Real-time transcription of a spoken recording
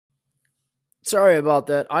Sorry about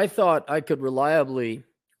that. I thought I could reliably,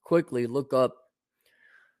 quickly look up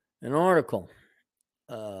an article.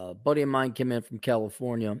 A buddy of mine came in from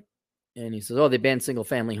California and he says, "Oh, they banned single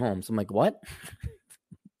family homes." I'm like, "What?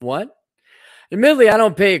 What?" Admittedly, I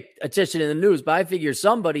don't pay attention to the news, but I figure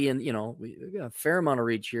somebody, and we got a fair amount of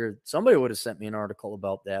reach here. Somebody would have sent me an article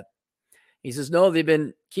about that. He says, "No, they've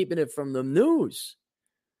been keeping it from the news."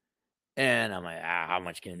 And I'm like, how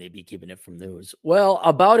much can they be keeping it from news? Well,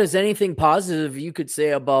 about as anything positive you could say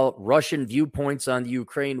about Russian viewpoints on the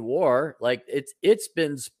Ukraine war. Like it's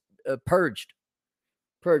been purged.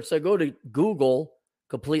 So I go to Google,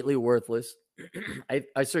 completely worthless.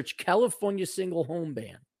 I search California single home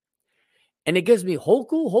ban. And it gives me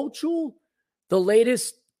Hochul, the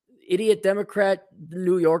latest idiot Democrat the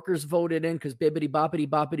New Yorkers voted in because bibbity boppity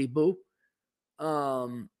boppity boo.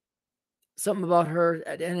 Something about her,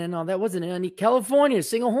 and no, that wasn't any California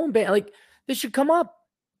single home ban. Like, this should come up.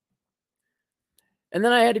 And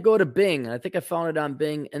then I had to go to Bing. I think I found it on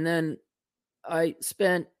Bing. And then I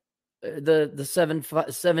spent the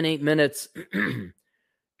 7-8 minutes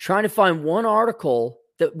trying to find one article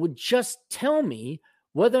that would just tell me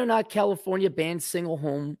whether or not California bans single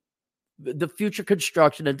home, the future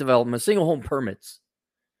construction and development, single home permits.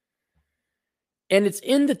 And it's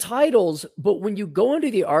in the titles, but when you go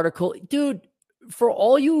into the article, dude, for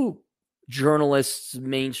all you journalists,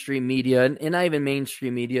 mainstream media, and not even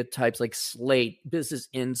mainstream media types like Slate, Business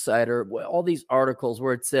Insider, all these articles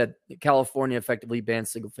where it said California effectively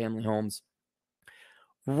bans single-family homes,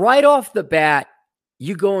 right off the bat,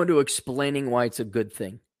 you go into explaining why it's a good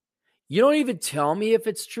thing. You don't even tell me if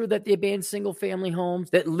it's true that they ban single-family homes,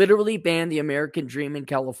 that literally ban the American dream in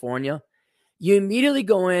California. You immediately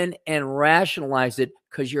go in and rationalize it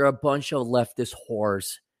because you're a bunch of leftist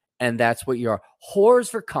whores. And that's what you are.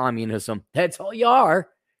 Whores for communism. That's all you are.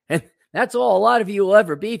 And that's all a lot of you will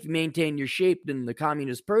ever be if you maintain your shape in the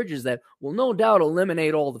communist purges that will no doubt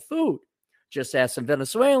eliminate all the food. Just ask some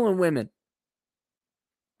Venezuelan women.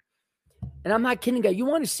 And I'm not kidding, guys. You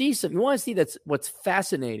want to see something. You want to see that's what's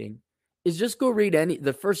fascinating is just go read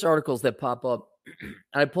the first articles that pop up.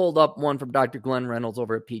 I pulled up one from Dr. Glenn Reynolds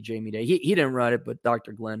over at PJ Media. He didn't write it, but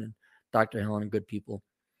Dr. Glenn and Dr. Helen are good people.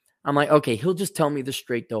 I'm like, okay, he'll just tell me the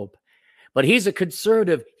straight dope. But he's a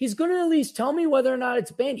conservative. He's going to at least tell me whether or not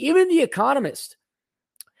it's banned. Even The Economist.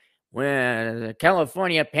 When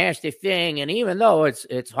California passed a thing, and even though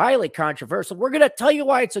it's highly controversial, we're going to tell you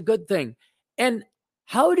why it's a good thing. And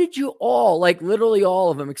how did you all, like literally all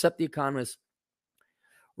of them, except The Economist,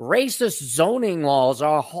 racist zoning laws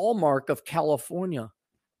are a hallmark of California?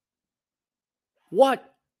 What?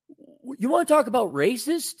 You want to talk about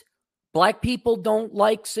racist? Black people don't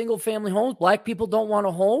like single-family homes? Black people don't want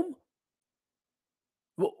a home?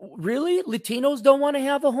 Really? Latinos don't want to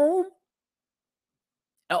have a home?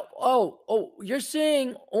 Oh, you're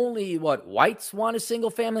saying only whites want a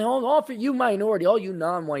single-family home? All for you minority, all you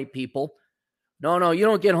non-white people. No, you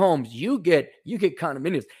don't get homes. You get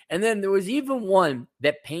condominiums. And then there was even one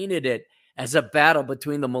that painted it as a battle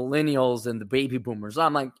between the millennials and the baby boomers.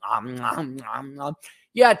 I'm like,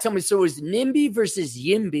 yeah, tell me. So it was NIMBY versus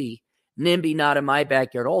YIMBY. NIMBY not in my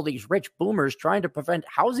backyard. All these rich boomers trying to prevent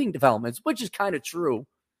housing developments, which is kind of true.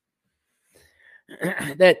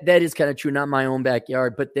 That is kind of true. Not my own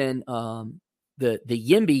backyard, but then the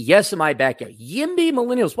YIMBY, yes, in my backyard. YIMBY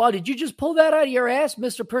millennials. Wow, did you just pull that out of your ass,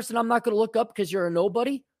 Mr. Person I'm not going to look up because you're a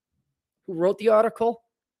nobody who wrote the article?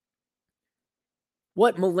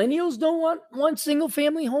 What, millennials don't want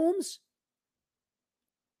single-family homes?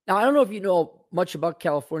 Now, I don't know if you know much about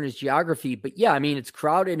California's geography, but yeah, I mean, it's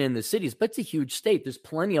crowded in the cities, but it's a huge state. There's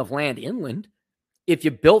plenty of land inland. If you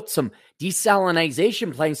built some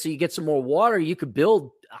desalinization plants so you get some more water, you could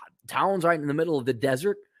build towns right in the middle of the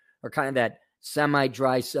desert, or kind of that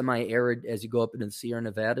semi-dry, semi-arid as you go up into the Sierra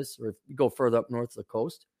Nevadas, or if you go further up north of the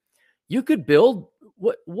coast. You could build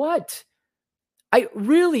what? I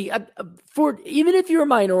really, for even if you're a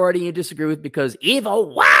minority and you disagree with because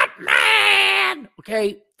evil white man,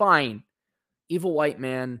 okay, fine. Evil white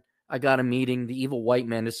man. I got a meeting, the Evil White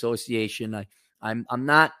Man Association. I'm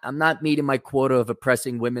not meeting my quota of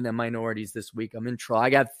oppressing women and minorities this week. I'm in trouble. I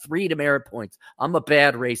got 3 demerit points. I'm a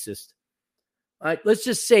bad racist. All right, let's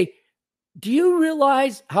just say, do you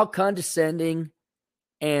realize how condescending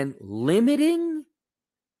and limiting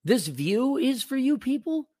this view is for you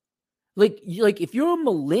people? Like if you're a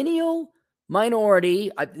millennial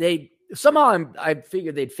minority, I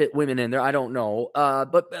figured they'd fit women in there. I don't know.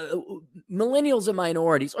 But millennials and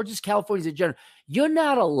minorities, or just Californians in general, you're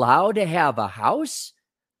not allowed to have a house.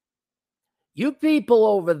 You people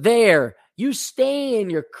over there, you stay in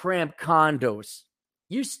your cramped condos.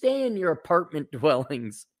 You stay in your apartment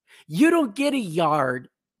dwellings. You don't get a yard.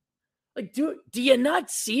 Like, do you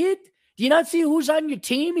not see it? Do you not see who's on your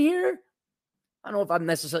team here? I don't know if I'm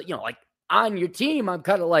necessarily, like on your team. I'm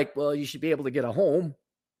kind of like, well, you should be able to get a home.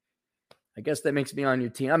 I guess that makes me on your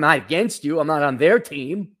team. I'm not against you. I'm not on their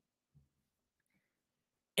team.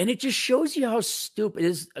 And it just shows you how stupid it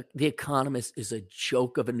is. The Economist is a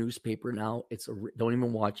joke of a newspaper now. Don't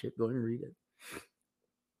even watch it. Go and read it.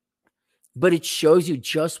 But it shows you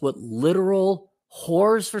just what literal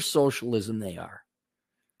whores for socialism they are.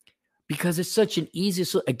 Because it's such an easy...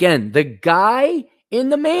 Again, the guy in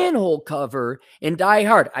the manhole cover in Die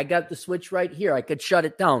Hard. I got the switch right here. I could shut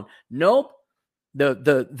it down. Nope.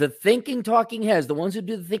 The thinking, talking heads, the ones who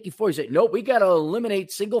do the thinking for you, say, nope, we got to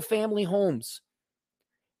eliminate single-family homes.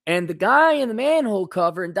 And the guy in the manhole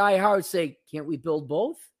cover in Die Hard say, can't we build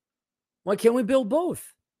both? Why can't we build both?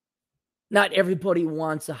 Not everybody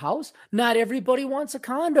wants a house. Not everybody wants a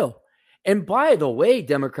condo. And by the way,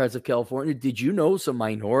 Democrats of California, did you know some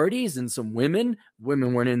minorities and some women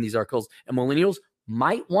weren't in these articles, and millennials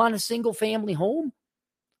might want a single-family home?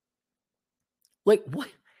 Like, what?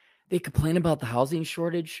 They complain about the housing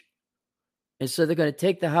shortage. And so they're going to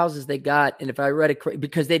take the houses they got. And if I read it,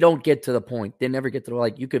 because they don't get to the point, they never get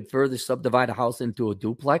to you could further subdivide a house into a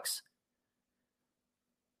duplex.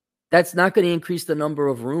 That's not going to increase the number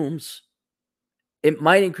of rooms. It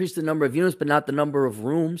might increase the number of units, but not the number of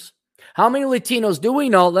rooms. How many Latinos do we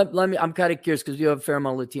know? Let me, I'm kind of curious because you have a fair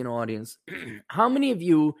amount of Latino audience. How many of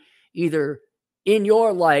you either in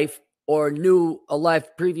your life or knew a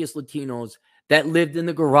life previous Latinos that lived in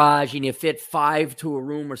the garage and you fit 5 to a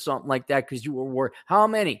room or something like that because you were worried? How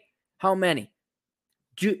many? But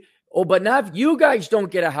now if you guys don't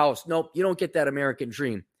get a house, nope, you don't get that American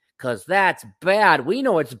dream because that's bad. We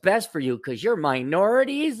know it's best for you because you're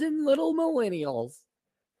minorities and little millennials.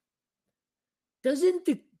 Doesn't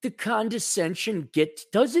the condescension do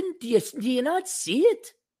you not see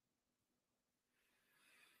it?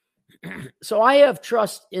 So I have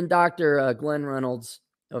trust in Dr. Glenn Reynolds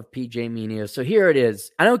of PJ Media. So here it is.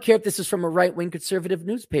 I don't care if this is from a right-wing conservative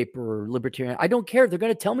newspaper or libertarian. I don't care. They're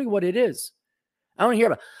going to tell me what it is. I don't hear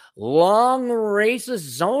about long racist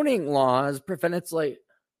zoning laws. It's like,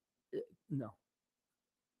 no.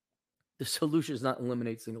 The solution is not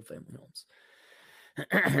eliminate single-family homes.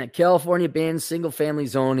 California bans single-family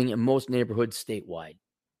zoning in most neighborhoods statewide.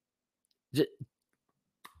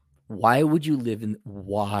 Why would you live in...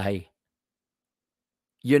 Why?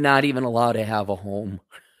 You're not even allowed to have a home.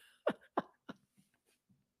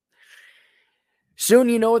 Soon,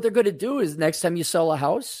 you know what they're going to do is next time you sell a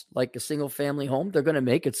house, like a single-family home, they're going to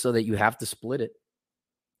make it so that you have to split it.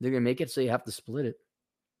 They're going to make it so you have to split it.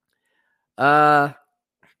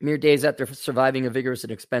 Mere days after surviving a vigorous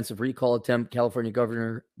and expensive recall attempt, California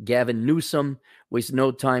Governor Gavin Newsom wasted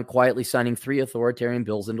no time quietly signing 3 authoritarian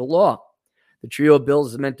bills into law. The trio of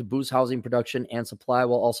bills is meant to boost housing production and supply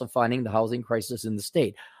while also fighting the housing crisis in the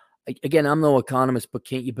state. Again, I'm no economist, but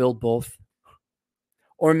can't you build both?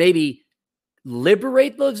 Or maybe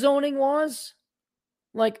liberate the zoning laws?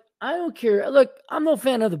 Like, I don't care. Look, I'm no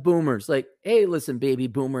fan of the boomers. Like, hey, listen, baby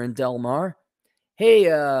boomer in Del Mar.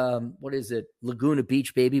 Hey, what is it? Laguna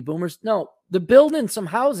Beach baby boomers. No, they're building some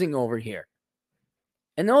housing over here.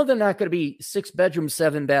 And no, they're not going to be 6-bedroom,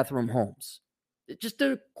 7-bathroom homes. Just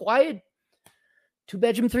a quiet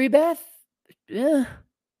 2-bedroom, 3-bath. Yeah.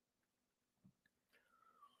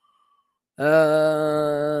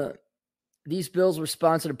 These bills were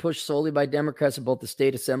sponsored and pushed solely by Democrats in both the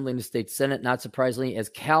state assembly and the state senate. Not surprisingly, as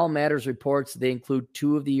Cal Matters reports, they include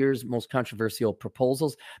 2 of the year's most controversial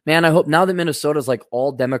proposals. Man, I hope now that Minnesota's like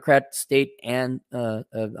all Democrat state and the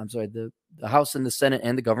House and the Senate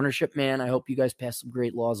and the governorship, man, I hope you guys pass some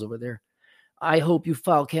great laws over there. I hope you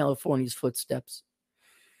follow California's footsteps.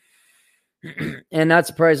 And not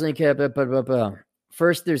surprisingly,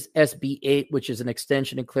 first, there's SB 8, which is an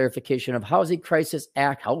extension and clarification of Housing Crisis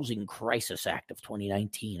Act of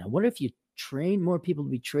 2019. I wonder if you train more people to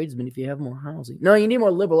be tradesmen if you have more housing. No, you need more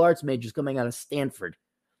liberal arts majors coming out of Stanford.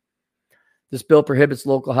 This bill prohibits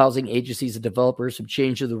local housing agencies and developers from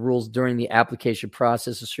changing the rules during the application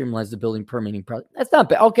process to streamline the building permitting process. That's not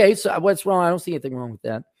bad. Okay, so what's wrong? I don't see anything wrong with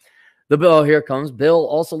that. The bill, here it comes. Bill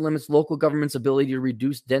also limits local government's ability to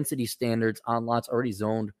reduce density standards on lots already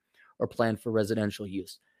zoned or planned for residential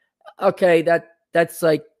use. Okay, that's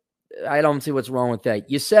like, I don't see what's wrong with that.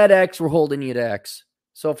 You said X, we're holding you to X.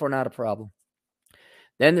 So far, not a problem.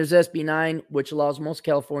 Then there's SB 9, which allows most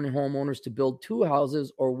California homeowners to build 2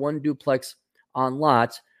 houses or 1 duplex on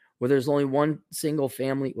lots where there's only 1 single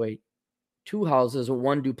family, 2 houses or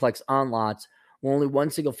 1 duplex on lots where only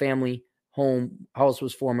 1 single family house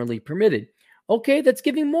was formerly permitted. Okay, that's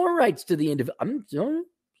giving more rights to the individual.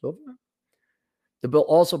 So far. The bill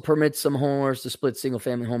also permits some homeowners to split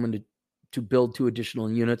single-family home into to build 2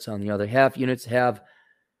 additional units. On the other half, units have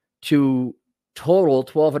to total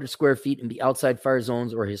 1,200 square feet and be outside fire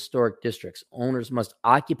zones or historic districts. Owners must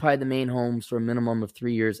occupy the main homes for a minimum of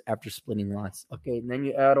 3 years after splitting lots. Okay, and then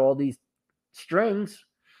you add all these strings.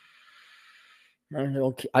 I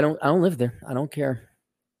don't live there. I don't care.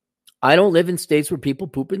 I don't live in states where people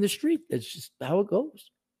poop in the street. That's just how it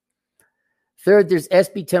goes. Third, there's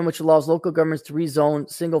SB 10, which allows local governments to rezone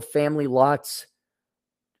single-family lots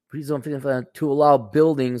to allow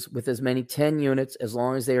buildings with as many 10 units as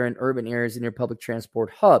long as they are in urban areas and near public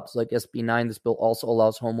transport hubs. Like SB 9, this bill also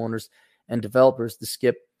allows homeowners and developers to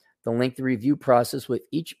skip the lengthy review process with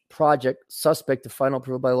each project suspect to final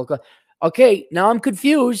approval by local. Okay, now I'm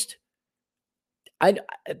confused. Let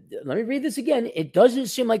me read this again. It doesn't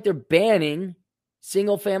seem like they're banning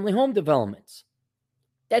single-family home developments.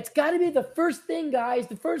 That's got to be the first thing, guys.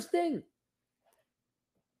 The first thing.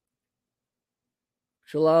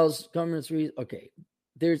 Which allows governments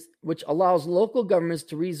which allows local governments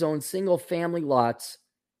to rezone single-family lots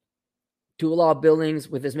to allow buildings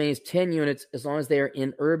with as many as 10 units as long as they are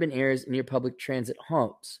in urban areas and near public transit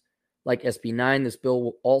hubs. Like SB 9, this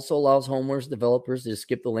bill also allows homeowners and developers to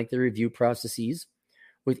skip the lengthy review processes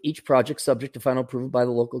with each project subject to final approval by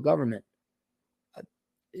the local government.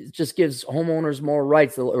 It just gives homeowners more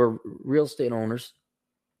rights, or real estate owners.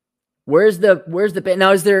 Where's the ban?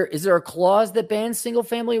 Now, is there a clause that bans single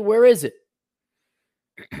family? Where is it?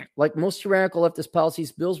 Like most tyrannical leftist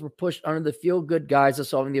policies, bills were pushed under the feel-good guise of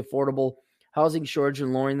solving the affordable housing shortage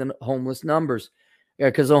and lowering the homeless numbers. Yeah,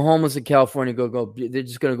 because the homeless in California they're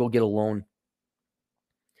just going to go get a loan.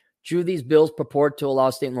 True, these bills purport to allow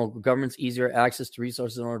state and local governments easier access to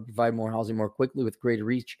resources in order to provide more housing more quickly with greater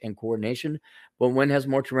reach and coordination. But when has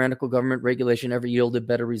more tyrannical government regulation ever yielded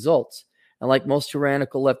better results? And like most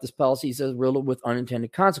tyrannical leftist policies, is riddled with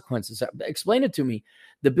unintended consequences. Explain it to me.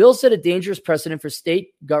 The bill set a dangerous precedent for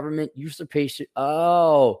state government usurpation.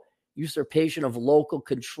 Usurpation of local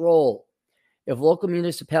control. If local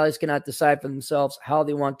municipalities cannot decide for themselves how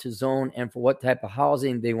they want to zone and for what type of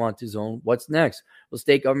housing they want to zone, what's next? Will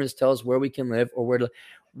state governments tell us where we can live or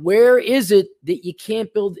where is it that you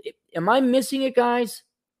can't build? Am I missing it, guys?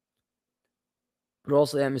 But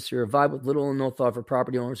also the atmosphere of vibe with little or no thought for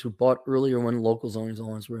property owners who bought earlier when local zoning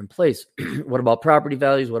laws were in place. What about property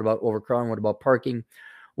values? What about overcrowding? What about parking?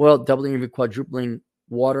 Well, doubling or even quadrupling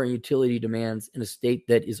water and utility demands in a state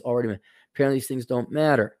that is already... Apparently these things don't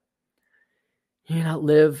matter. You cannot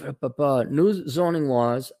live... New zoning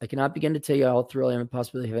laws. I cannot begin to tell you how thrilled I am at the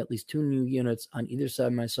possibility of at least 2 new units on either side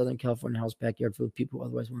of my Southern California house backyard filled with people who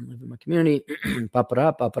otherwise want to live in my community.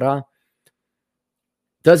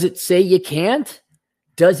 Does it say you can't?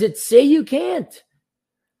 Does it say you can't?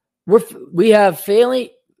 We have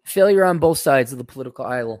failure on both sides of the political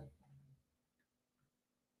aisle.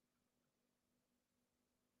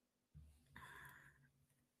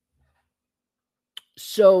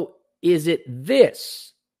 So is it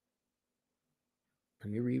this?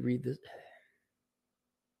 Let me reread this.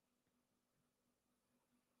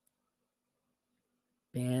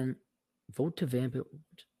 Vote to ban.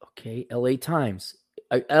 Okay, LA Times.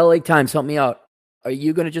 LA Times, help me out. Are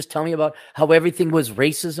you going to just tell me about how everything was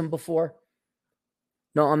racism before?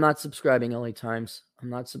 No, I'm not subscribing, LA Times. I'm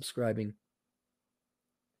not subscribing.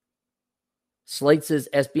 Slate says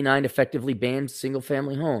SB 9 effectively bans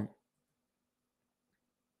single-family home.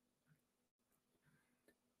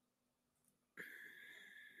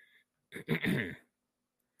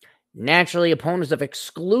 Naturally, opponents of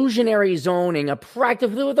exclusionary zoning, a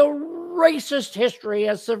practice with a racist history,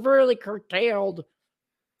 has severely curtailed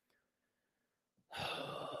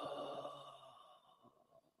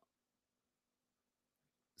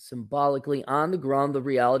symbolically on the ground. The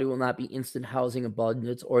reality will not be instant housing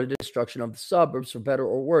abundance or the destruction of the suburbs, for better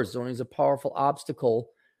or worse. Zoning is a powerful obstacle.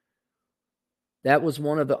 That was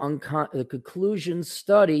one of the conclusions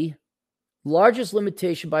study. Largest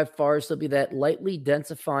limitation by far is simply that lightly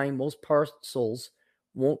densifying most parcels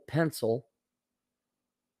won't pencil.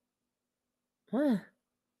 What?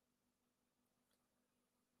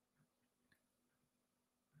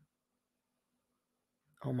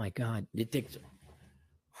 Oh my God. If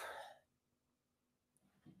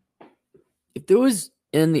there was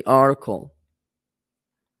in the article,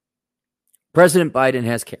 President Biden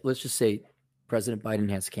has, let's just say President Biden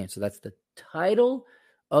has cancer. That's the title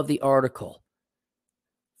of the article.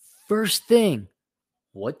 First thing,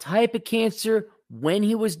 what type of cancer, when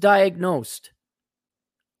he was diagnosed?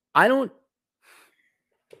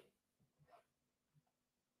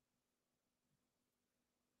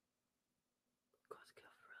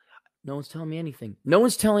 No one's telling me anything. No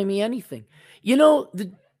one's telling me anything. You know,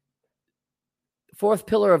 the fourth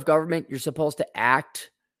pillar of government, you're supposed to act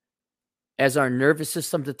as our nervous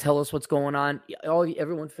system to tell us what's going on. Oh,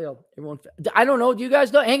 everyone failed. I don't know. Do you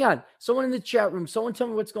guys know? Hang on. Someone in the chat room. Someone tell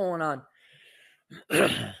me what's going on.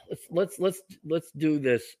 let's do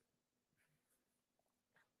this.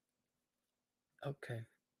 Okay.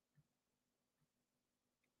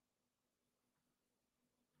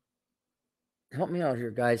 Help me out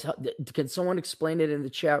here, guys. Can someone explain it in the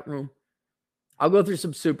chat room? I'll go through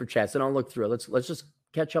some super chats and I'll look through it. Let's just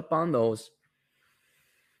catch up on those.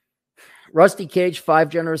 Rusty Cage, $5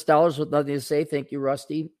 generous with nothing to say. Thank you,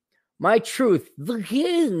 Rusty. My Truth, the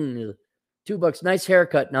king, $2. Nice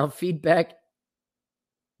haircut. Now feedback.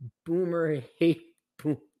 Boomer hate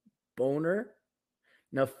boner.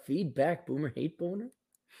 Now feedback. Boomer hate boner.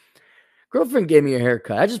 Girlfriend gave me a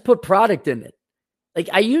haircut. I just put product in it. Like,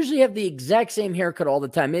 I usually have the exact same haircut all the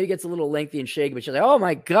time. Maybe it gets a little lengthy and shaggy, but she's like, oh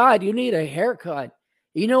my God, you need a haircut.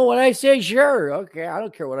 You know what I say? Sure. Okay. I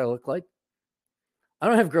don't care what I look like. I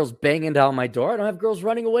don't have girls banging down my door. I don't have girls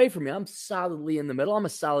running away from me. I'm solidly in the middle. I'm a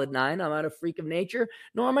solid 9. I'm not a freak of nature.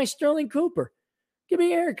 Nor am I Sterling Cooper. Give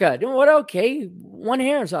me a haircut. You know what? Okay. One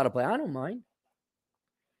hair is out of play. I don't mind.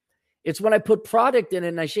 It's when I put product in it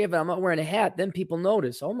and I shave it. I'm not wearing a hat. Then people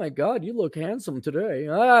notice. Oh my God, you look handsome today.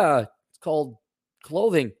 It's called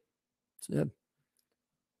clothing.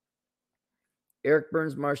 Eric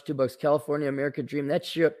Burns, Marsh, $2. California American Dream. That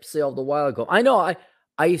ship sailed a while ago. I know.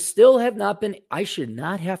 I still have not been. I should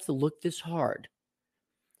not have to look this hard.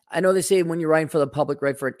 I know they say when you're writing for the public,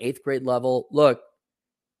 write for an 8th grade level. Look,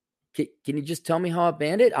 can you just tell me how it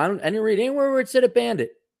banned it? I didn't read anywhere where it said it banned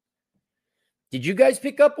it. Did you guys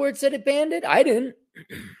pick up where it said it banned it? I didn't.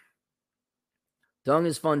 Dung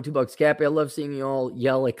is fun. $2. Cappy. I love seeing you all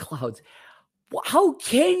yell at clouds. How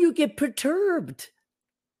can you get perturbed?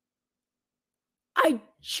 I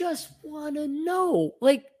just want to know.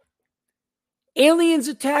 Like, aliens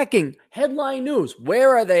attacking. Headline news.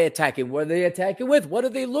 Where are they attacking? What are they attacking with? What do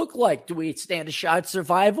they look like? Do we stand a shot at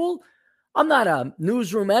survival? I'm not a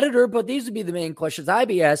newsroom editor, but these would be the main questions I'd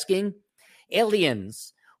be asking.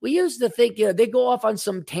 Aliens. We used to think they go off on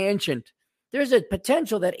some tangent. There's a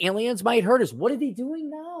potential that aliens might hurt us. What are they doing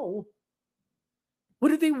now? What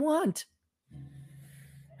do they want?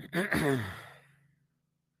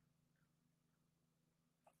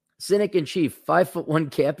 Cynic in Chief,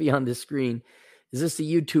 5'1" Cappy on the screen. Is this a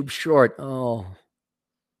YouTube short? Oh,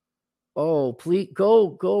 please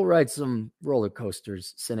go ride some roller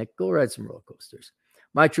coasters, Cynic. Go ride some roller coasters.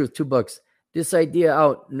 My Truth, $2. This idea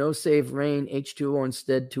out. No save rain, H2O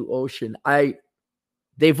instead to ocean.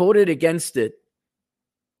 They voted against it.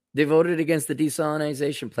 They voted against the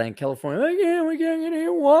desalinization plant. California, we can't get any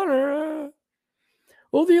water.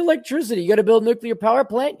 Oh, the electricity. You got to build a nuclear power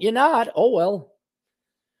plant? You're not. Oh, well.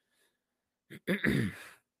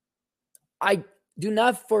 I do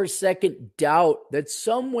not for a second doubt that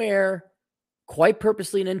somewhere, quite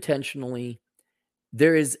purposely and intentionally,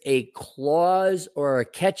 there is a clause or a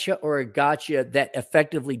catch-up or a gotcha that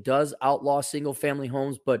effectively does outlaw single-family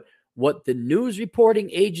homes. But what the news reporting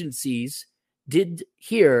agencies did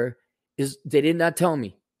here is they did not tell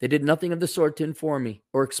me. They did nothing of the sort to inform me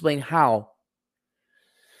or explain how.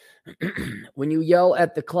 When you yell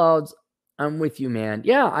at the clouds, I'm with you, man.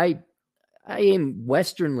 Yeah, I aim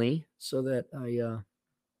westernly so that I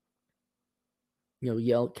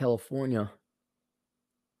yell at California.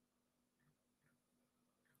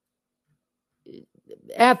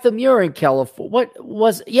 Atham, you're in California.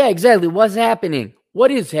 Exactly. What's happening?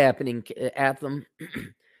 What is happening, Atham?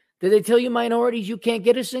 Did they tell you minorities you can't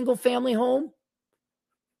get a single family home?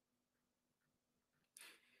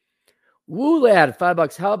 Woo, lad,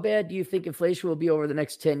 $5. How bad do you think inflation will be over the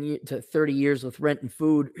next 10 to 30 years with rent and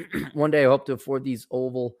food? One day I hope to afford these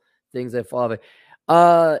oval things that follow it.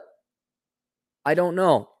 I don't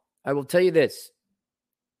know. I will tell you this.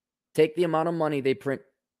 Take the amount of money they print,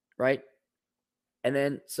 right? And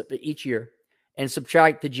then each year and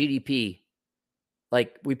subtract the GDP.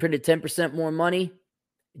 Like, we printed 10% more money.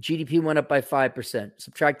 GDP went up by 5%.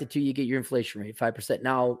 Subtract the 2, you get your inflation rate, 5%.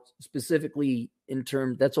 Now, specifically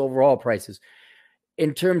that's overall prices.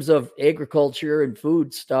 In terms of agriculture and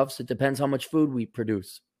food stuffs, it depends how much food we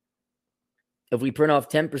produce. If we print off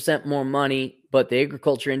 10% more money, but the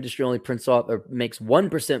agriculture industry only prints off or makes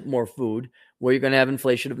 1% more food, well, you're going to have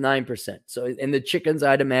inflation of 9%. So in the chickens,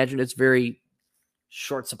 I'd imagine it's very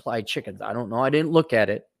short supply chickens. I don't know. I didn't look at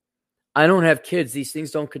it. I don't have kids. These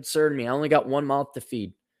things don't concern me. I only got one mouth to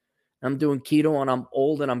feed. I'm doing keto and I'm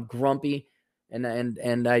old and I'm grumpy and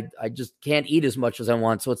I just can't eat as much as I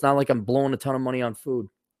want. So it's not like I'm blowing a ton of money on food.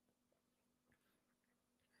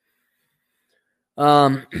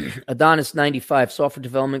 Adonis 95, software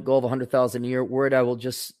development goal of 100,000 a year. Word, I will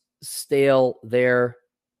just stale there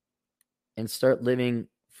and start living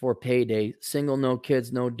for payday. Single, no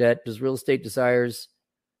kids, no debt. Does real estate desires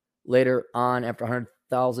later on after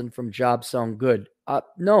 100,000 from job sound good?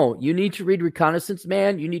 No, you need to read Reconnaissance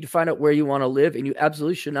Man. You need to find out where you want to live, and you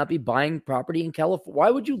absolutely should not be buying property in California. Why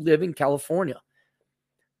would you live in California?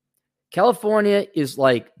 California is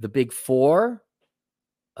like the big four.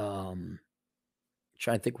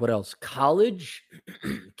 Trying to think what else. College,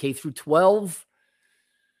 K through 12.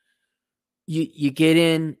 You get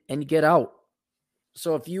in and you get out.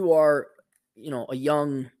 So if you are, a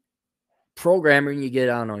young programmer and you get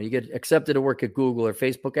accepted to work at Google or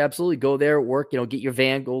Facebook, absolutely go there, work, get your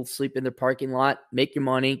van, go sleep in their parking lot, make your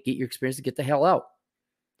money, get your experience, and get the hell out.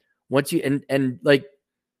 Once you, and like,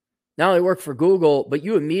 not only work for Google, but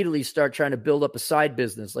you immediately start trying to build up a side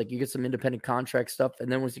business. Like you get some independent contract stuff. And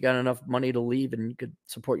then once you got enough money to leave and you could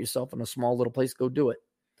support yourself in a small little place, go do it.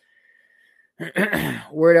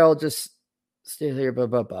 Word, I'll just stay here.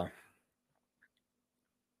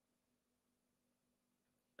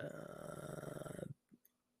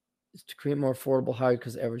 To create more affordable higher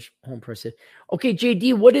because average home price. Okay,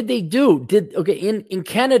 JD, what did they do? In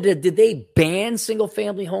Canada, did they ban single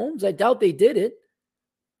family homes? I doubt they did it.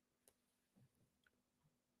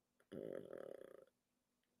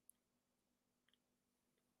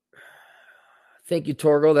 Thank you,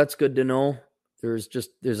 Torgo. That's good to know.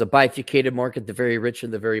 There's a bifurcated market, the very rich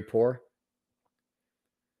and the very poor.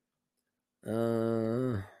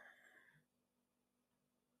 I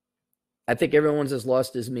think everyone's as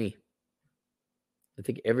lost as me. I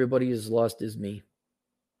think everybody is lost as me.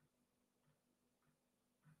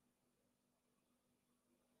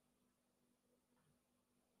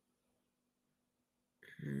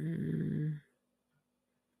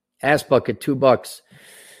 Ass bucket, $2.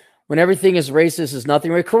 When everything is racist, is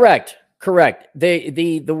nothing right. Correct.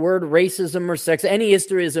 The word racism or sex, any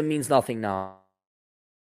historyism means nothing now.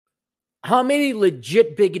 How many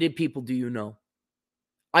legit bigoted people do you know?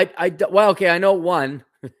 I know one.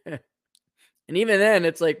 And even then,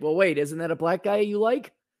 it's like, well, wait, isn't that a black guy you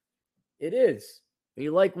like? It is.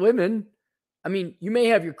 You like women. I mean, you may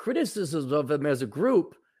have your criticisms of them as a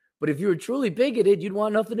group, but if you were truly bigoted, you'd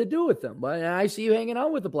want nothing to do with them. But I see you hanging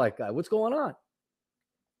out with a black guy. What's going on?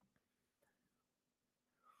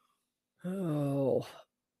 Oh,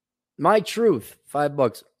 my truth,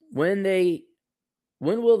 $5. When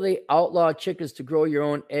will they outlaw chickens to grow your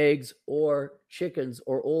own eggs or chickens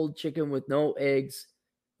or old chicken with no eggs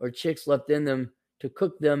or chicks left in them to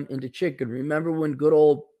cook them into chicken? Remember when good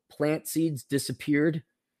old plant seeds disappeared?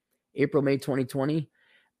 April, May 2020.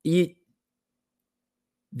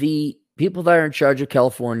 The people that are in charge of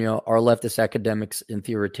California are leftist academics and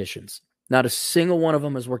theoreticians. Not a single one of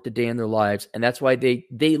them has worked a day in their lives, and that's why they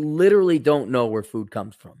literally don't know where food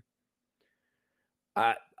comes from.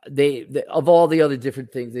 They of all the other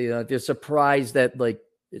different things, they're surprised that, like,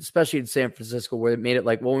 especially in San Francisco, where it made it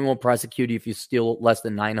like, well, we won't prosecute you if you steal less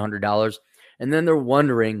than $900, and then they're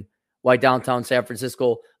wondering why downtown San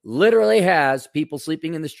Francisco literally has people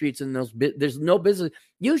sleeping in the streets and there's no business.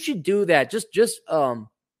 You should do that just to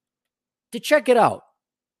check it out.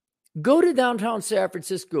 Go to downtown San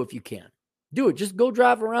Francisco if you can. Do it. Just go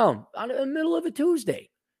drive around in the middle of a Tuesday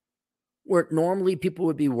where normally people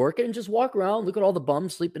would be working, and just walk around, look at all the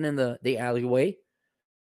bums sleeping in the alleyway.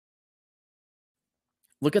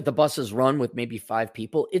 Look at the buses run with maybe 5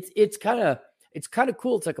 people. It's kind of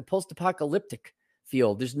cool. It's like a post-apocalyptic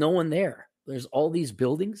feel. There's no one there. There's all these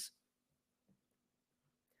buildings.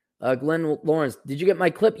 Glenn Lawrence, did you get my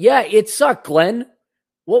clip? Yeah, it sucked, Glenn.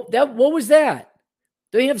 What was that?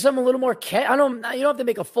 Do you have something a little more you don't have to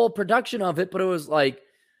make a full production of it, but it was like,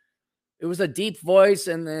 it was a deep voice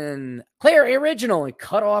and then Clarey original and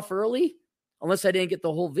cut off early, unless I didn't get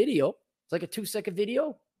the whole video. It's like a 2-second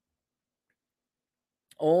video.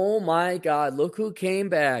 Oh my God, look who came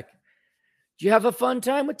back. Did you have a fun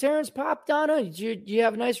time with Terrence Pop, Donna? Did you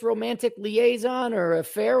have a nice romantic liaison or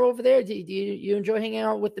affair over there? Do you enjoy hanging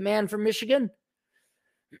out with the man from Michigan?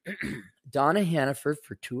 Donna Hannaford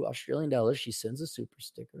for $2 Australian. She sends a super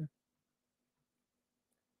sticker.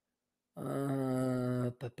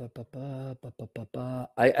 I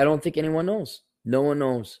don't think anyone knows. No one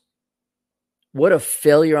knows. What a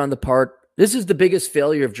failure on the part. This is the biggest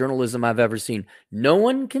failure of journalism I've ever seen. No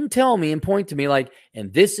one can tell me and point to me like,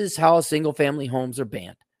 and this is how single family homes are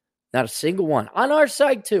banned. Not a single one. On our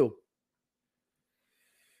side too.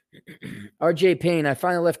 RJ Payne, I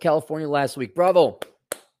finally left California last week. Bravo.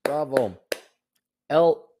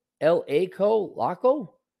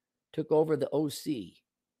 Laco took over the OC.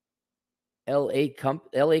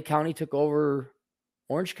 LA County took over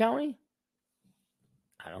Orange County?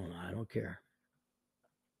 I don't know. I don't care.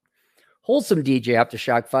 Wholesome DJ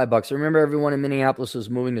Aftershock, $5. I remember everyone in Minneapolis was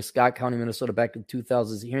moving to Scott County, Minnesota back in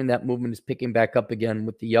 2000s. Hearing that movement is picking back up again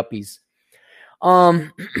with the yuppies.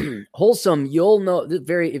 Wholesome, you'll know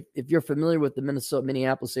if you're familiar with the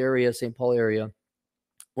Minneapolis area, St. Paul area.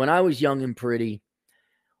 When I was young and pretty,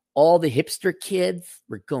 all the hipster kids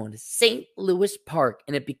were going to St. Louis Park,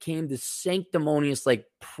 and it became the sanctimonious, like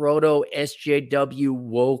proto SJW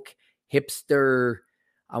woke hipster.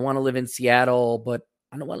 I want to live in Seattle, but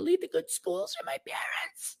I don't want to leave the good schools for my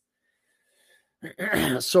parents.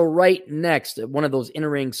 So right next, one of those inner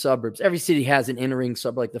ring suburbs. Every city has an inner ring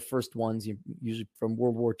suburb, like the first ones, usually from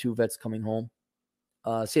World War II vets coming home.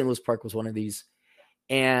 St. Louis Park was one of these.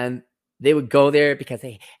 And they would go there because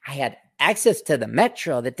I had access to the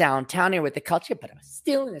metro, the downtown area with the culture, but I was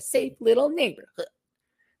still in a safe little neighborhood.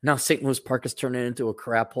 Now St. Louis Park is turning into a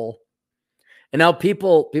crap hole. And now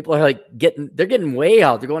people are like getting way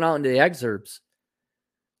out. They're going out into the exurbs.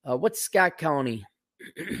 What's Scott County?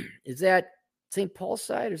 Is that St. Paul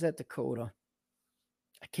side or is that Dakota?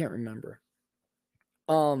 I can't remember.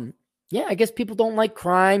 Yeah, I guess people don't like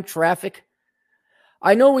crime, traffic.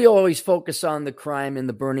 I know we always focus on the crime and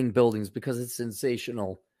the burning buildings because it's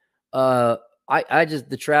sensational. I just,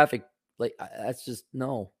 the traffic, like, that's just,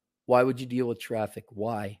 no. Why would you deal with traffic?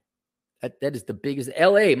 Why? That is the biggest.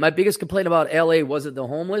 LA, my biggest complaint about LA wasn't the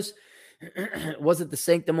homeless. Wasn't the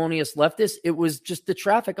sanctimonious leftists. It was just the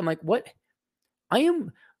traffic. I'm like, what?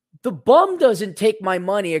 The bum doesn't take my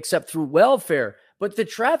money except through welfare, but the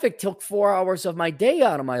traffic took 4 hours of my day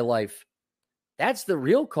out of my life. That's the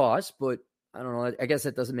real cost, but I don't know. I guess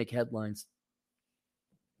that doesn't make headlines.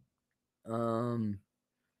 So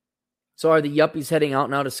are the yuppies heading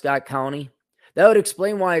out now to Scott County? That would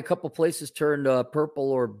explain why a couple places turned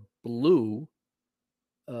purple or blue.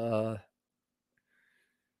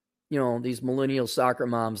 These millennial soccer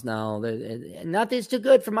moms now, nothing's too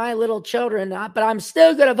good for my little children, but I'm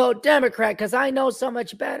still going to vote Democrat because I know so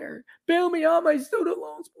much better. Bail me out my student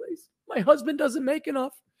loans, please. My husband doesn't make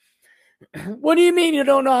enough. What do you mean you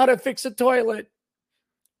don't know how to fix a toilet?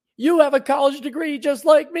 You have a college degree just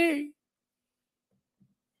like me.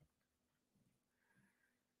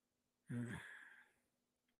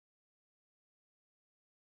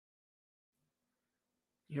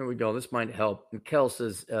 Here we go. This might help. Kel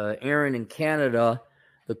says, Aaron, in Canada,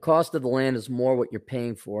 the cost of the land is more what you're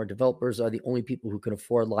paying for. Developers are the only people who can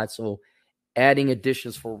afford lots, so adding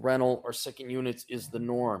additions for rental or second units is the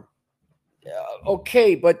norm.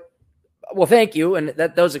 Okay, but, well, thank you. And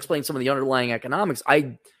that does explain some of the underlying economics.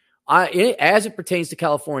 I, as it pertains to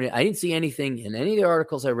California, I didn't see anything in any of the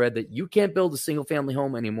articles I read that you can't build a single-family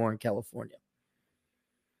home anymore in California.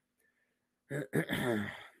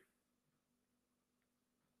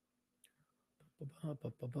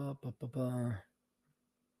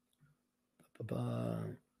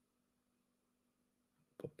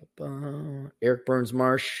 Eric Burns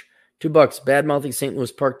Marsh, $2. Bad mouthing St.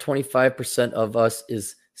 Louis Park. 25% of us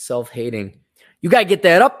is self-hating. You got to get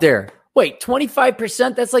that up there. Wait,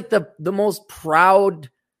 25%? That's like the most proud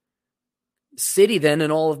city then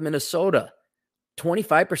in all of Minnesota.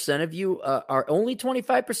 25% of you are only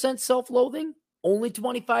 25% self-loathing? Only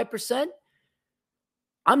 25%?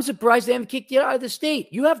 I'm surprised they haven't kicked you out of the state.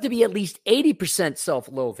 You have to be at least 80%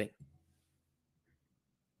 self-loathing.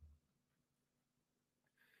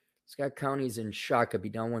 Scott County's in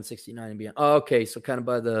Shakopee, down 169 and beyond. Oh, okay, so kind of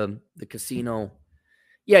by the casino.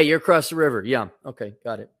 Yeah, you're across the river. Yeah, okay,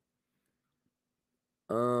 got it.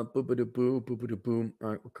 Boo-ba-da-boo, boo-ba-da-boom. All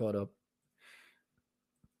right, we're caught up.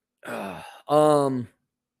 Let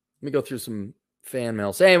me go through some fan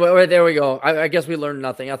mail. So anyway, there we go. I guess we learned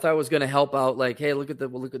nothing. I thought it was going to help out. Like, hey, look at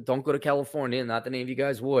don't go to California. Not that any of you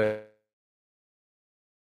guys would.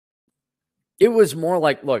 It was more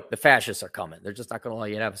like, look, the fascists are coming. They're just not going to allow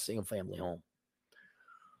you to have a single family home.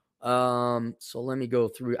 So let me go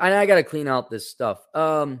through. I got to clean out this stuff.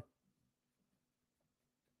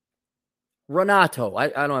 Renato, I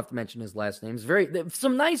don't have to mention his last name. It's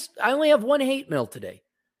some nice. I only have one hate mail today,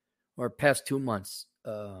 or past 2 months.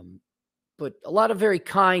 But a lot of very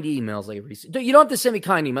kind emails I received. You don't have to send me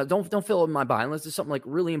kind emails. Don't fill in my bio unless it's something like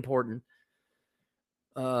really important.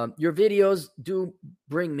 Your videos do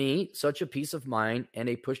bring me such a peace of mind and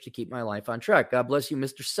a push to keep my life on track. God bless you,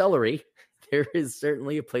 Mr. Celery. There is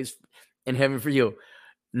certainly a place in heaven for you.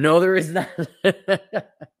 No, there is not.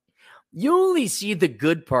 You only see the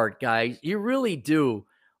good part, guys. You really do.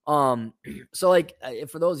 So like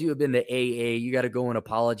for those of you who have been to AA, you got to go and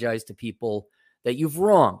apologize to people that you've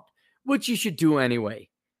wronged, which you should do anyway.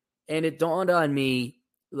 And it dawned on me,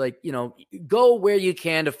 like, go where you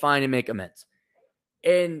can to find and make amends.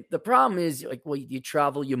 And the problem is, like, well, you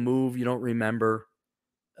travel, you move, you don't remember.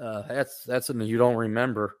 That's something you don't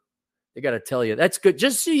remember. They got to tell you. That's good.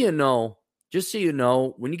 Just so you know,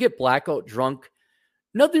 when you get blackout drunk,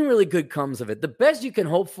 nothing really good comes of it. The best you can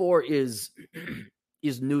hope for is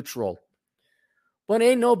neutral. But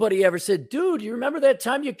ain't nobody ever said, dude, you remember that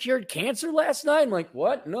time you cured cancer last night? I'm like,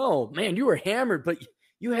 what? No, man, you were hammered, but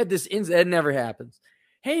you had this that never happens.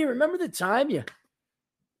 Hey, you remember the time you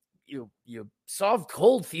solved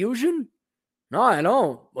cold fusion? No, I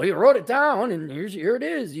don't. Well, you wrote it down, and here it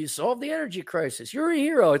is. You solved the energy crisis. You're a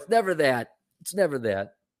hero. It's never that.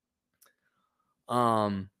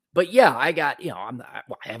 But yeah, I got, I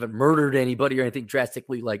haven't murdered anybody or anything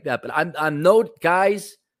drastically like that, but I'm no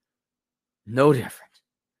different.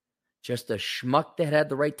 Just a schmuck that had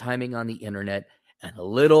the right timing on the internet and a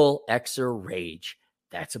little extra rage.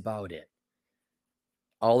 That's about it.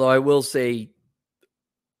 Although I will say,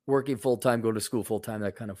 working full-time, go to school full-time,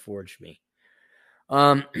 that kind of forged me.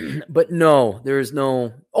 But no, there is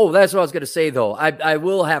no, that's what I was going to say though. I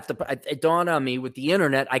will have to, it dawned on me with the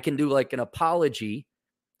internet, I can do like an apology.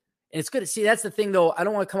 And it's good to see. That's the thing though. I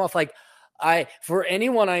don't want to come off like for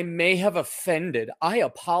anyone I may have offended, I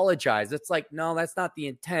apologize. It's like, no, that's not the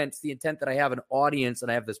intent. It's the intent that I have an audience and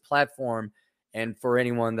I have this platform. And for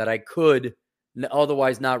anyone that I could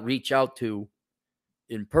otherwise not reach out to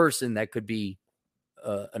in person, that could be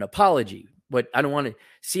an apology. But I don't want to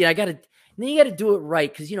see, you got to do it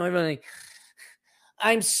right. Cause everything,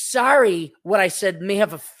 I'm sorry what I said may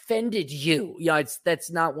have offended you. That's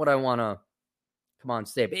not what I want to come on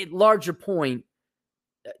say. But larger point,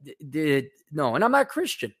 no, and I'm not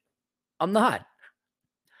Christian. I'm not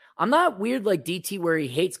weird like DT where he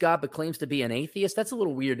hates God but claims to be an atheist. That's a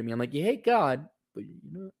little weird to me. I'm like, you hate God, but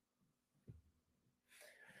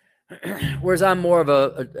whereas I'm more of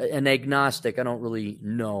an agnostic. I don't really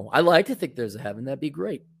know. I like to think there's a heaven. That'd be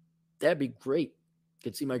great.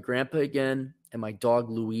 Could see my grandpa again and my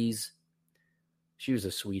dog Louise. She was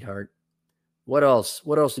a sweetheart. What else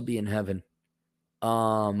would be in heaven?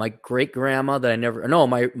 My great grandma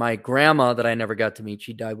my grandma that I never got to meet.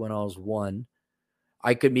 She died when I was 1.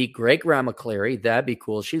 I could meet great grandma Clarey. That'd be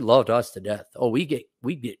cool. She loved us to death. Oh, we get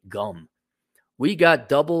gum. We got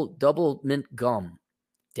double mint gum.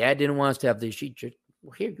 Dad didn't want us to have this. She just,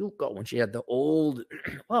 well, here you go. When she had the old,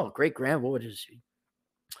 great grandma, what is she?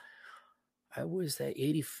 I was that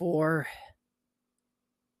 84.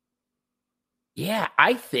 Yeah,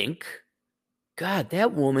 I think. God,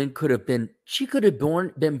 that woman could have been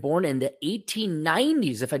been born in the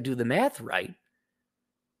 1890s if I do the math right.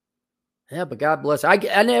 Yeah, but God bless her. I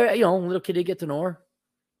never, little kid did get to know her.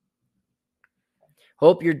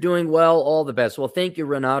 Hope you're doing well. All the best. Well, thank you,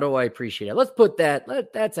 Renato. I appreciate it. Let's put that.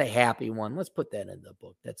 That's a happy one. Let's put that in the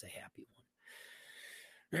book. That's a happy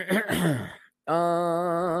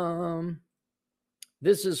one.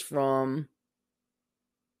 This is from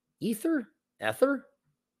Ether.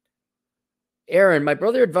 Aaron, my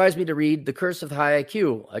brother advised me to read The Curse of High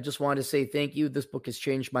IQ. I just wanted to say thank you. This book has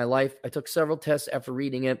changed my life. I took several tests after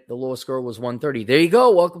reading it. The lowest score was 130. There you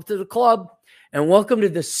go. Welcome to the club. And welcome to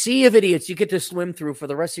the sea of idiots you get to swim through for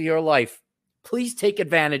the rest of your life. Please take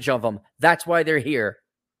advantage of them. That's why they're here.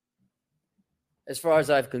 As far as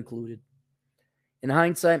I've concluded. In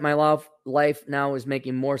hindsight, my life now is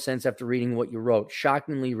making more sense after reading what you wrote.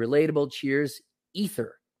 Shockingly relatable. Cheers,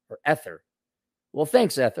 Ether. Well,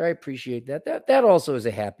 thanks, Ether. I appreciate that. That also is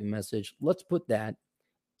a happy message. Let's put that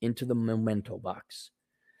into the memento box.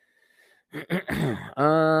 Okay.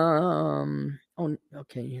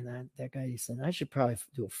 That guy said I should probably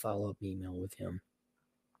do a follow-up email with him.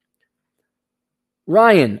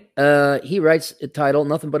 Ryan, he writes a title,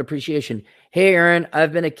 Nothing But Appreciation. Hey, Aaron,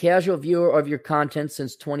 I've been a casual viewer of your content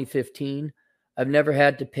since 2015. I've never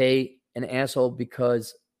had to pay an asshole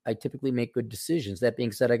because I typically make good decisions. That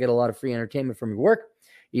being said, I get a lot of free entertainment from your work.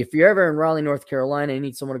 If you're ever in Raleigh, North Carolina, and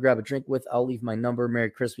need someone to grab a drink with, I'll leave my number. Merry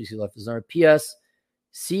Christmas. He left his number. P.S.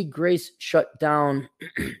 See Grace shut down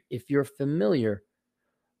if you're familiar.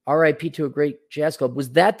 R.I.P. to a great jazz club. Was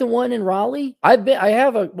that the one in Raleigh? I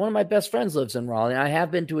have one of my best friends lives in Raleigh. And I have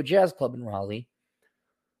been to a jazz club in Raleigh.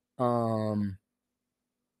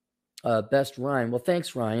 Best Ryan. Well,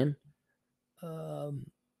 thanks, Ryan.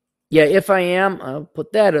 Yeah, if I am, I'll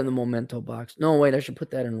put that in the memento box. No, wait, I should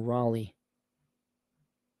put that in Raleigh.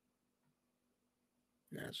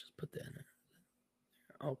 Let's just put that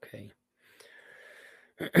in. Okay.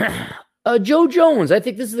 Joe Jones. I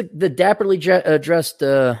think this is the dapperly dressed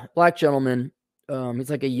black gentleman. He's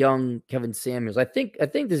like a young Kevin Samuels. I think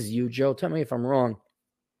this is you, Joe. Tell me if I'm wrong.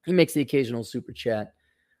 He makes the occasional super chat.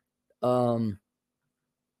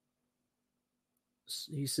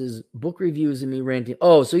 He says, book reviews and me ranting.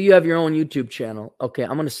 Oh, so you have your own YouTube channel. Okay,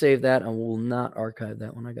 I'm going to save that. I will not archive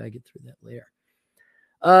that one. I got to get through that later.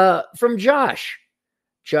 From Josh.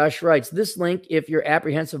 Josh writes, this link, if you're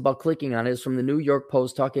apprehensive about clicking on it, is from the New York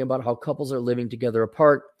Post talking about how couples are living together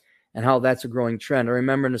apart and how that's a growing trend. I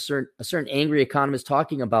remember a certain angry economist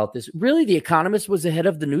talking about this. Really, the Economist was ahead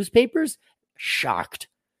of the newspapers? Shocked.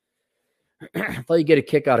 I thought you get a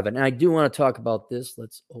kick out of it. And I do want to talk about this.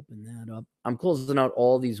 Let's open that up. I'm closing out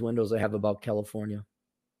all these windows I have about California.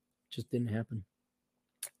 Just didn't happen.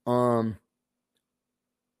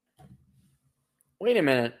 Wait a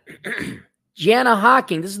minute. Gianna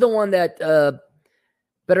Hocking. This is the one that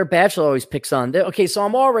Better Bachelor always picks on. Okay, so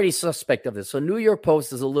I'm already suspect of this. So New York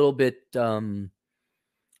Post is a little bit,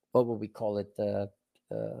 what would we call it?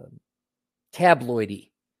 Tabloidy.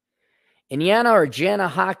 And Gianna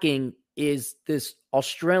Hocking is this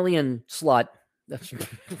Australian slut.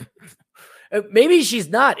 Maybe she's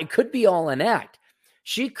not. It could be all an act.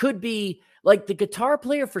 She could be like the guitar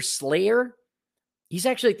player for Slayer. He's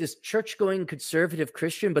actually like this church-going conservative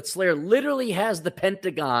Christian, but Slayer literally has the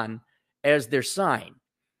Pentagon as their sign.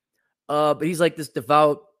 But he's like this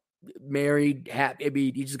devout, married, happy. I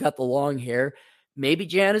mean, he just got the long hair. Maybe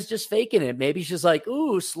Gianna's just faking it. Maybe she's like,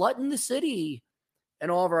 ooh, slut in the city. And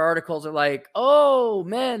all of our articles are like, oh,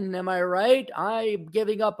 men, am I right? I'm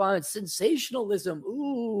giving up on sensationalism.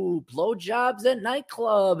 Ooh, blowjobs at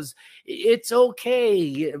nightclubs. It's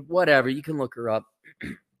okay. Whatever. You can look her up.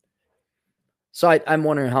 So I'm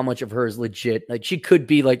wondering how much of her is legit. Like, she could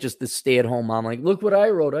be like just the stay-at-home mom. Like, look what I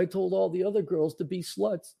wrote. I told all the other girls to be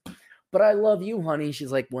sluts. But I love you, honey.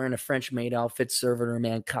 She's like wearing a French maid outfit, serving her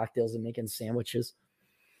man cocktails and making sandwiches.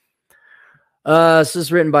 This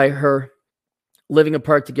is written by her. Living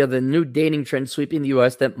apart together, a new dating trend sweeping the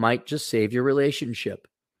U.S. that might just save your relationship.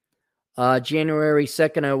 January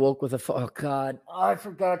 2nd, I woke with oh, God. Oh, I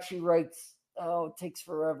forgot she writes. Oh, it takes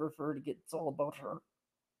forever for her to get. It's all about her.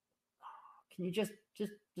 Can you just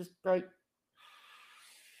write?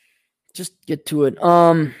 Just get to it.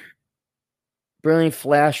 Brilliant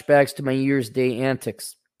flashbacks to my New Year's Day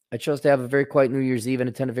antics. I chose to have a very quiet New Year's Eve and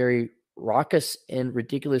attend a very raucous and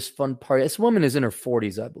ridiculous fun party. This woman is in her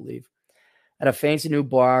 40s, I believe. At a fancy new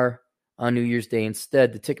bar on New Year's Day.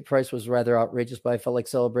 Instead, the ticket price was rather outrageous, but I felt like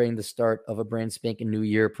celebrating the start of a brand spanking new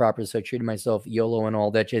year proper, so I treated myself YOLO and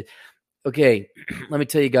all that shit. Okay, let me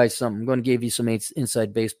tell you guys something. I'm going to give you some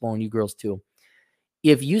inside baseball, and you girls too.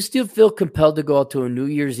 If you still feel compelled to go out to a New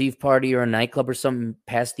Year's Eve party or a nightclub or something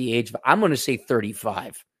past the age of, I'm going to say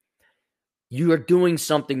 35, you are doing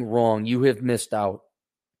something wrong. You have missed out.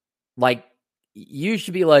 Like, you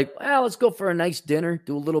should be like, well, let's go for a nice dinner,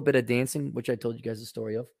 do a little bit of dancing, which I told you guys the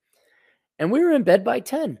story of. And we were in bed by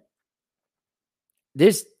 10.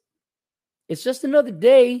 It's just another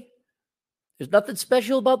day. There's nothing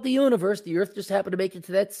special about the universe. The earth just happened to make it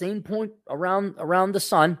to that same point around the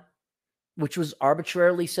sun, which was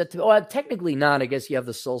arbitrarily set to, technically not. I guess you have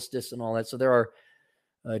the solstice and all that. So there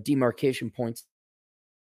are demarcation points.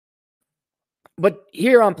 But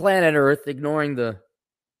here on planet Earth, ignoring the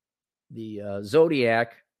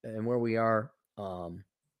zodiac and where we are,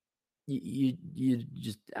 you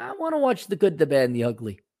just, I want to watch the good, the bad, and the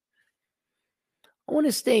ugly. I want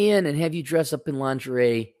to stay in and have you dress up in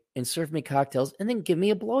lingerie and serve me cocktails and then give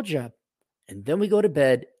me a blowjob. And then we go to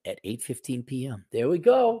bed at 8:15 p.m. There we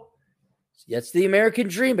go. That's the American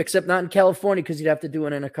dream, except not in California because you'd have to do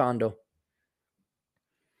it in a condo.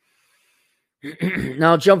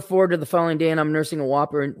 Now jump forward to the following day, and I'm nursing a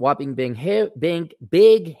whopping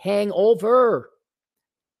big hangover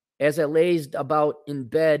as I lazed about in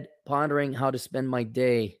bed, pondering how to spend my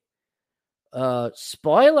day.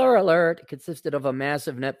 Spoiler alert, it consisted of a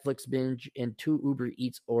massive Netflix binge and 2 Uber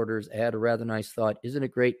Eats orders. I had a rather nice thought. Isn't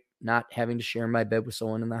it great not having to share my bed with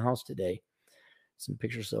someone in the house today? Some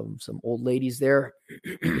pictures of some old ladies there.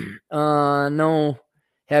 No.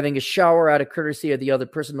 Having a shower out of courtesy of the other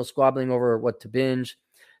person, no squabbling over what to binge.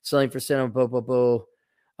 Selling for cinema,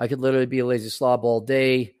 I could literally be a lazy slob all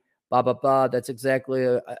day. That's exactly.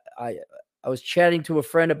 I was chatting to a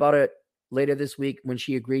friend about it later this week when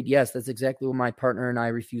she agreed. Yes, that's exactly what my partner and I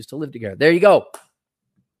refuse to live together. There you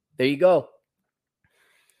go.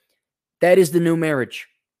 That is the new marriage.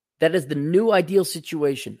 That is the new ideal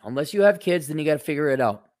situation. Unless you have kids, then you got to figure it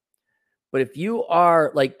out. But if you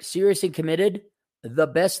are like seriously committed, the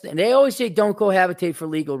best thing, they always say don't cohabitate for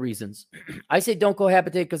legal reasons. I say don't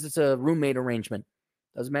cohabitate because it's a roommate arrangement.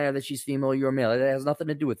 Doesn't matter that she's female, you're male. It has nothing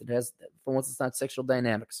to do with it. It has, for once, it's not sexual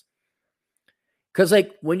dynamics. Because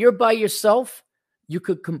like when you're by yourself, you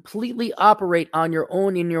could completely operate on your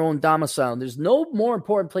own in your own domicile. There's no more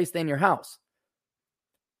important place than your house.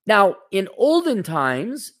 Now, in olden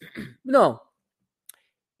times, no.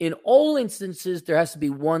 In all instances, there has to be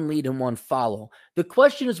one lead and one follow. The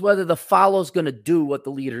question is whether the follow is going to do what the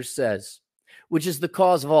leader says, which is the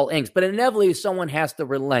cause of all angst. But inevitably, someone has to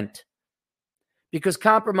relent, because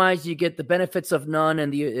compromise, you get the benefits of none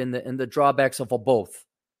and the drawbacks of both.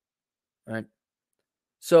 Right.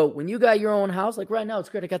 So when you got your own house, like right now, it's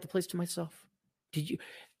great. I got the place to myself. You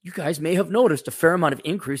guys may have noticed a fair amount of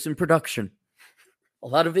increase in production. A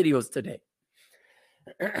lot of videos today.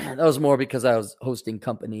 That was more because I was hosting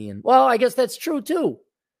company. And, well, I guess that's true, too.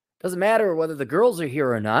 Doesn't matter whether the girls are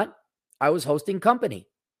here or not. I was hosting company.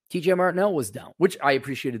 TJ Martinell was down, which I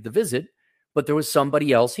appreciated the visit, but there was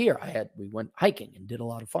somebody else here. We went hiking and did a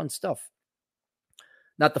lot of fun stuff.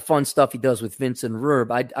 Not the fun stuff he does with Vince and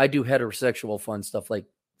Rurb. I do heterosexual fun stuff, like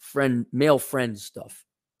male friend stuff.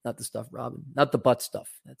 Not the stuff Robin, not the butt stuff.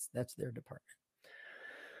 That's their department.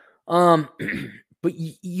 But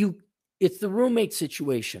it's the roommate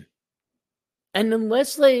situation. And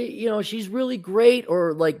unless she's really great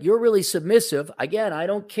or like you're really submissive, again, I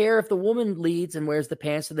don't care if the woman leads and wears the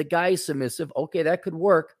pants and the guy is submissive. Okay, that could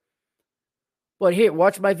work. But here,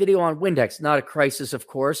 watch my video on Windex. Not a crisis, of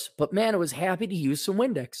course, but man, I was happy to use some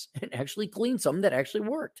Windex and actually clean something that actually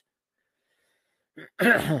worked.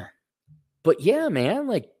 But yeah, man,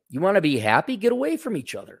 like you want to be happy, get away from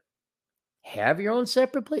each other. Have your own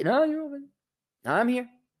separate place. No, you're open. I'm here.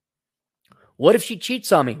 What if she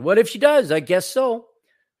cheats on me? What if she does? I guess so.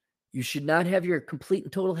 You should not have your complete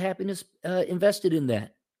and total happiness invested in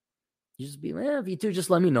that. You just be, if you do, just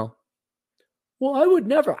let me know. Well, I would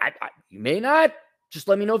never. You may not. Just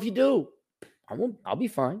let me know if you do. I won't. I'll be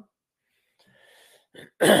fine.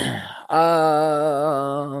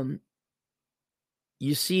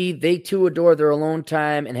 You see, they too adore their alone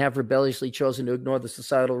time and have rebelliously chosen to ignore the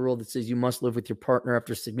societal rule that says you must live with your partner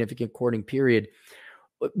after a significant courting period.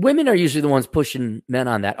 Women are usually the ones pushing men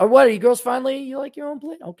on that. Or what? Are you girls finally? You like your own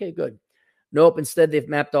place? Okay, good. Nope. Instead, they've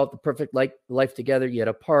mapped out the perfect life together, yet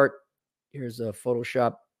apart. Here's a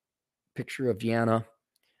Photoshop picture of Gianna.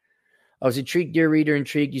 I was intrigued, dear reader,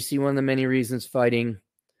 intrigued. You see one of the many reasons fighting.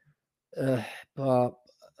 Bob,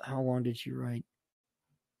 how long did you write?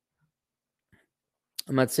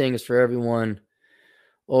 I'm not saying it's for everyone.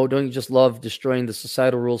 Oh, don't you just love destroying the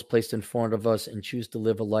societal rules placed in front of us and choose to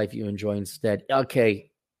live a life you enjoy instead? Okay.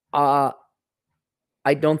 I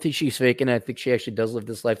don't think she's faking. I think she actually does live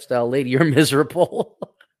this lifestyle. Lady, you're miserable.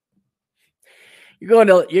 You're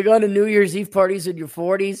going to New Year's Eve parties in your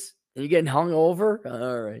 40s and you're getting hungover?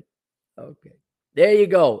 All right. Okay. There you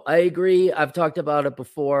go. I agree. I've talked about it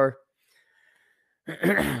before.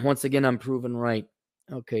 Once again, I'm proven right.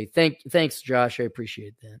 Okay. Thanks, Josh. I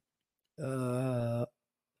appreciate that.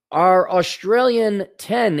 Our Australian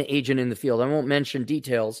 10 agent in the field, I won't mention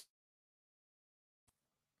details.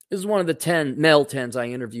 This is one of the 10 male 10s I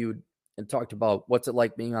interviewed and talked about what's it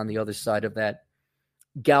like being on the other side of that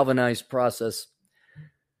galvanized process.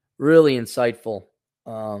 Really insightful.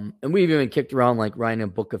 And we've even kicked around like writing a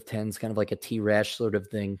book of 10s, kind of like a T-Rash sort of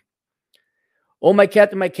thing. Oh, my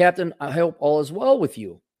captain, I hope all is well with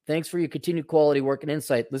you. Thanks for your continued quality work and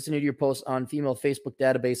insight. Listening to your posts on female Facebook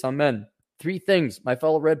database on men. 3 things. My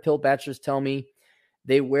fellow red pill bachelors tell me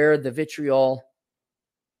they wear the vitriol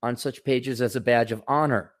on such pages as a badge of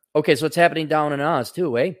honor. Okay, so it's happening down in us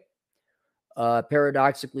too, eh?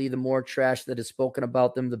 Paradoxically, the more trash that is spoken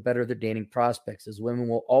about them, the better their dating prospects, as women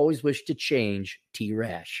will always wish to change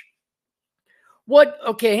T-Rash. What?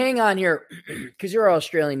 Okay, hang on here, because you're an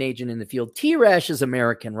Australian agent in the field. T-Rash is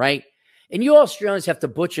American, right? And you Australians have to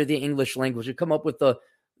butcher the English language and come up with the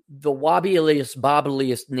wobbliest,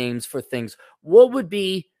 bobbliest names for things. What would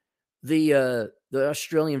be the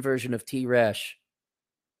Australian version of T-Rash?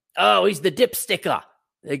 Oh, he's the dipsticker.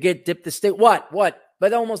 They get dip the stick. What?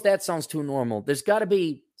 But almost that sounds too normal. There's got to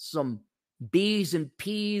be some B's and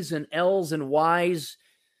P's and L's and Y's,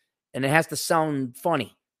 and it has to sound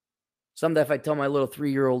funny. Someday if I tell my little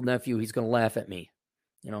 3-year-old nephew, he's going to laugh at me.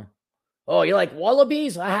 Oh, you like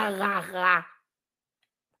wallabies?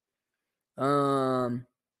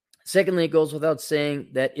 Secondly, it goes without saying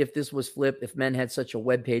that if this was flipped, if men had such a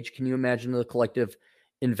webpage, can you imagine the collective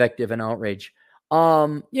invective and outrage?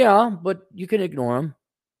 Yeah, but you can ignore them.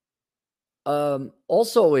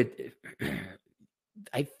 Also,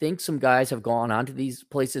 I think some guys have gone onto these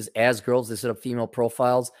places as girls. They set up female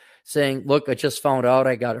profiles saying, look, I just found out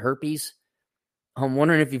I got herpes. I'm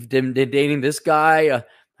wondering if you've been dating this guy.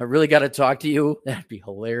 I really got to talk to you. That'd be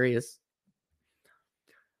hilarious.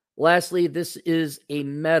 Lastly, this is a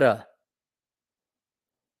meta.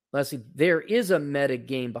 Lastly, there is a meta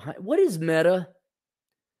game behind. What is meta?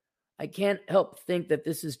 I can't help think that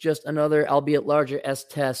this is just another, albeit larger, S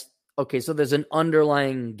test. Okay, so there's an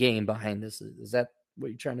underlying game behind this. Is that what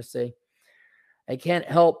you're trying to say? I can't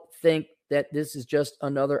help think that this is just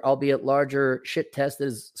another, albeit larger, shit test that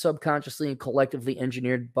is subconsciously and collectively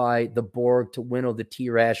engineered by the Borg to winnow the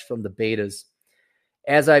T-Rash from the betas.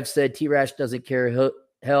 As I've said, T-Rash doesn't care.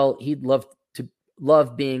 Hell, he'd love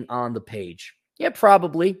being on the page. Yeah,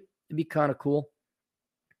 probably. It'd be kind of cool.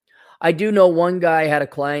 I do know one guy had a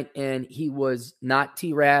client and he was not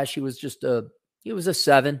T-Rash. He was a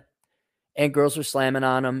 7 and girls were slamming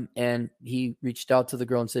on him. And he reached out to the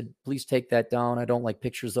girl and said, please take that down. I don't like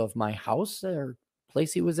pictures of my house or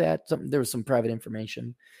place he was at. There was some private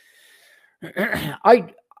information.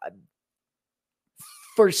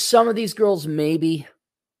 For some of these girls, maybe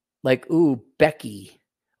like, ooh, Becky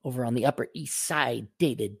over on the Upper East Side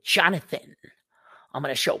dated Jonathan. I'm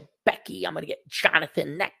going to show Becky. I'm going to get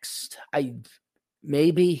Jonathan next. I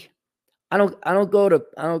don't go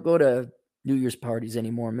to New Year's parties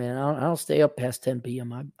anymore, man. I don't stay up past 10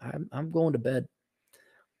 p.m. I'm going to bed.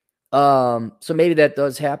 So maybe that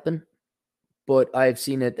does happen, but I've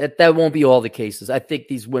seen it. That won't be all the cases. I think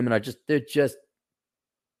these women they're just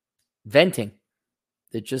venting.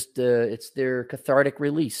 They're just, it's their cathartic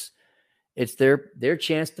release. It's their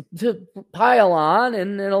chance to pile on,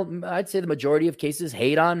 and I'd say the majority of cases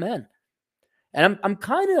hate on men. And I'm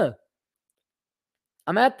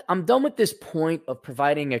done with this point of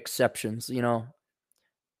providing exceptions, well,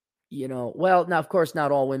 now, of course,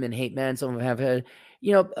 not all women hate men. Some of them have had,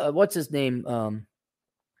 what's his name?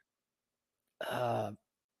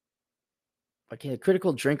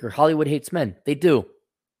 Critical drinker. Hollywood hates men. They do.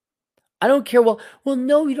 I don't care. Well,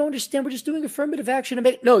 no, you don't understand. We're just doing affirmative action.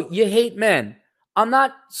 No, you hate men. I'm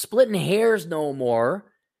not splitting hairs no more.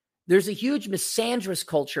 There's a huge misandrous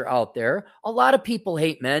culture out there. A lot of people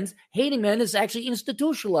hate men. Hating men is actually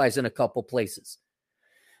institutionalized in a couple places.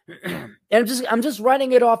 And I'm just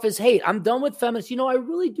writing it off as hate. I'm done with feminists. I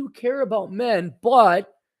really do care about men,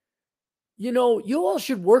 but you all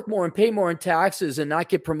should work more and pay more in taxes and not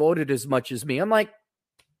get promoted as much as me. I'm like,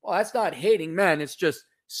 well, that's not hating men. It's just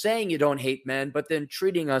saying you don't hate men, but then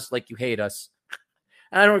treating us like you hate us.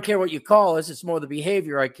 And I don't care what you call us. It's more the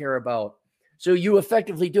behavior I care about. So you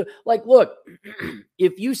effectively do. Like, look,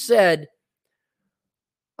 if you said,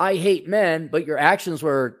 I hate men, but your actions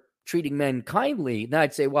were treating men kindly, then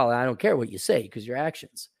I'd say, well, I don't care what you say because your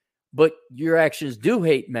actions. But your actions do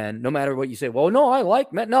hate men, no matter what you say. Well, no, I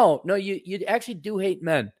like men. No, you actually do hate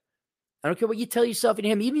men. I don't care what you tell yourself and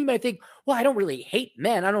him. Even you might think, well, I don't really hate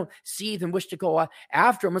men. I don't seethe and wish to go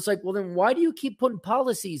after them. It's like, well, then why do you keep putting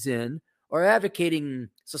policies in or advocating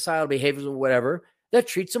societal behaviors or whatever that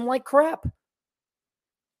treats them like crap?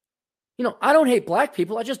 I don't hate black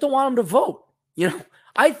people. I just don't want them to vote.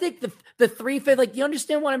 I think the 3/5, like, you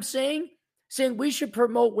understand what I'm saying? Saying we should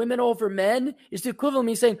promote women over men is the equivalent of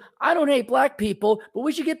me saying, I don't hate black people, but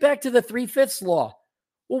we should get back to the 3/5 law.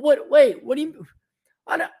 Well, what do you,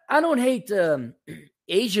 I don't hate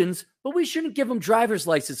Asians, but we shouldn't give them driver's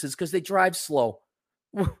licenses because they drive slow.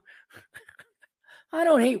 I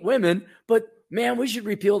don't hate women, but man, we should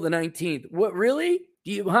repeal the 19th. What, really?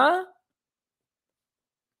 Do you, huh?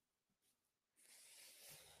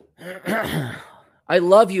 I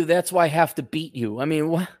love you. That's why I have to beat you. I mean,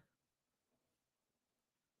 what?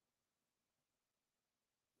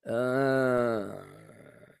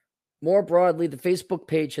 More broadly, the Facebook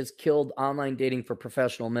page has killed online dating for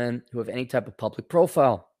professional men who have any type of public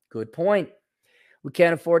profile. Good point. We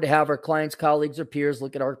can't afford to have our clients, colleagues, or peers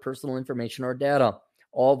look at our personal information or data,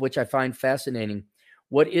 all of which I find fascinating.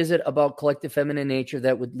 What is it about collective feminine nature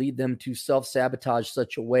that would lead them to self-sabotage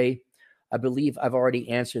such a way? I believe I've already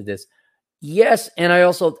answered this. Yes, and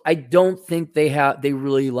I don't think they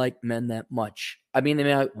really like men that much. I mean,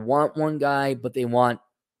 they might want one guy, but they want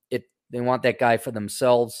that guy for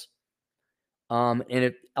themselves.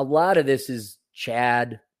 And a lot of this is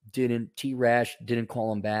T-Rash didn't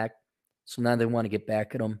call him back. So now they want to get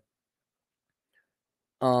back at him.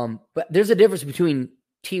 But there's a difference between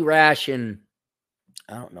T-Rash and,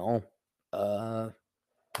 I don't know,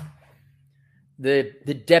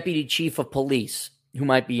 the deputy chief of police, who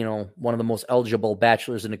might be, one of the most eligible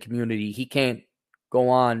bachelors in the community. He can't go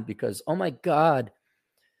on because, oh my God,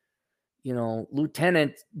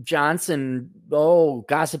 Lieutenant Johnson,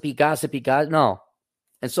 gossipy, no.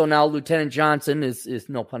 And so now Lieutenant Johnson is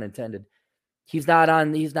no pun intended. He's not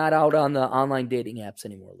out on the online dating apps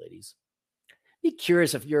anymore, ladies. Be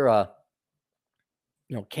curious if you're a,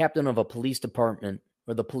 captain of a police department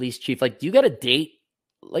or the police chief. Like, do you got a date?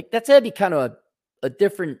 Like, that's got to be kind of a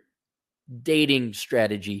different dating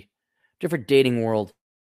strategy, different dating world.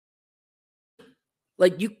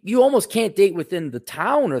 Like you almost can't date within the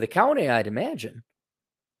town or the county, I'd imagine.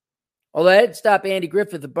 Although I'd stop Andy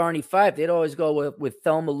Griffith and Barney Fife. They'd always go with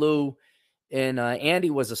Thelma Lou, and Andy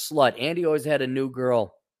was a slut. Andy always had a new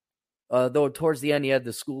girl. Though towards the end, he had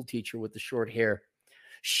the school teacher with the short hair.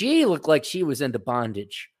 She looked like she was into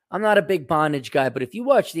bondage. I'm not a big bondage guy, but if you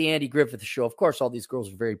watch the Andy Griffith show, of course, all these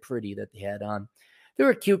girls were very pretty that they had on. They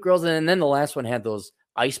were cute girls, and then the last one had those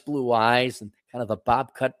ice blue eyes and kind of a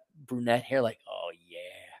bob cut brunette hair. Like, oh yeah,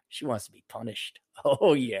 she wants to be punished.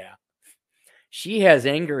 Oh yeah, she has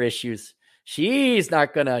anger issues. She's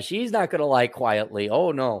not gonna lie quietly.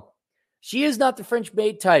 Oh no, she is not the French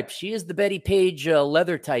maid type. She is the Betty Page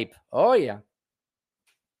leather type. Oh yeah.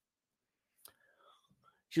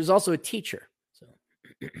 She was also a teacher. So,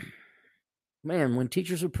 man, when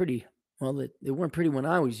teachers were pretty, well, they weren't pretty when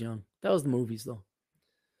I was young. That was the movies, though.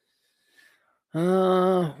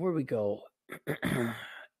 Where we go?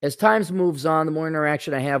 As time moves on, the more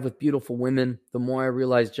interaction I have with beautiful women, the more I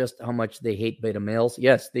realize just how much they hate beta males.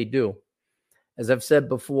 Yes, they do. As I've said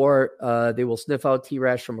before, they will sniff out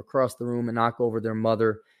T-Rash from across the room and knock over their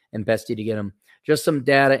mother and bestie to get them. Just some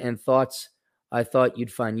data and thoughts I thought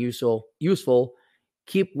you'd find useful.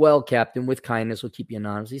 Keep well, Captain. With kindness, we'll keep you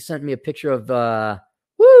anonymous. He sent me a picture of,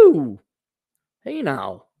 hey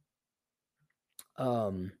now.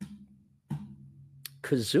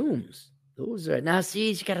 Kazooms. Those are, now see,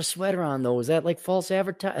 he's got a sweater on though. Is that like false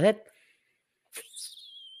advertising?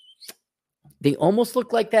 They almost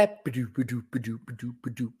look like that.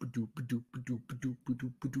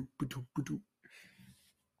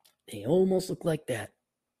 They almost look like that.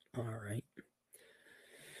 All right.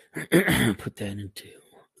 Put that into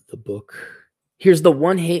the book. Here's the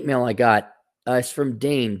one hate mail I got. It's from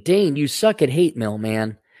Dane. Dane, you suck at hate mail,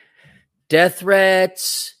 man. Death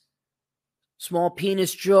threats, small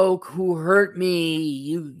penis joke, who hurt me?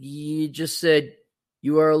 You just said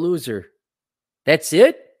you are a loser. That's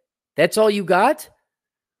it? That's all you got?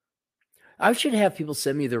 I should have people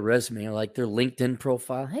send me their resume or like their LinkedIn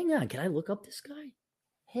profile. Hang on, can I look up this guy?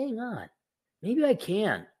 Hang on. Maybe I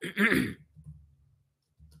can.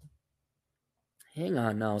 Hang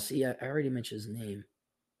on now. See, I already mentioned his name.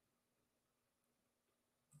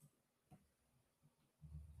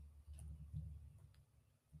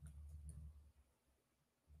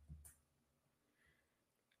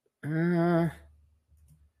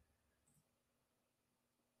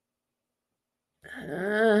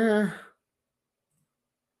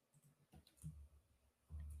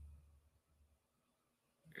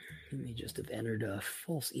 He may just have entered a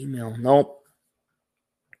false email. Nope.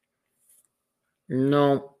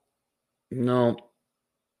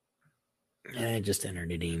 I just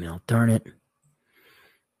entered an email. Darn it.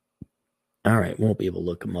 All right, won't be able to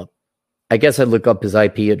look him up. I guess I'd look up his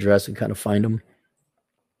IP address and kind of find him.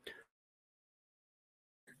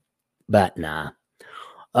 But nah.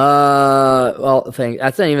 Well,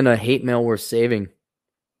 that's not even a hate mail worth saving.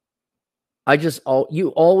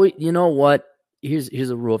 You know what? Here's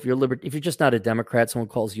a rule. If you're just not a Democrat, someone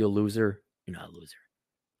calls you a loser, you're not a loser.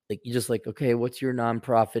 Like, you just like, okay, what's your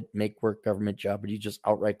nonprofit make work government job? Or do you just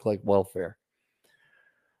outright collect welfare?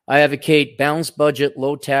 I advocate balanced budget,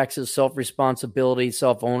 low taxes, self-responsibility,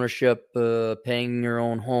 self-ownership, paying your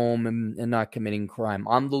own home, and not committing crime.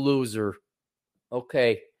 I'm the loser.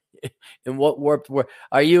 Okay. In what warped world?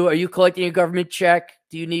 Are you collecting a government check?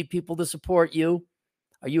 Do you need people to support you?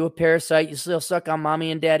 Are you a parasite? You still suck on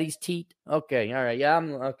mommy and daddy's teeth? Okay. All right. Yeah,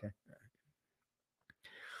 I'm okay.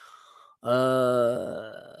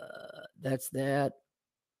 That's that.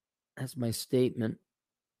 That's my statement.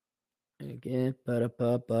 Again,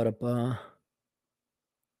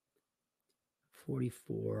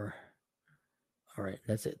 44. All right,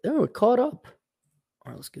 that's it. Oh, it caught up.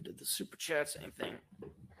 All right, let's get to the super chat. Same thing.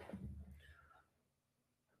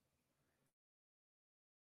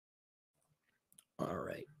 All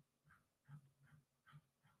right.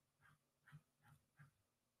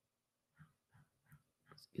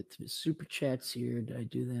 Let's get to the super chats here. Did I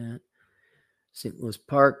do that? St. Louis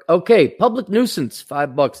Park. Okay, public nuisance,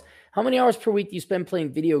 $5. How many hours per week do you spend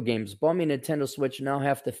playing video games? Bought me a Nintendo Switch and now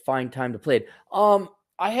have to find time to play it.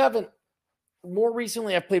 I haven't. More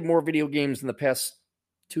recently, I've played more video games in the past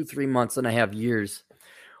 2-3 months than I have years.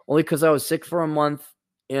 Only because I was sick for a month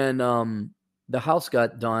and the house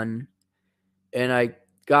got done, and I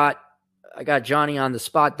got Johnny on the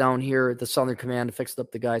spot down here at the Southern Command, fixed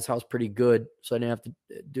up the guy's house pretty good, so I didn't have to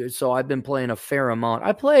do it. So I've been playing a fair amount.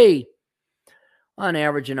 I play on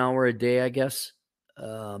average an hour a day, I guess.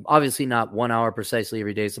 Obviously not 1 hour precisely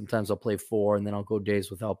every day. Sometimes I'll play 4 and then I'll go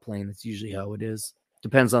days without playing. That's usually how it is.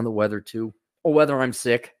 Depends on the weather too, or whether I'm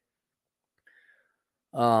sick.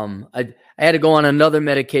 I had to go on another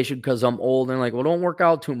medication because I'm old, and like, well, don't work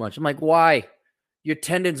out too much. I'm like, why? Your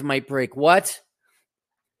tendons might break. What?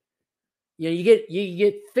 You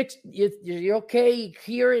get fixed. You're okay.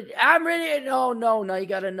 Hear it. I'm ready. No. Now you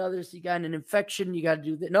got another. So you got an infection. You got to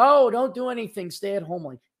do that. No, don't do anything. Stay at home.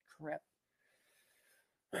 Like crap.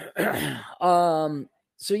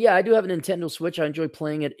 So yeah, I do have a Nintendo Switch. I enjoy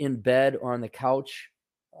playing it in bed or on the couch.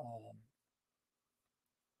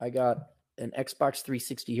 I got an Xbox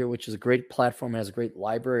 360 here, which is a great platform. It has a great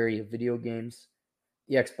library of video games.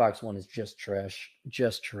 The Xbox One is just trash.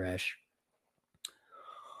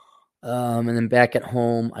 And then back at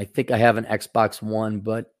home, I think I have an Xbox One,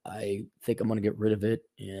 but I think I'm going to get rid of it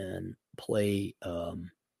and play,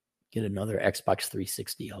 get another Xbox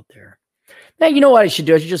 360 out there. Now, you know what I should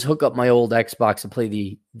do? I should just hook up my old Xbox and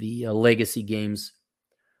play the legacy games.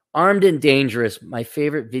 Armed and Dangerous, my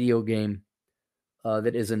favorite video game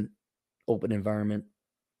that is an open environment.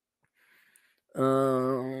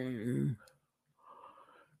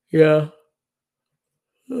 Yeah.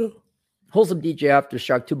 Wholesome DJ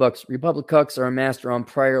Aftershock, $2. Republic Cucks are a master on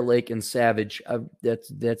Prior Lake and Savage.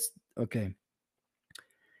 That's okay.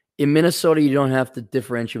 In Minnesota, you don't have to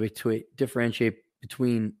differentiate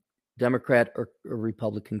between Democrat or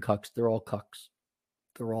Republican cucks. They're all cucks.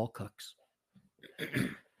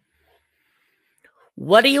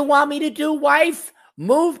 What do you want me to do, wife?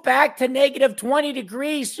 Move back to negative 20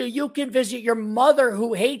 degrees so you can visit your mother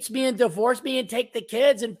who hates me and divorce me and take the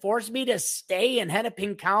kids and force me to stay in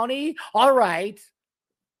Hennepin County? All right.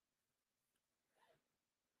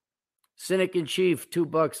 Cynic in Chief,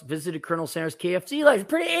 $2. Visited Colonel Sanders KFC life.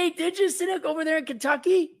 Pretty. Hey, did you, Cynic, over there in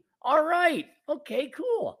Kentucky? All right. Okay,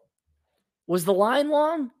 cool. Was the line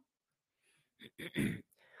long?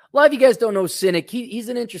 A lot of you guys don't know Cynic. He's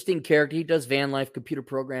an interesting character. He does van life, computer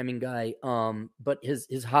programming guy. But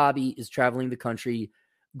his hobby is traveling the country,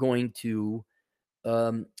 going to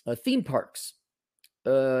theme parks.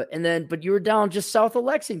 But you were down just south of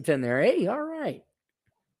Lexington there. Hey, all right.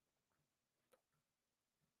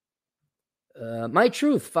 My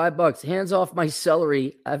truth, $5. Hands off my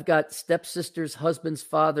celery. I've got stepsister's husband's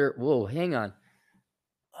father. Whoa, hang on.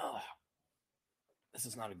 Oh, this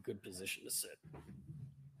is not a good position to sit.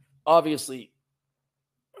 Obviously,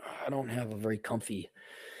 I don't have a very comfy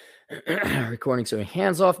recording. So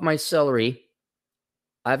hands off my celery.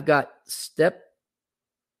 I've got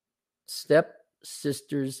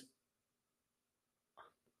stepsisters.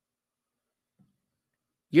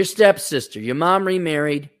 Your stepsister, your mom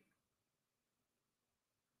remarried,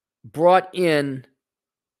 brought in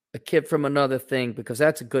a kid from another thing because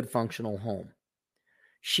that's a good functional home.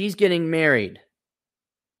 She's getting married.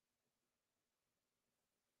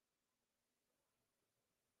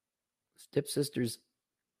 Stepsister's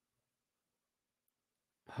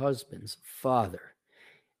husband's father.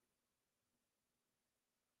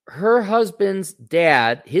 Her husband's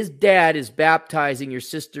dad, his dad is baptizing your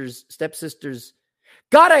stepsister's.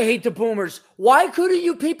 God, I hate the boomers. Why couldn't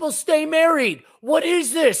you people stay married? What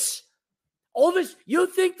is this? All this, you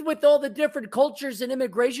think with all the different cultures and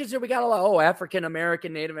immigrations that we got a lot, African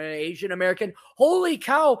American, Native Asian American. Holy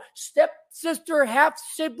cow, stepsister, half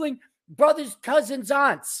sibling, brothers, cousins,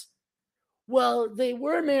 aunts. Well, they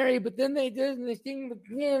were married, but then they did this thing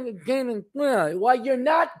again. Why you're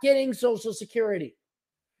not getting Social Security?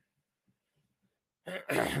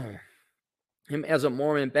 Him as a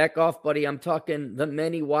Mormon, back off, buddy. I'm talking the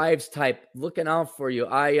many wives type. Looking out for you.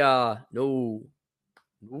 No.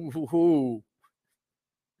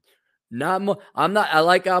 I'm not. I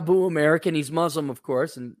like Abu American. He's Muslim, of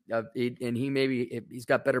course, and he's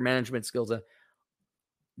got better management skills.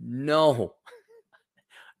 No.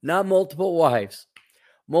 Not multiple wives,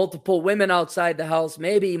 multiple women outside the house,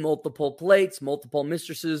 maybe multiple plates, multiple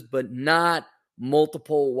mistresses, but not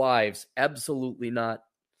multiple wives. Absolutely not.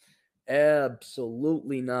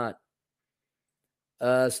 Absolutely not.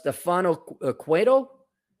 Stefano Cueto,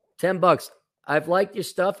 $10. I've liked your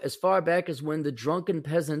stuff as far back as when the drunken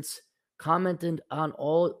peasants commented on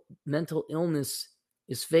all mental illness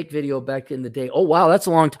is fake video back in the day. Oh, wow, that's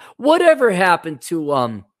a long time. Whatever happened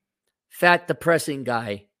to fat depressing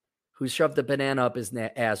guy who shoved a banana up his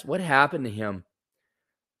ass? What happened to him?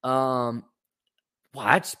 Well,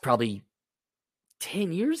 that's probably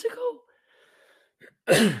 10 years ago.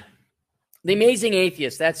 The Amazing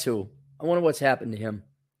Atheist, that's who. I wonder what's happened to him.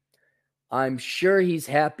 I'm sure he's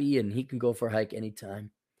happy and he can go for a hike anytime.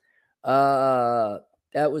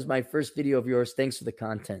 That was my first video of yours. Thanks for the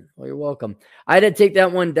content. Well, you're welcome. I had to take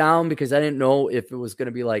that one down because I didn't know if it was going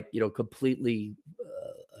to be like, completely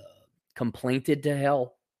complainted to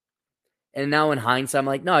hell. And now in hindsight, I'm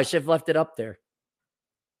like, no, I should have left it up there.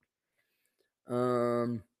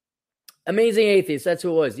 Amazing Atheist. That's who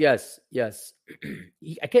it was. Yes.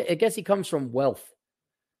 I guess he comes from wealth.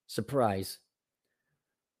 Surprise.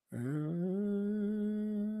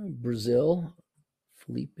 Brazil.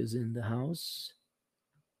 Philippe is in the house.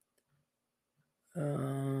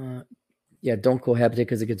 Yeah, don't cohabitate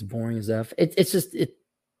because it gets boring as F. It's just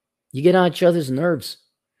you get on each other's nerves.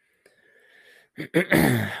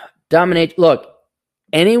 Dominate. Look,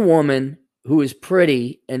 any woman who is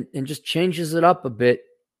pretty and just changes it up a bit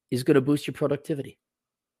is going to boost your productivity.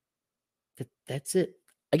 That's it.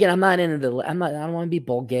 Again, I'm not into the. I don't want to be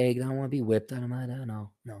bull gagged. I don't want to be whipped. I don't know.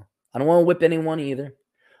 I don't want to whip anyone either. A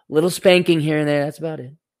little spanking here and there. That's about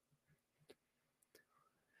it.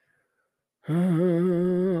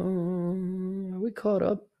 Are we caught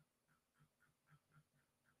up?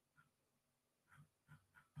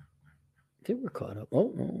 I think we're caught up.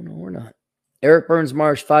 Oh, no, we're not. Eric Burns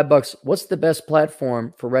Marsh, $5. What's the best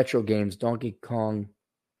platform for retro games? Donkey Kong,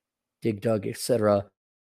 Dig Dug, etc.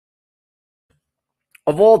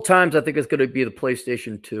 Of all times, I think it's going to be the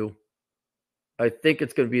PlayStation 2. I think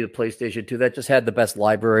it's going to be the PlayStation 2. That just had the best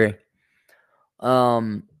library.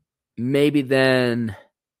 Maybe then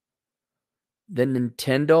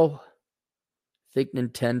Nintendo. I think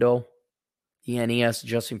Nintendo, the NES,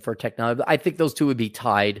 adjusting for technology. I think those two would be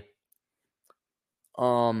tied.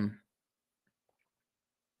 The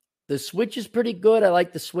Switch is pretty good. I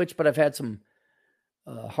like the Switch, but I've had some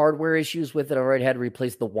hardware issues with it. I already had to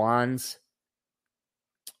replace the wands.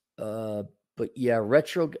 But yeah,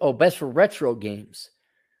 retro. Oh, best for retro games.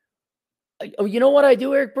 You know what I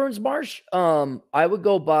do, Eric Burns Marsh? I would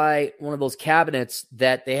go buy one of those cabinets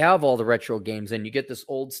that they have all the retro games in. You get this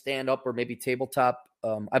old stand-up or maybe tabletop.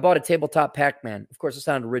 I bought a tabletop Pac-Man. Of course, it's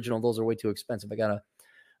not an original. Those are way too expensive. I got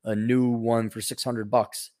a new one for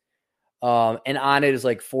 $600. And on it is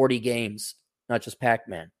like 40 games, not just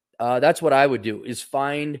Pac-Man. That's what I would do, is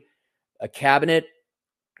find a cabinet.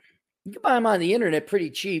 You can buy them on the internet pretty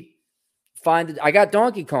cheap. I got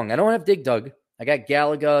Donkey Kong. I don't have Dig Dug. I got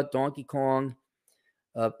Galaga, Donkey Kong,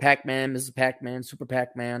 Pac-Man, Mrs. Pac-Man, Super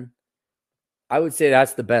Pac-Man. I would say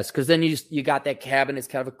that's the best, because then you got that cabinet. It's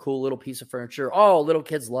kind of a cool little piece of furniture. Oh, little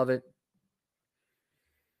kids love it.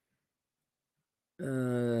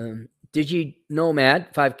 Digi Nomad,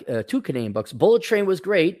 2 Canadian bucks. Bullet Train was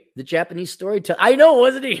great. The Japanese storyteller. I know,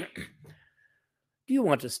 wasn't he? Do you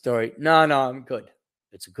want a story? No, I'm good.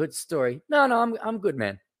 It's a good story. No, I'm good,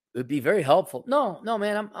 man. It would be very helpful. No,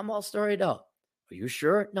 man, I'm all storied out. Are you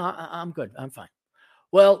sure? No, I'm good. I'm fine.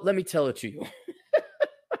 Well, let me tell it to you.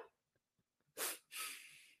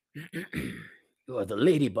 You are the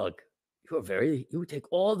ladybug. You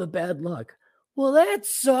take all the bad luck. Well, that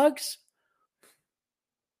sucks.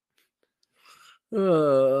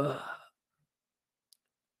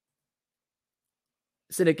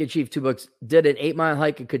 Cynic in Chief, $2. Did an 8-mile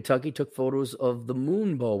hike in Kentucky, took photos of the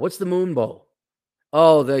moon bow. What's the moon bow?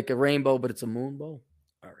 Oh, like a rainbow, but it's a moon bow.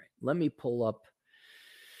 All right, let me pull up.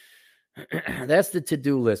 That's the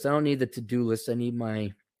to-do list. I don't need the to-do list. I need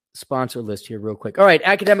my sponsor list here real quick. All right,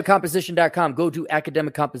 academiccomposition.com. Go to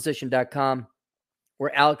academiccomposition.com,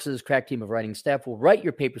 where Alex's crack team of writing staff will write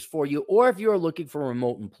your papers for you. Or if you're looking for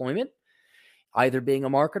remote employment, either being a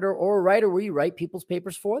marketer or a writer, where you write people's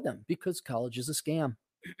papers for them, because college is a scam.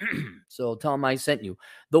 So tell them I sent you.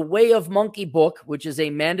 The Way of Monkey book, which is a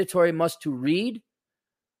mandatory must-to-read,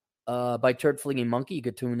 by Turd Flinging Monkey. You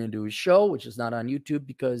could tune into his show, which is not on YouTube,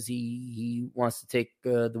 because he wants to take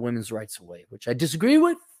the women's rights away, which I disagree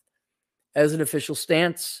with as an official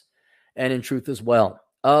stance, and in truth as well.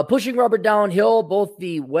 Pushing Rubber Downhill, both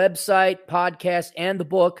the website, podcast, and the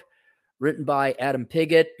book, written by Adam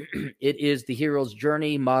Piggott. It is the hero's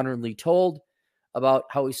journey, modernly told, about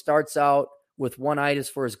how he starts out with one itis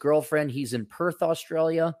for his girlfriend. He's in Perth,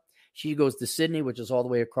 Australia. She goes to Sydney, which is all the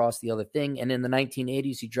way across the other thing. And in the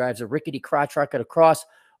 1980s, he drives a rickety crotch rocket across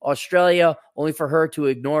Australia, only for her to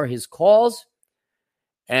ignore his calls.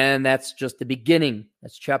 And that's just the beginning.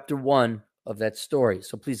 That's chapter 1 of that story.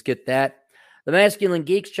 So please get that. The Masculine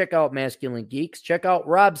Geeks, check out Masculine Geeks. Check out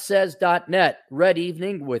robsays.net. Red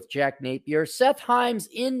Evening with Jack Napier. Seth Himes,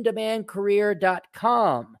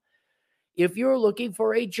 indemandcareer.com. If you're looking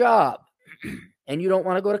for a job and you don't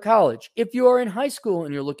want to go to college, if you're in high school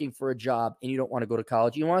and you're looking for a job and you don't want to go to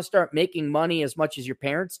college, you want to start making money as much as your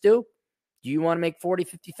parents do you want to make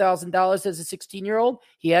 $40,000, $50,000 as a 16-year-old?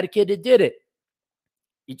 He had a kid that did it.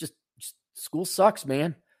 School sucks,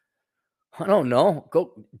 man. I don't know.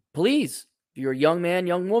 Go, please. If you're a young man,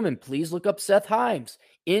 young woman, please look up Seth Himes,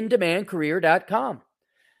 indemandcareer.com.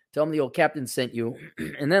 Tell him the old captain sent you.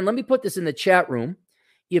 And then let me put this in the chat room.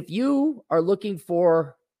 If you are looking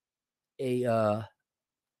for a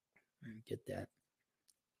Get that.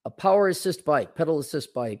 A power assist bike, pedal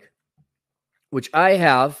assist bike, which I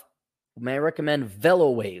have. May I recommend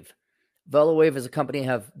VeloWave? VeloWave is a company,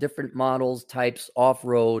 have different models, types,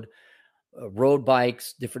 off-road, road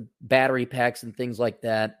bikes, different battery packs and things like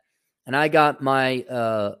that. And I got my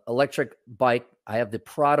electric bike. I have the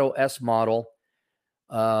Prado S model,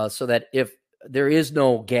 so that if there is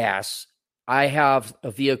no gas, I have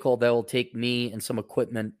a vehicle that will take me and some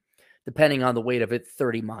equipment, depending on the weight of it,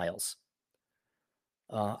 30 miles.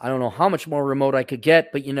 I don't know how much more remote I could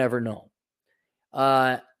get, but you never know.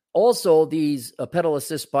 Also, these pedal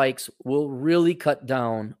assist bikes will really cut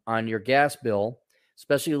down on your gas bill,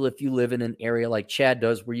 especially if you live in an area like Chad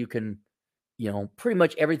does, where you can, pretty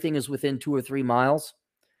much everything is within 2 or 3 miles.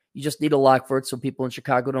 You just need a lock for it so people in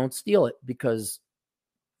Chicago don't steal it, because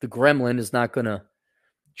the gremlin is not going to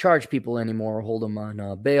charge people anymore or hold them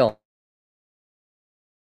on bail.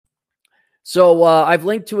 So I've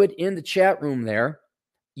linked to it in the chat room there.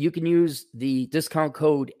 You can use the discount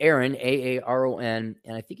code Aaron, AARON,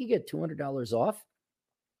 and I think you get $200 off.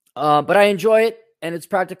 But I enjoy it, and it's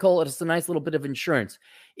practical. It's a nice little bit of insurance.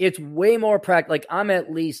 It's way more practical. Like, I'm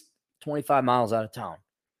at least 25 miles out of town.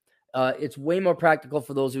 It's way more practical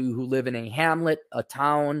for those of you who live in a hamlet, a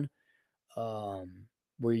town,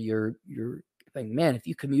 where you're thinking, man, if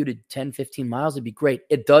you commuted 10, 15 miles, it'd be great.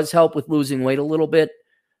 It does help with losing weight a little bit,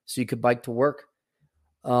 so you could bike to work.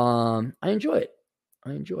 I enjoy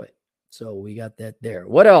it. So we got that there.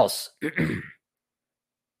 What else?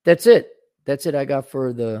 That's it. I got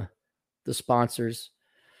for the sponsors.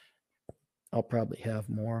 I'll probably have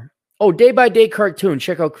more. Oh, day by day cartoon.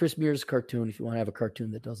 Check out Chris Mears' cartoon if you want to have a cartoon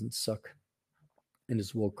that doesn't suck and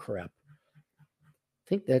is woke crap. I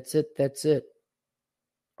think that's it.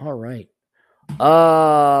 All right.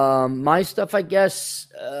 My stuff, I guess,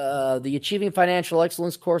 the Achieving Financial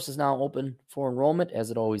Excellence course is now open for enrollment, as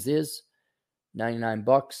it always is.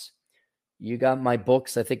 $99. You got my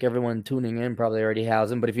books. I think everyone tuning in probably already has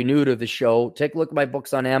them. But if you're new to the show, take a look at my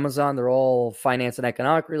books on Amazon. They're all finance and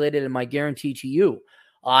economic related. And my guarantee to you,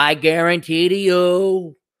 I guarantee to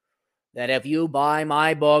you that if you buy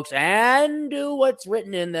my books and do what's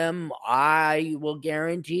written in them, I will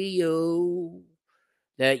guarantee you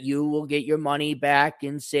that you will get your money back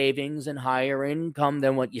in savings and higher income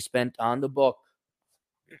than what you spent on the book.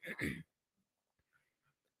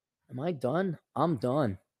 Am I done? I'm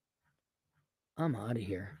done. I'm out of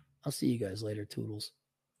here. I'll see you guys later, Toodles.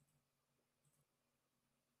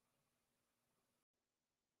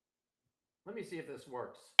 Let me see if this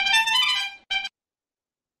works.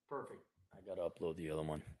 Perfect. I got to upload the other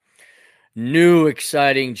one. New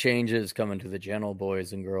exciting changes coming to the channel,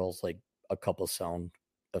 boys and girls, like a couple sound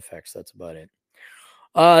effects. That's about it.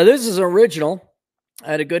 This is original.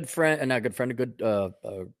 I had a good friend, a good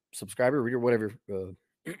subscriber, reader, whatever,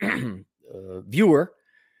 viewer.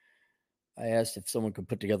 I asked if someone could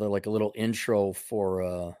put together like a little intro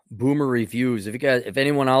for Boomer Reviews. If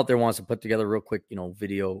anyone out there wants to put together a real quick,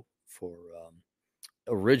 video for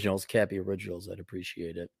originals, Cappy originals, I'd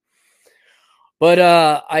appreciate it. But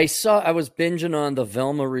I was binging on the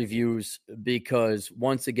Velma reviews because,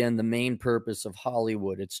 once again, the main purpose of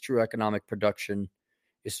Hollywood, its true economic production,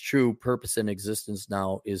 its true purpose in existence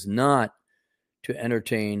now, is not to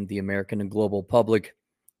entertain the American and global public.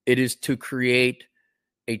 It is to create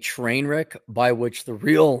a train wreck by which the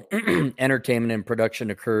real entertainment and production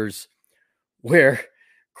occurs, where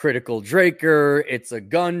Critical Draker, It's a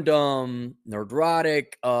Gundam,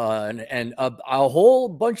 Nerdrotic, and a whole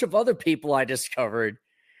bunch of other people I discovered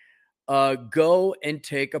go and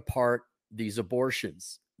take apart these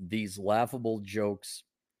abortions, these laughable jokes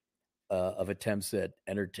of attempts at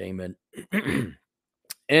entertainment.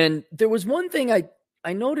 And there was one thing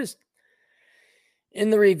I noticed in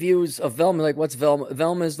the reviews of Velma, like, what's Velma?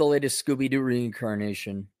 Velma is the latest Scooby-Doo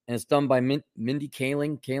reincarnation, and it's done by Mindy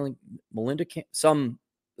Kaling, Melinda,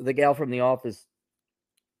 the gal from The Office.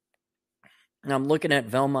 And I'm looking at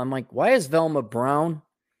Velma. I'm like, why is Velma brown?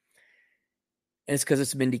 And it's because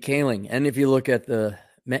it's Mindy Kaling. And if you look at the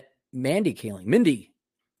Mindy,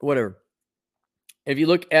 whatever. If you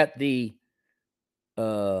look at the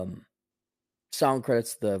sound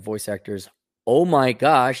credits, the voice actors, oh my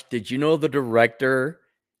gosh, did you know the director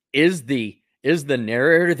is the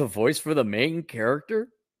narrator, the voice for the main character?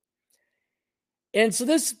 And so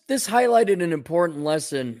this highlighted an important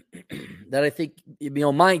lesson that I think,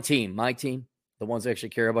 my team, the ones that actually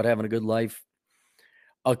care about having a good life,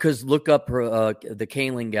 because look up her, the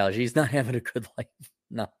Kaling gal. She's not having a good life.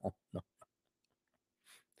 No.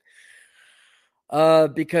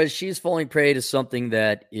 Because she's falling prey to something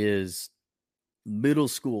that is middle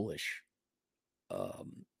schoolish.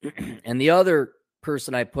 And the other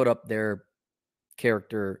person I put up there,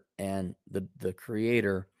 character and the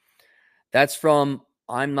creator, that's from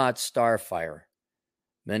I'm Not Starfire.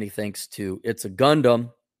 Many thanks to It's a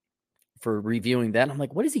Gundam for reviewing that. I'm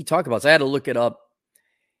like, what is he talking about? So I had to look it up.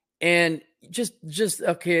 And just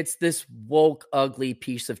okay, it's this woke, ugly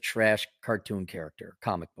piece of trash cartoon character,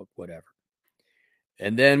 comic book, whatever.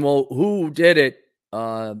 And then, well, who did it?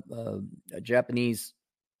 A Japanese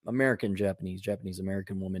American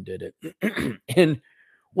woman did it. And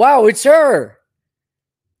wow, it's her.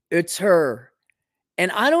 It's her.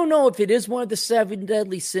 And I don't know if it is one of the 7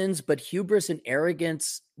 deadly sins, but hubris and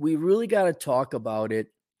arrogance, we really got to talk about it,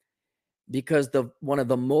 because one of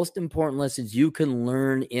the most important lessons you can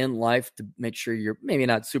learn in life to make sure you're maybe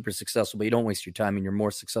not super successful, but you don't waste your time and you're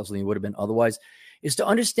more successful than you would have been otherwise, is to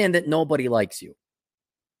understand that nobody likes you.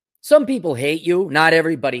 Some people hate you. Not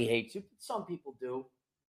everybody hates you. Some people do.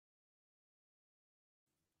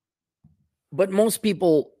 But most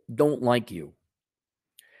people don't like you.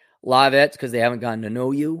 A lot of it's because they haven't gotten to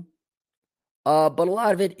know you. But a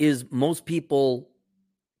lot of it is most people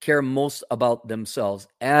care most about themselves,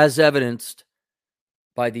 as evidenced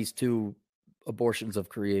by these 2 abortions of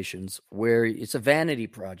creations, where it's a vanity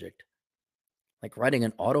project. Like writing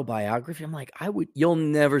an autobiography. I'm like, you'll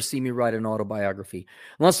never see me write an autobiography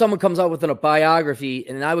unless someone comes out with a biography,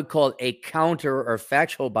 and I would call it a counter or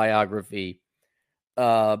factual biography,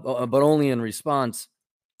 but only in response.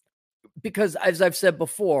 Because as I've said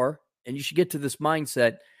before, and you should get to this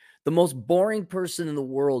mindset, the most boring person in the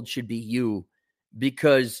world should be you,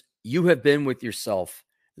 because you have been with yourself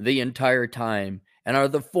the entire time and are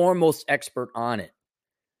the foremost expert on it.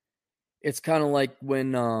 It's kind of like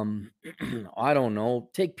when, I don't know,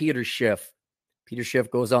 take Peter Schiff. Peter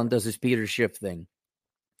Schiff goes on and does his Peter Schiff thing.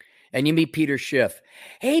 And you meet Peter Schiff.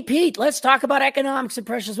 Hey, Pete, let's talk about economics and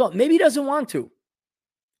precious wealth. Maybe he doesn't want to.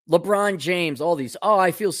 LeBron James, all these. Oh,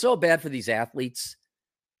 I feel so bad for these athletes.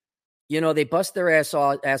 You know, they bust their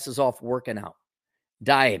asses off working out,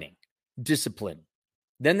 dieting, discipline.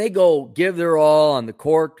 Then they go give their all on the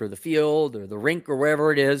court or the field or the rink or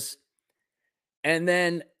wherever it is. And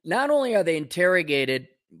then not only are they interrogated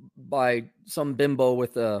by some bimbo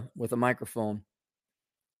with a microphone,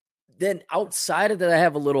 then outside of that, I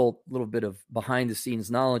have a little bit of behind the scenes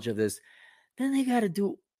knowledge of this. Then they got to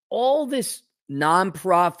do all this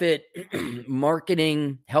nonprofit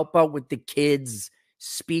marketing, help out with the kids,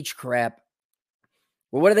 speech crap.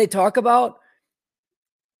 Well, what do they talk about?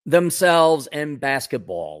 Themselves and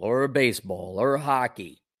basketball or baseball or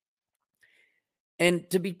hockey. And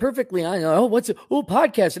to be perfectly honest,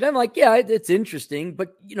 podcast. And I'm like, yeah, it's interesting.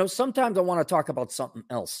 But, sometimes I want to talk about something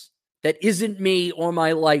else that isn't me or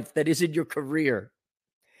my life, that isn't your career.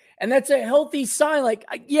 And that's a healthy sign. Like,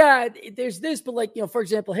 yeah, there's this, but for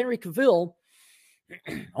example, Henry Cavill.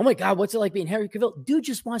 Oh my God, what's it like being Henry Cavill? Dude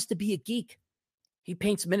just wants to be a geek. He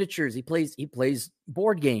paints miniatures. He plays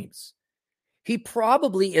board games. He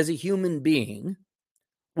probably, as a human being,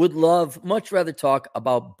 would much rather talk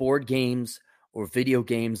about board games or video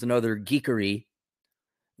games and other geekery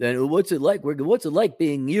than what's it like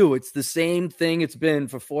being you. It's the same thing it's been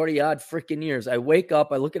for 40 odd freaking years. I wake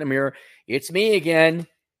up, I look in the mirror, it's me again.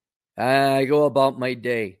 I go about my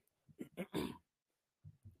day.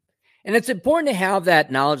 And it's important to have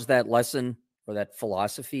that knowledge, that lesson, or that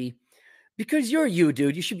philosophy, because you're you,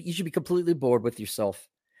 dude. You should be completely bored with yourself.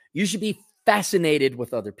 You should be fascinated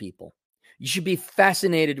with other people. You should be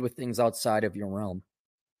fascinated with things outside of your realm.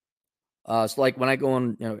 It's like when I go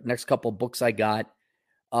on, next couple books I got,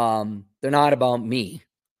 they're not about me.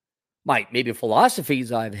 Maybe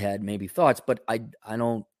philosophies I've had, maybe thoughts, but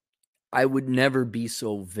I would never be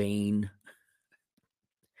so vain.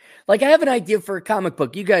 Like, I have an idea for a comic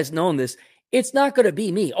book. You guys know this. It's not going to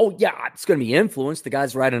be me. Oh, yeah, it's going to be influenced. The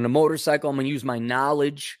guy's riding a motorcycle. I'm going to use my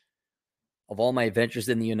knowledge of all my adventures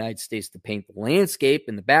in the United States to paint the landscape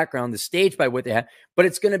and the background, the stage by what they have. But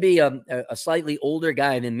it's going to be a slightly older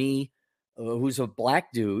guy than me, who's a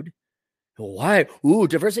black dude. Why? Ooh,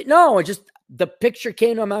 diversity. No, the picture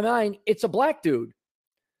came to my mind. It's a black dude.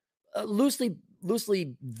 Loosely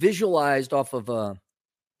visualized off of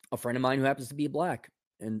a friend of mine who happens to be black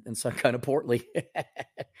and some kind of portly.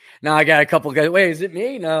 Now I got a couple of guys. Wait, is it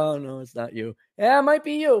me? No, it's not you. Yeah, it might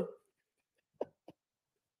be you.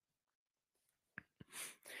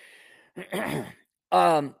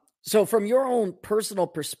 So from your own personal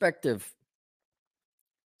perspective,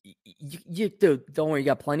 don't worry, you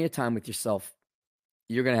got plenty of time with yourself.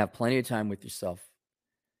 You're going to have plenty of time with yourself.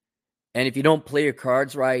 And if you don't play your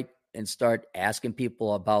cards right and start asking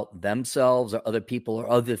people about themselves or other people or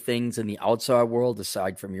other things in the outside world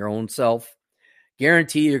aside from your own self,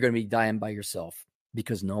 guarantee you're going to be dying by yourself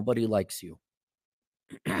because nobody likes you.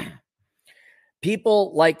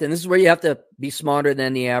 People like, and this is where you have to be smarter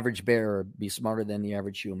than the average bear, or be smarter than the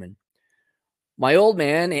average human. My old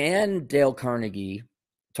man and Dale Carnegie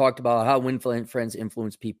talked about how when friends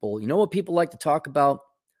influence people. You know what people like to talk about?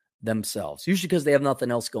 Themselves. Usually because they have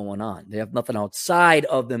nothing else going on. They have nothing outside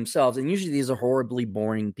of themselves. And usually these are horribly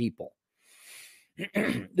boring people.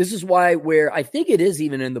 This is why, where I think it is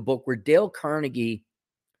even in the book, where Dale Carnegie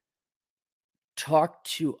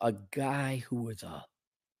talked to a guy who was a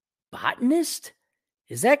botanist.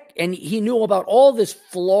 And he knew about all this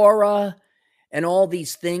flora and all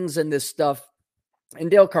these things and this stuff.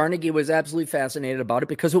 And Dale Carnegie was absolutely fascinated about it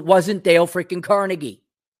because it wasn't Dale freaking Carnegie.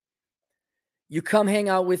 You come hang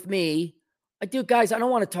out with me. Guys, I don't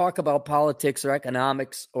want to talk about politics or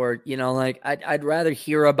economics or, I'd rather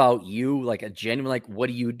hear about you, like a genuine, like, what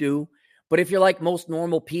do you do? But if you're like most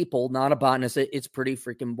normal people, not a botanist, it's pretty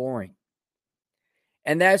freaking boring.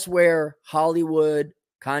 And that's where Hollywood,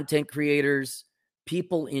 content creators,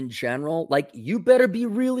 people in general, like, you better be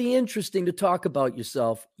really interesting to talk about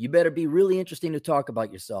yourself. You better be really interesting to talk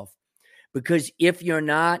about yourself. Because if you're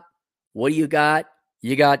not, what do you got?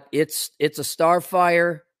 You got It's a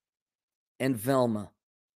Starfire and Velma,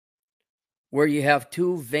 where you have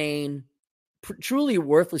two vain, truly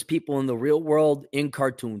worthless people in the real world in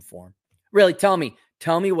cartoon form. Really, tell me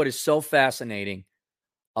what is so fascinating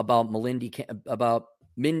about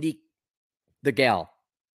Mindy, the gal.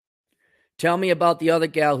 Tell me about the other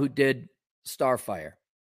gal who did Starfire,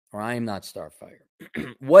 or I Am Not Starfire.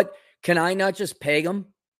 What, can I not just peg them?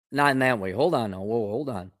 Not in that way. Hold on. Hold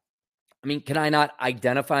on. I mean, can I not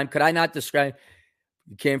identify him? Could I not describe?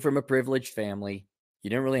 You came from a privileged family.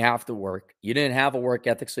 You didn't really have to work. You didn't have a work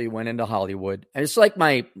ethic, so you went into Hollywood. And it's like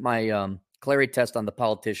my Clarey test on the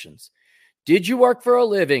politicians. Did you work for a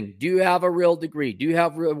living? Do you have a real degree? Do you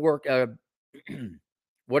have real work?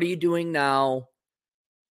 What are you doing now?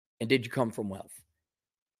 And did you come from wealth?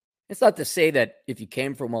 It's not to say that if you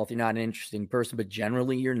came from wealth, you're not an interesting person, but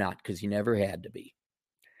generally you're not, because you never had to be.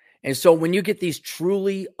 And so when you get these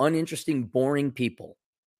truly uninteresting, boring people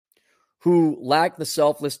who lack the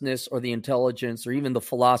selflessness or the intelligence or even the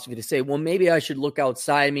philosophy to say, well, maybe I should look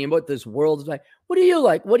outside me and what this world is like. What do you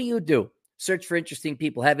like? What do you do? Search for interesting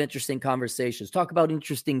people, have interesting conversations, talk about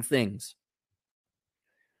interesting things.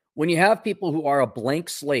 When you have people who are a blank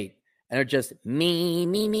slate and are just me,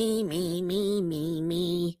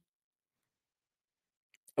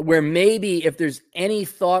 where maybe if there's any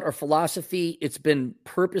thought or philosophy, it's been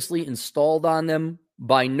purposely installed on them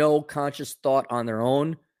by no conscious thought on their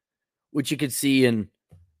own, which you could see in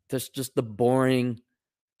just the boring,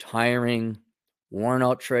 tiring, worn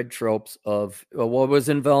out tread tropes of what was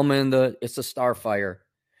in Velma It's a Starfire.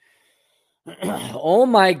 Oh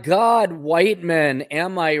my God, white men,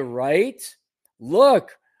 am I right?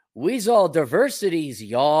 Look, we's all diversities,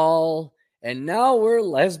 y'all. And now we're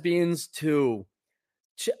lesbians too.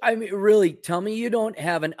 I mean, really, tell me you don't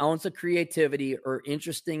have an ounce of creativity or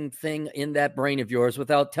interesting thing in that brain of yours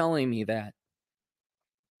without telling me that.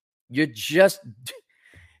 You're just,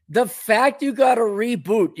 the fact you got to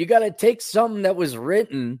reboot, you got to take something that was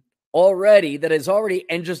written already, that is already,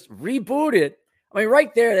 and just reboot it. I mean,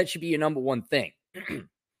 right there, that should be your number one thing.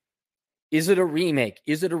 Is it a remake?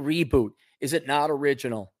 Is it a reboot? Is it not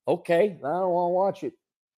original? Okay, I don't want to watch it.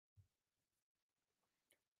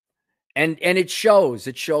 And it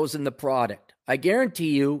shows in the product. I guarantee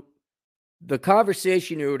you the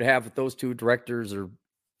conversation you would have with those two directors or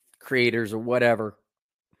creators or whatever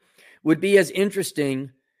would be as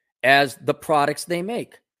interesting as the products they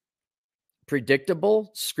make.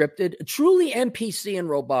 Predictable, scripted, truly NPC and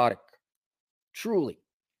robotic. Truly.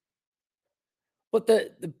 But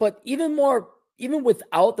even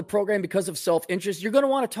without the program, because of self-interest, you're going to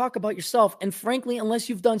want to talk about yourself. And frankly, unless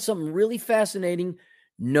you've done something really fascinating,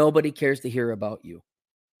 nobody cares to hear about you,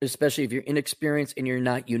 especially if you're inexperienced and you're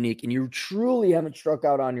not unique and you truly haven't struck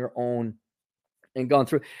out on your own and gone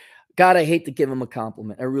through. God, I hate to give him a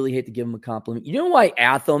compliment. I really hate to give him a compliment. You know why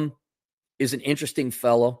Atham is an interesting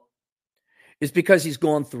fellow? It's because he's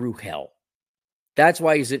gone through hell. That's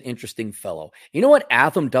why he's an interesting fellow. You know what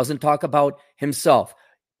Atham doesn't talk about? Himself.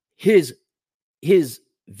 His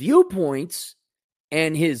viewpoints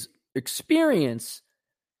and his experience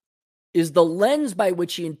is the lens by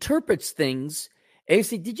which he interprets things. And you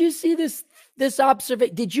say, did you see this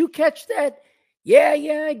observation? Did you catch that?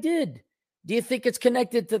 Yeah, I did. Do you think it's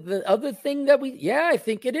connected to the other thing yeah, I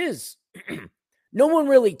think it is. No one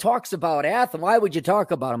really talks about Atham. Why would you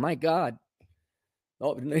talk about him? My God.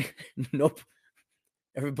 Oh, nope.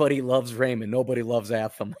 Everybody loves Raymond. Nobody loves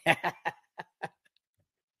Atham.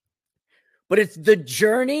 But it's the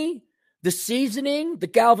journey The seasoning, the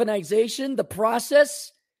galvanization, the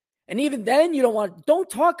process. And even then, don't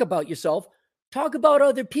talk about yourself. Talk about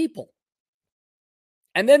other people.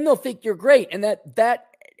 And then they'll think you're great. And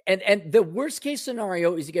and the worst case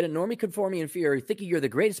scenario is you get a normie, conforming, inferior, thinking you're the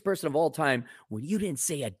greatest person of all time when you didn't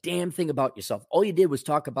say a damn thing about yourself. All you did was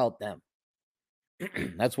talk about them.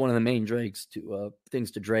 That's one of the main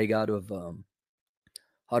things to drag out of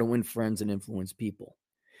How to Win Friends and Influence People.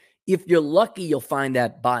 If you're lucky, you'll find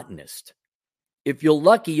that botanist. If you're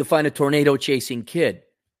lucky, you'll find a tornado chasing kid.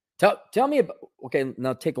 Tell me about, okay,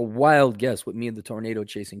 now take a wild guess what me and the tornado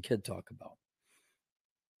chasing kid talk about.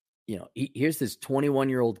 Here's this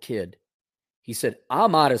 21-year-old kid. He said,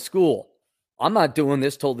 I'm out of school. I'm not doing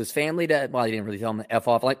this. Told his family that, well, he didn't really tell him to F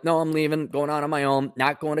off. Like, no, I'm leaving, going out on my own,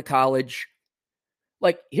 not going to college.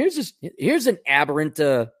 Like, here's an aberrant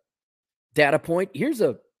data point. Here's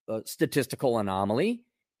a statistical anomaly.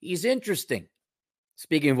 He's interesting.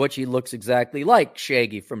 Speaking of which, he looks exactly like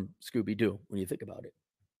Shaggy from Scooby-Doo when you think about it.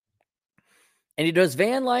 And he does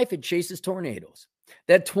van life and chases tornadoes.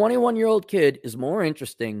 That 21-year-old kid is more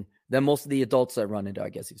interesting than most of the adults that run into. I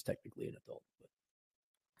guess he's technically an adult, but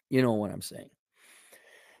you know what I'm saying.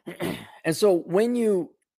 And so when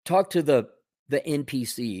you talk to the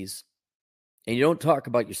NPCs and you don't talk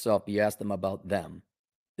about yourself, but you ask them about them,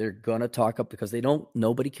 they're going to talk up because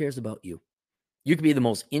nobody cares about you. You could be the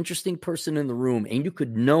most interesting person in the room and you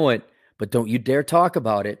could know it, but don't you dare talk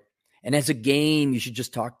about it. And as a game, you should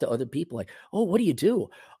just talk to other people like, oh, what do you do?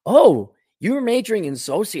 Oh, you were majoring in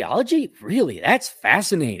sociology? Really? That's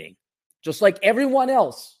fascinating. Just like everyone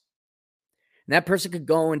else. And that person could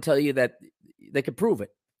go and tell you that they could prove it.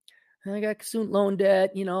 I got student loan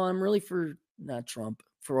debt. I'm really for not Trump,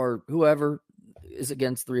 for whoever is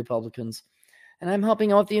against the Republicans. And I'm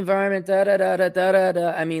helping out the environment.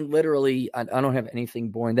 I mean, literally, I don't have anything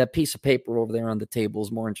boring. That piece of paper over there on the table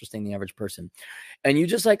is more interesting than the average person. And you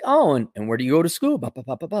just like, oh, and where do you go to school? Bah, bah,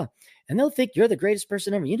 bah, bah, bah. And they'll think you're the greatest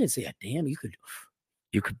person ever. You didn't say, damn, you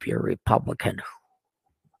could be a Republican.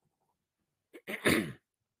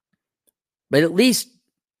 But at least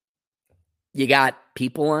you got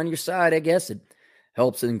people on your side, I guess. It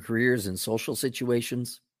helps in careers and social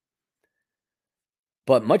situations.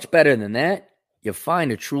 But much better than that, you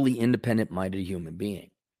find a truly independent-minded human being.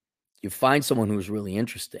 You find someone who's really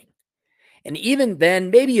interesting. And even then,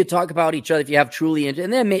 maybe you talk about each other if you have truly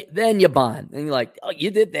interesting, and then you bond. And you're like, oh, you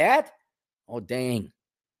did that? Oh, dang.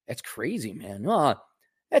 That's crazy, man. Oh,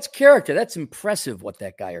 that's character. That's impressive what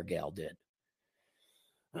that guy or gal did.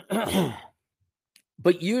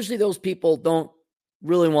 But usually those people don't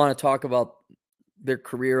really want to talk about their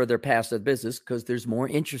career or their past of business because there's more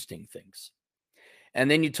interesting things. And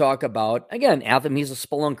then you talk about, again, Atham, he's a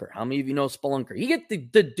spelunker. How many of you know spelunker? You get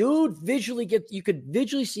the dude you could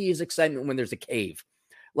visually see his excitement when there's a cave.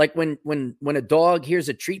 Like when a dog hears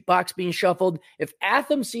a treat box being shuffled, if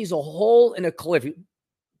Atham sees a hole in a cliff,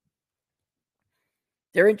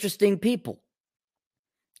 they're interesting people.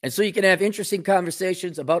 And so you can have interesting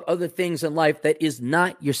conversations about other things in life that is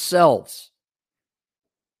not yourselves.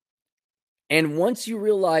 And once you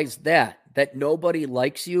realize that nobody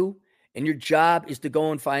likes you, and your job is to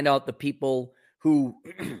go and find out the people who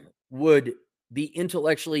would be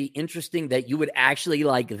intellectually interesting, that you would actually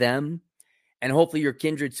like them, and hopefully your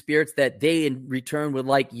kindred spirits that they in return would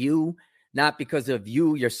like you, not because of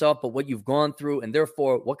you yourself, but what you've gone through, and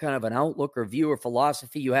therefore what kind of an outlook or view or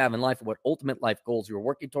philosophy you have in life, and what ultimate life goals you're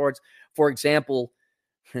working towards. For example,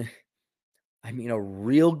 I mean, a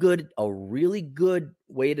really good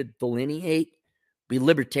way to delineate, be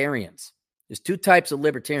libertarians. There's two types of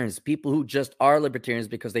libertarians: people who just are libertarians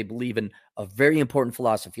because they believe in a very important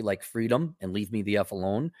philosophy like freedom and leave me the F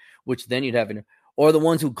alone, which then you'd have, or the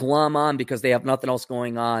ones who glom on because they have nothing else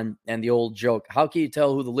going on. And the old joke, how can you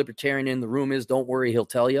tell who the libertarian in the room is? Don't worry, he'll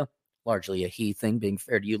tell you. Largely a he thing, being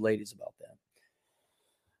fair to you ladies about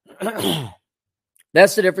that.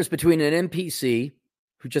 That's the difference between an NPC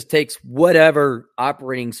who just takes whatever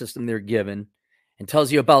operating system they're given and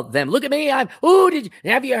tells you about them. Look at me.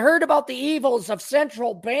 Have you heard about the evils of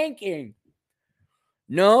central banking?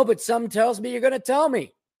 No, but something tells me you're going to tell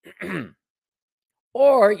me.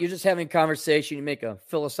 Or you're just having a conversation. You make a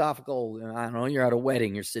philosophical, I don't know, you're at a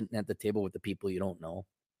wedding. You're sitting at the table with the people you don't know.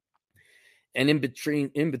 And in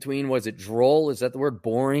between, was it droll? Is that the word?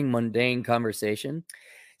 Boring, mundane conversation?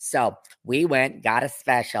 So we got a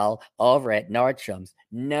special over at Nordstrom's.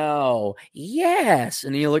 No. Yes.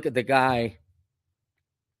 And you look at the guy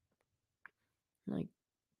like,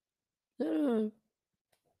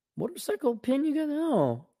 motorcycle pin you got?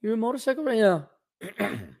 Oh, you're a motorcycle? Yeah.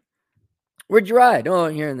 Where'd you ride? Oh,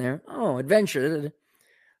 here and there. Oh, adventure.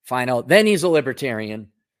 Find out. Then he's a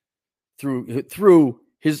libertarian. through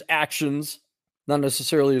his actions, not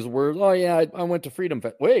necessarily his words. Oh yeah, I went to Freedom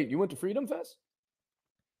Fest. Wait, you went to Freedom Fest?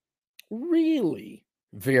 Really?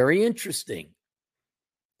 Very interesting.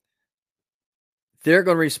 They're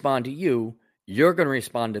going to respond to you. You're going to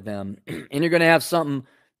respond to them. And you're going to have something,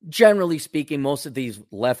 generally speaking, most of these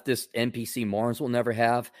leftist NPC morons will never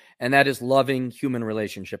have. And that is loving human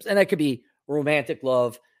relationships. And that could be romantic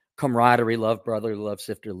love, camaraderie love, brotherly love,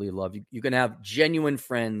 sisterly love. You can have genuine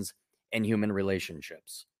friends and human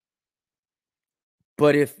relationships.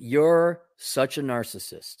 But if you're such a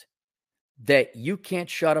narcissist that you can't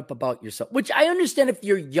shut up about yourself, which I understand if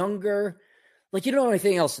you're younger, like you don't have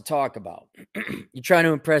anything else to talk about. You're trying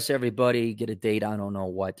to impress everybody, get a date, I don't know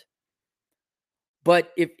what.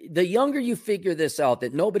 But if the younger you figure this out,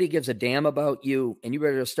 that nobody gives a damn about you, and you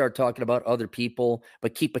better start talking about other people,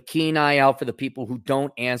 but keep a keen eye out for the people who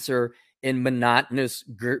don't answer in monotonous,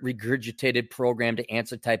 regurgitated program to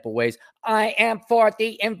answer type of ways. I am for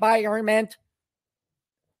the environment.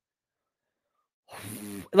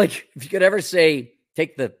 Like, if you could ever say,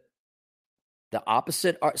 take the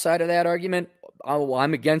opposite side of that argument, oh,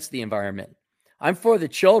 I'm against the environment. I'm for the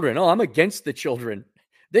children. Oh, I'm against the children.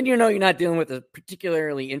 Then you know you're not dealing with a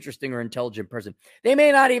particularly interesting or intelligent person. They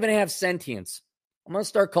may not even have sentience. I'm going to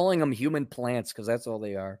start calling them human plants because that's all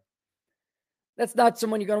they are. That's not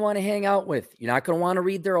someone you're going to want to hang out with. You're not going to want to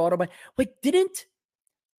read their autobiography. Wait,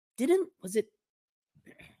 was it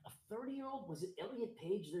a 30-year-old? Was it Elliot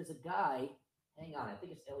Page? There's a guy. Hang on, I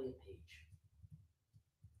think it's Elliot Page.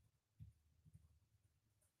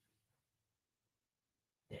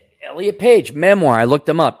 Elliot Page, memoir. I looked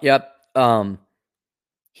him up. Yep.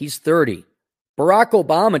 He's 30. Barack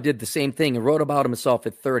Obama did the same thing and wrote about himself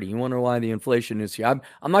at 30. You wonder why the inflation is here.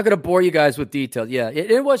 I'm not going to bore you guys with details. Yeah,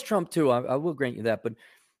 it was Trump too. I will grant you that. But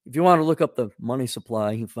if you want to look up the money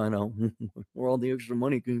supply, you find out where all the extra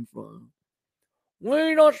money came from.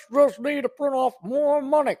 We just need to print off more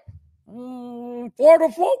money for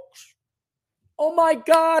the folks. Oh my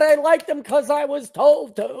God, I liked them because I was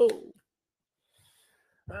told to.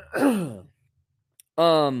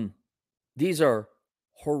 These are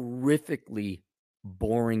horrifically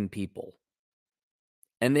boring people.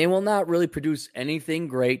 And they will not really produce anything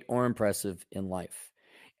great or impressive in life.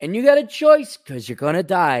 And you got a choice because you're going to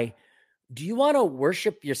die. Do you want to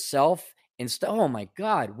worship yourself instead? Oh my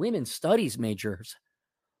God, women's studies majors.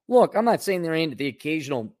 Look, I'm not saying there ain't the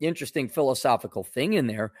occasional interesting philosophical thing in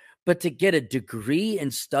there, but to get a degree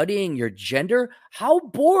in studying your gender, how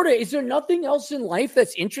bored is there nothing else in life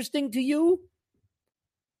that's interesting to you?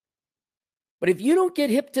 But if you don't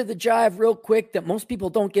get hip to the jive real quick that most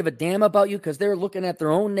people don't give a damn about you because they're looking at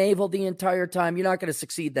their own navel the entire time, you're not going to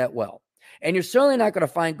succeed that well. And you're certainly not going to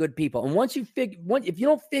find good people. And if you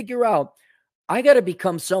don't figure out, I got to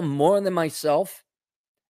become some more than myself,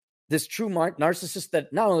 this true narcissist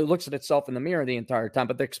that not only looks at itself in the mirror the entire time,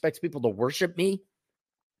 but that expects people to worship me.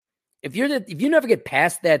 If you never get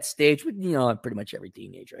past that stage, pretty much every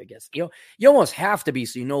teenager, I guess, you almost have to be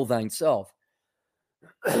so you know thyself.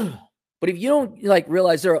 But if you don't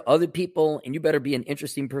realize there are other people and you better be an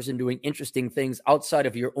interesting person doing interesting things outside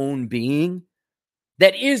of your own being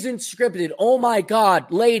that isn't scripted. Oh my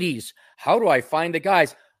God, ladies, how do I find the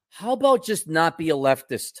guys? How about just not be a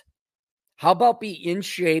leftist? How about be in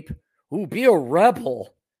shape? Ooh, be a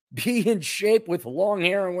rebel. Be in shape with long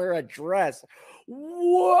hair and wear a dress.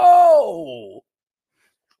 Whoa.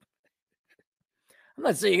 I'm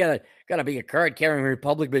not saying you gotta be a card-carrying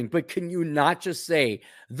Republican, but can you not just say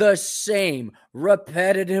the same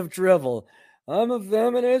repetitive drivel? I'm a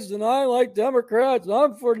feminist and I like Democrats.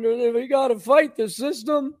 I'm for we gotta fight the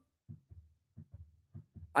system.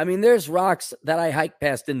 I mean, there's rocks that I hike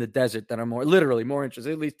past in the desert that are literally more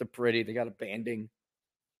interesting. At least they're pretty. They got a banding.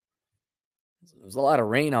 There's a lot of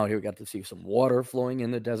rain out here. We got to see some water flowing in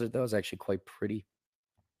the desert. That was actually quite pretty.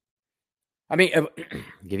 I mean, I'll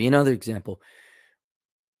give you another example.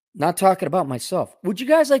 Not talking about myself. Would you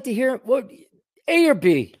guys like to hear what A or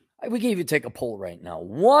B? We can even take a poll right now.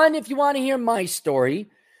 1, if you want to hear my story.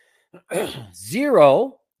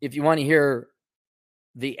 0, if you want to hear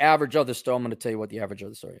the average of the story. I'm going to tell you what the average of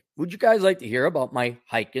the story. Would you guys like to hear about my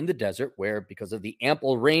hike in the desert where, because of the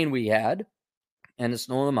ample rain we had and the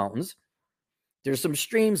snow in the mountains, there's some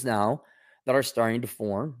streams now that are starting to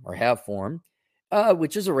form or have formed,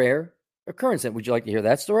 which is a rare occurrence. Would you like to hear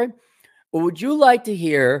that story? Or would you like to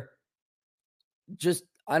hear just,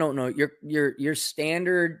 I don't know, your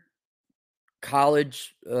standard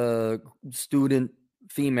college student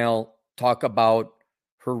female talk about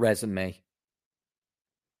her resume,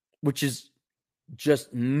 which is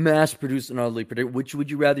just mass produced and utterly predictable? Which would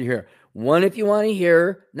you rather hear? 1, if you want to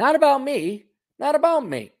hear, not about me,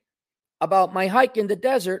 about my hike in the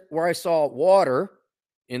desert where I saw water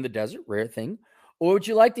in the desert, rare thing? Or would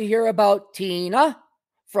you like to hear about Tina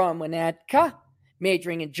from Winnetka,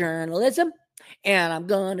 majoring in journalism, and I'm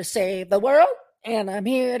going to save the world, and I'm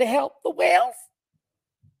here to help the whales?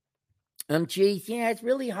 Geez, yeah, it's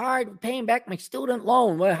really hard paying back my student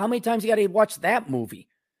loan. Well, how many times you got to watch that movie?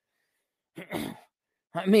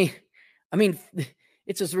 I mean,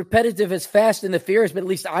 it's as repetitive as Fast and the Furious, but at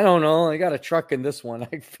least I don't know. I got a truck in this one.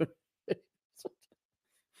 I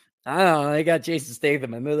don't know. I got Jason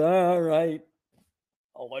Statham, and all right,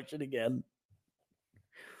 I'll watch it again.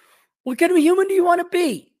 What kind of human do you want to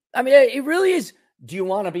be? I mean, it really is. Do you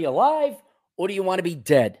want to be alive, or do you want to be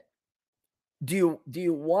dead? Do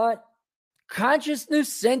you want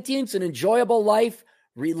consciousness, sentience, an enjoyable life,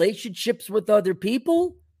 relationships with other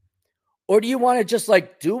people? Or do you want to just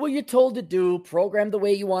like do what you're told to do, program the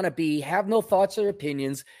way you want to be, have no thoughts or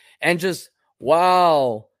opinions, and just,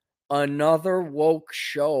 wow, another woke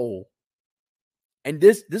show? And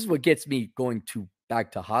this is what gets me going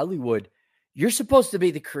back to Hollywood. You're supposed to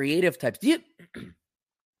be the creative types.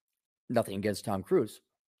 Nothing against Tom Cruise.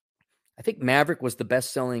 I think Maverick was the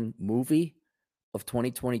best-selling movie of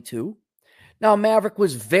 2022. Now, Maverick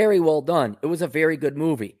was very well done. It was a very good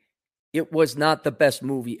movie. It was not the best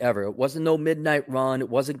movie ever. It wasn't no Midnight Run. It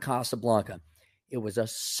wasn't Casablanca. It was a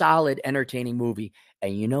solid, entertaining movie.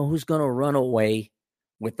 And you know who's going to run away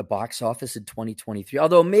with the box office in 2023?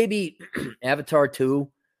 Although maybe Avatar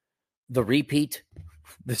 2, the repeat,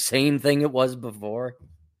 the same thing it was before.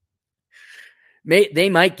 They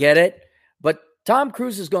might get it, but Tom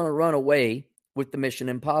Cruise is going to run away with the Mission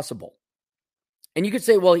Impossible. And you could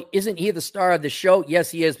say, well, isn't he the star of the show?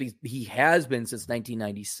 Yes, he is. He has been since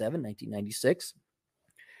 1997, 1996.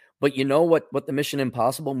 But you know what the Mission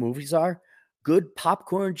Impossible movies are? Good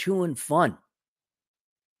popcorn chewing fun.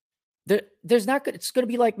 There's not good. It's going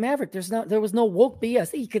to be like Maverick. There was no woke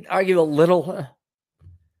BS. You could argue a little.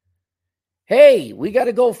 Hey, we got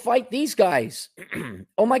to go fight these guys.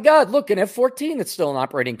 Oh my God, look, an F-14 that's still in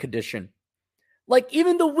operating condition. Like,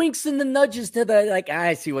 even the winks and the nudges to the, like,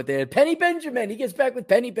 I see what they had. Penny Benjamin. He gets back with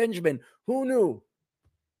Penny Benjamin. Who knew?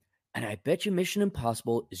 And I bet you Mission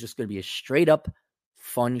Impossible is just going to be a straight-up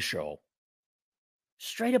fun show.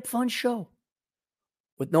 Straight-up fun show.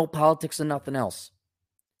 With no politics and nothing else.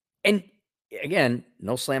 And, again,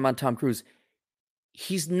 no slam on Tom Cruise.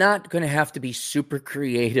 He's not going to have to be super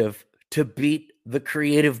creative to beat the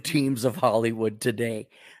creative teams of Hollywood today.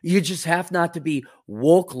 You just have not to be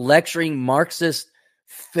woke, lecturing Marxist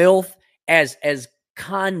filth as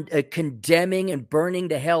condemning and burning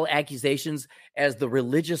to hell accusations as the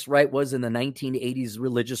religious right was in the 1980s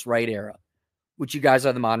religious right era, which you guys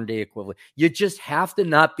are the modern day equivalent. You just have to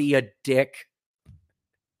not be a dick.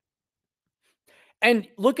 And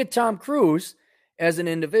look at Tom Cruise as an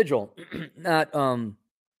individual.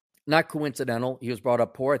 Not coincidental. He was brought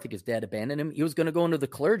up poor. I think his dad abandoned him. He was going to go into the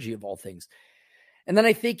clergy of all things. And then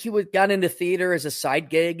I think he got into theater as a side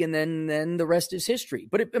gig, and then the rest is history.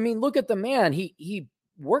 But look at the man. He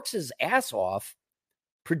works his ass off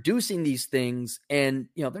producing these things, and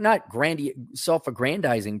they're not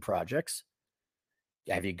self-aggrandizing projects.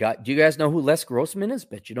 Do you guys know who Les Grossman is?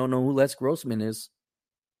 Bet you don't know who Les Grossman is.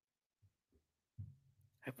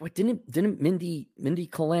 What didn't Mindy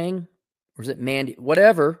Kaling, or is it Mandy?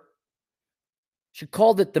 Whatever. She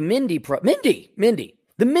called it the Mindy the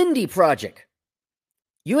Mindy Project.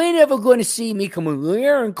 You ain't ever going to see me come on the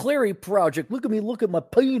Aaron Clarey Project. Look at me, look at my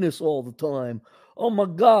penis all the time. Oh my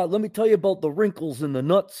God, let me tell you about the wrinkles in the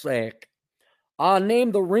nutsack. I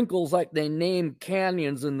name the wrinkles like they name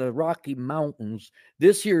canyons in the Rocky Mountains.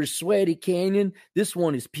 This here is Sweaty Canyon. This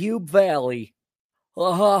one is Pube Valley.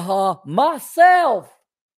 Ha ha ha. Myself.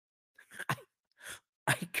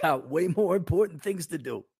 I got way more important things to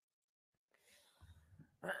do.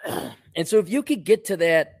 And so if you could get to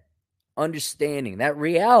that understanding, that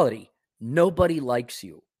reality, nobody likes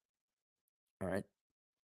you. All right.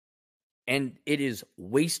 And it is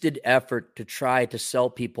wasted effort to try to sell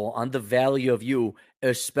people on the value of you,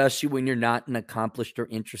 especially when you're not an accomplished or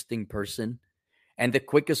interesting person. And the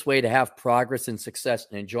quickest way to have progress and success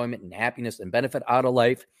and enjoyment and happiness and benefit out of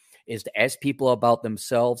life is to ask people about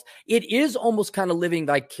themselves. It is almost kind of living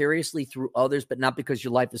vicariously through others, but not because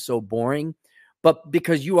your life is so boring, but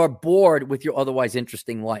because you are bored with your otherwise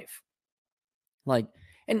interesting life. Like,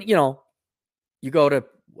 and you go to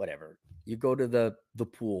whatever, you go to the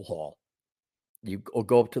pool hall, you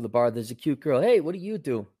go up to the bar. There's a cute girl. Hey, what do you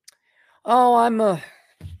do? Oh, I'm a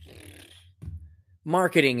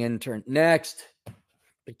marketing intern. Next.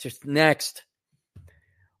 Just next.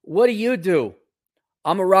 What do you do?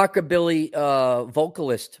 I'm a rockabilly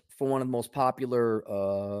vocalist for one of the most popular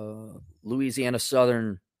Louisiana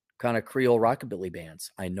Southern kind of Creole rockabilly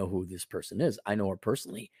bands. I know who this person is. I know her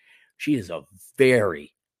personally. She is a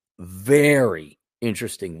very, very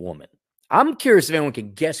interesting woman. I'm curious if anyone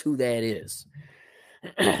can guess who that is.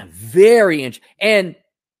 Very interesting. And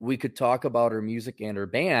we could talk about her music and her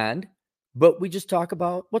band, but we just talk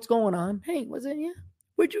about what's going on. Hey, was it you?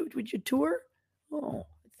 Would you tour? Oh,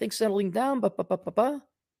 things settling down.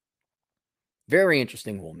 Very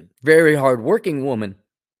interesting woman. Very hardworking woman.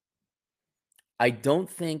 I don't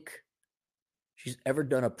think she's ever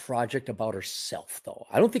done a project about herself, though.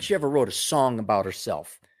 I don't think she ever wrote a song about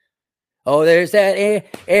herself. Oh, there's that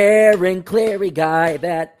Aaron Clarey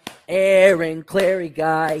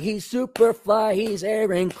guy, He's super fly. He's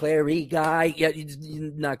Aaron Clarey guy. Yeah, he's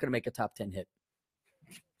not going to make a top 10 hit.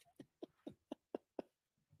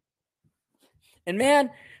 And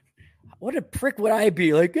man, what a prick would I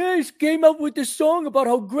be? Like, hey, I came up with this song about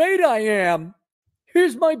how great I am.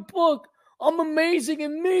 Here's my book. I'm amazing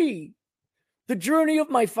in me. The Journey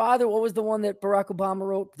of My Father. What was the one that Barack Obama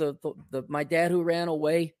wrote? The My Dad Who Ran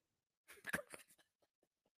Away.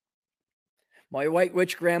 My white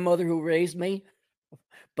rich grandmother who raised me,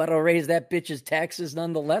 but I'll raise that bitch's taxes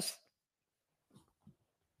nonetheless.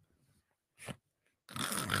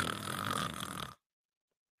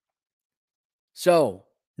 So,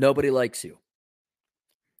 nobody likes you.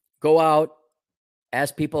 Go out,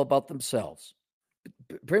 ask people about themselves.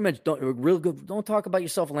 Pretty much don't talk about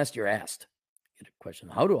yourself unless you're asked. Get a question.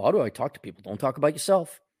 How do I talk to people? Don't talk about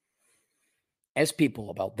yourself. Ask people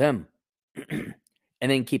about them. And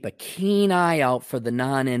then keep a keen eye out for the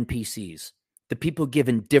non-NPCs, the people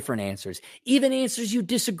giving different answers, even answers you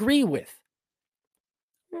disagree with.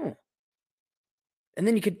 And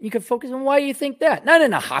then you could focus on why you think that, not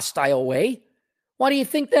in a hostile way. Why do you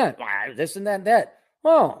think that? Why this and that?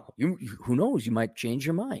 Well, who knows? You might change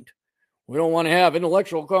your mind. We don't want to have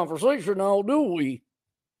intellectual conversation now, do we?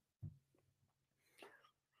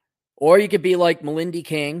 Or you could be like Melindy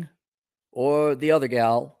King, or the other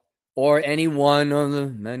gal, or any one of the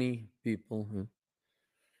many people,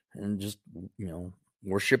 and just,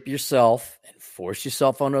 worship yourself and force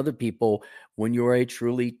yourself on other people when you're a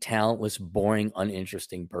truly talentless, boring,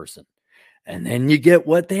 uninteresting person. And then you get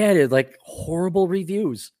what that is, like horrible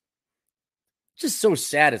reviews. Just so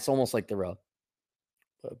sad. It's almost like they're a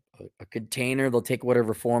container. They'll take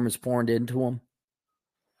whatever form is poured into them.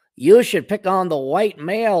 You should pick on the white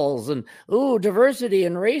males and, diversity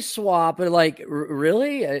and race swap. And like,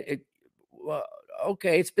 really?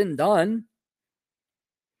 Okay, it's been done.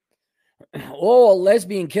 Oh, a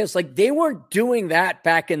lesbian kiss. Like, they weren't doing that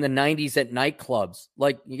back in the 90s at nightclubs.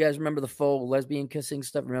 Like, you guys remember the faux lesbian kissing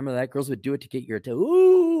stuff? Remember that? Girls would do it to get your attention.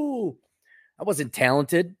 Ooh, I wasn't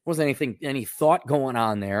talented. Wasn't any thought going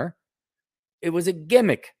on there. It was a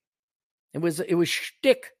gimmick. It was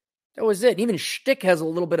shtick. That was it. Even shtick has a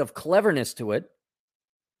little bit of cleverness to it.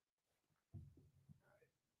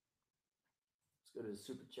 Let's go to the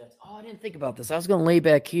super chats. Oh, I didn't think about this. I was going to lay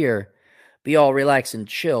back here, be all relaxed and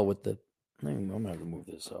chill with the. I'm going to move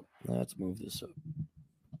this up. Let's move this up.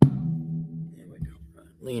 There we go. Right.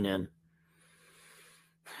 Lean in.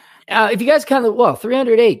 If you guys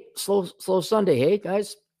 308 slow Sunday. Hey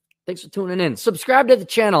guys, thanks for tuning in. Subscribe to the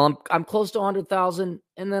channel. I'm close to 100,000,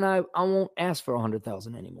 and then I won't ask for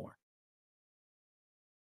 100,000 anymore.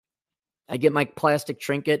 I get my plastic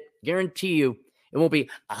trinket. Guarantee you, it won't be,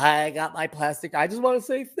 I got my plastic. I just want to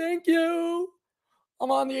say thank you. I'm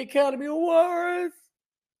on the Academy Awards.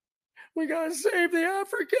 We got to save the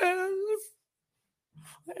Africans.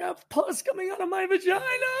 I have pus coming out of my vagina.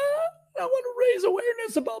 I want to raise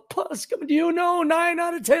awareness about pus. Do you know 9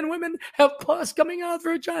 out of 10 women have pus coming out of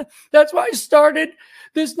their vagina? That's why I started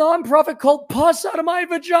this nonprofit called Pus Out of My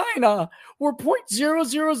Vagina, where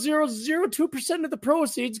 0.00002% of the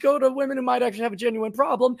proceeds go to women who might actually have a genuine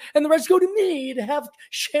problem, and the rest go to me to have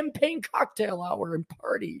champagne cocktail hour and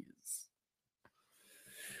parties.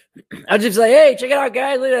 I'll just say, hey, check it out,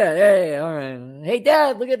 guys. Look at that. Hey, all right. Hey,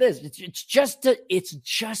 Dad, look at this. It's just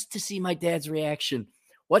to see my dad's reaction.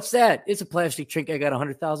 What's that? It's a plastic trinket. I got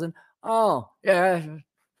 100,000. Oh, yeah.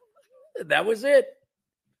 That was it.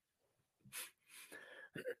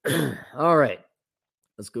 All right.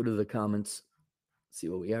 Let's go to the comments. See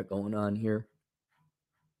what we got going on here.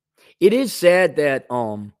 It is sad that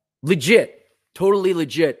totally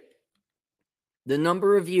legit, the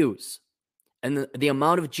number of views and the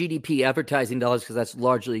amount of GDP advertising dollars, because that's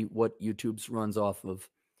largely what YouTube's runs off of,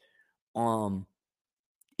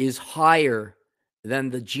 is higher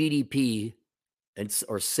than the GDP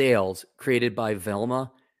or sales created by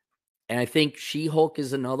Velma. And I think She-Hulk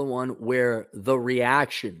is another one where the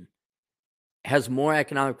reaction has more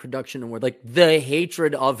economic production, and where like the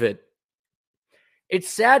hatred of it It's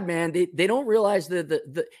sad, man. They don't realize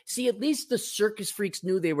the see, at least the circus freaks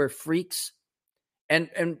knew they were freaks, and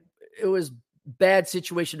it was bad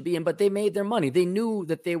situation to be in, but they made their money. They knew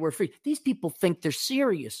that they were free. These people think they're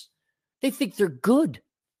serious. They think they're good.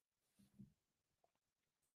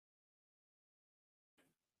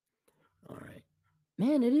 All right.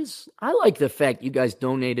 Man, it is. I like the fact you guys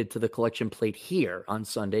donated to the collection plate here on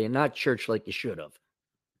Sunday and not church like you should have.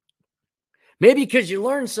 Maybe because you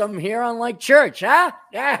learned something here, unlike church, huh?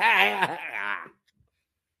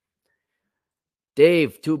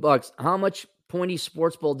 Dave, $2. How much pointy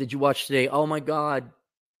sports ball did you watch today? Oh my God.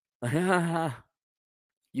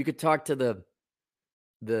 You could talk to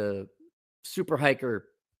the super hiker.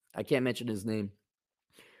 I can't mention his name.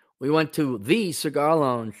 We went to the cigar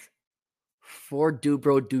lounge. 4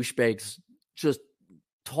 Dubro douchebags just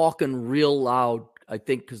talking real loud, I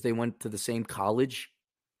think, because they went to the same college.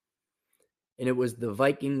 And it was the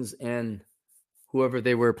Vikings and whoever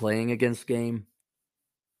they were playing against game.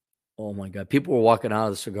 Oh, my God. People were walking out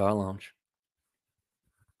of the cigar lounge.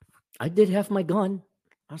 I did have my gun.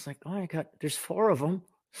 I was like, oh, there's 4 of them.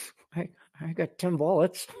 I got 10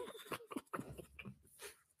 bullets.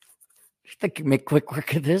 You think you make quick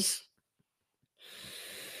work of this?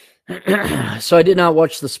 So I did not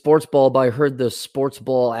watch the sports ball, but I heard the sports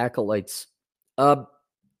ball acolytes. Burb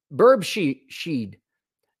Sheed.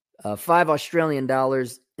 5 Australian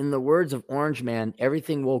dollars. In the words of Orange Man,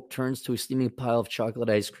 everything woke turns to a steaming pile of chocolate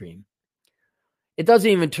ice cream. It doesn't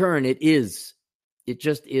even turn. It is. It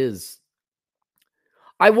just is.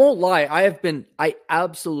 I won't lie. I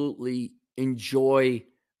absolutely enjoy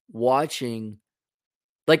watching.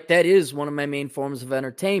 Like, that is one of my main forms of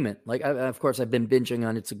entertainment. Like, of course, I've been binging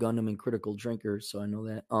on It's a Gundam and Critical Drinker, so I know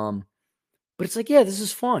that. But it's like, yeah, this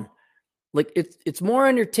is fun. Like, it's more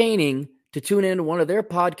entertaining to tune into one of their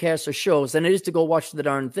podcasts or shows than it is to go watch the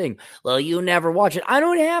darn thing. Well, you never watch it. I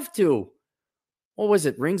don't have to. What was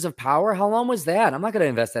it? Rings of Power? How long was that? I'm not going to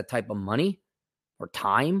invest that type of money or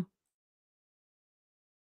time.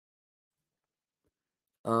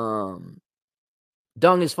 Dung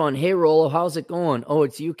is fun. Hey, Rolo, how's it going? Oh,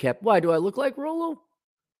 it's you, Cap. Why, do I look like Rolo?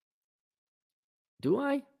 Do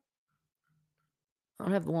I? I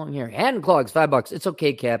don't have the long hair. Hand clogs, $5. It's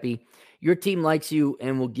okay, Cappy. Your team likes you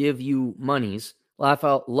and will give you monies. Laugh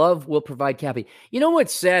out. Love will provide, Cappy. You know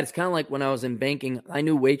what's sad? It's kind of like when I was in banking. I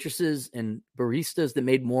knew waitresses and baristas that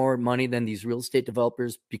made more money than these real estate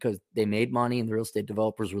developers because they made money and the real estate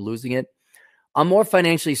developers were losing it. I'm more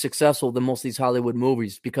financially successful than most of these Hollywood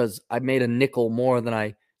movies because I made a nickel more than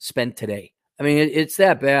I spent today. I mean, it's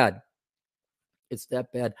that bad. It's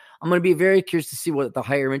that bad. I'm going to be very curious to see what the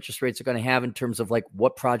higher interest rates are going to have in terms of like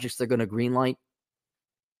what projects they're going to greenlight.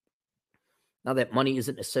 Now that money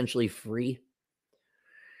isn't essentially free.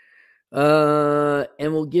 And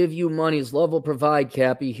we'll give you monies. Love will provide,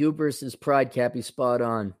 Cappy. Hubris is pride, Cappy. Spot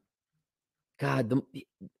on. God, the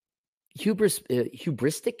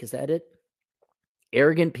hubristic, is that it?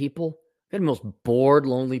 Arrogant people. They're the most bored,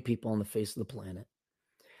 lonely people on the face of the planet.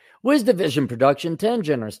 Wiz Division Production, 10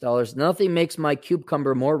 generous dollars. Nothing makes my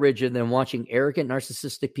cucumber more rigid than watching arrogant,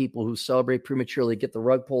 narcissistic people who celebrate prematurely get the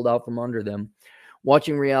rug pulled out from under them.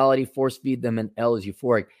 Watching reality force feed them, and L is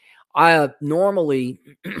euphoric. Normally,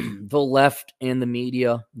 the left and the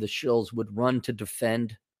media, the shills, would run to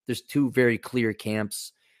defend. There's 2 very clear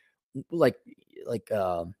camps. The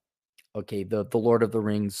Lord of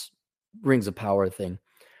the Rings of Power thing.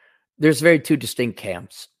 There's 2 distinct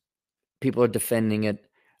camps. People are defending it.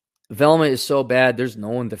 Velma is so bad, there's no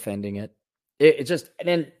one defending it.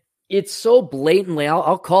 And it's so blatantly,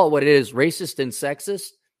 I'll call it what it is, racist and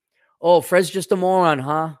sexist. Oh, Fred's just a moron,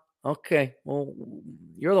 huh? Okay, well,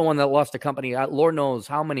 you're the one that lost a company, Lord knows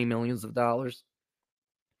how many millions of dollars.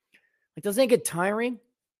 Like, doesn't it get tiring?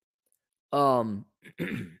 But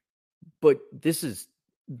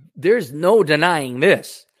there's no denying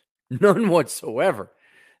this. None whatsoever.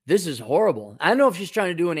 This is horrible. I don't know if she's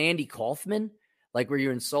trying to do an Andy Kaufman, like where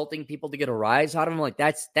you're insulting people to get a rise out of them. Like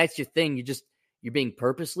that's your thing. You're being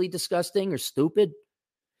purposely disgusting or stupid.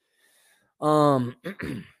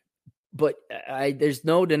 But there's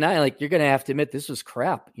no denying, like, you're going to have to admit this was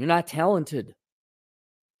crap. You're not talented.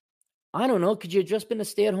 I don't know. Could you have just been a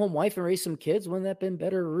stay-at-home wife and raise some kids? Wouldn't that have been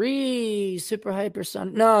better? Super hyper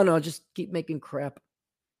son. No, just keep making crap.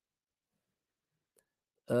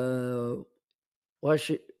 Why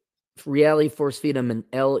should reality force feed him? And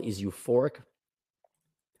L is euphoric.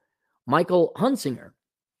 Michael Hunsinger,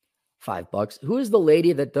 $5. Who is the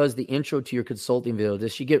lady that does the intro to your consulting video?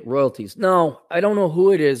 Does she get royalties? No, I don't know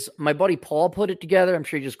who it is. My buddy Paul put it together. I'm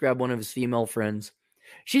sure he just grabbed one of his female friends.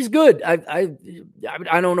 She's good. I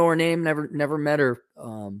don't know her name. Never met her.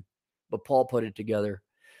 but Paul put it together.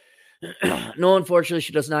 No, unfortunately,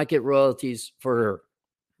 she does not get royalties for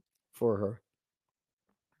her.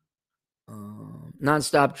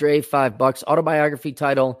 Nonstop Dre, $5. Autobiography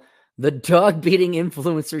title: The Dog Beating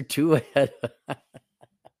Influencer 2 ahead.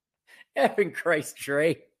 Heaven Christ,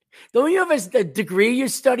 Dre. Don't you have a degree you're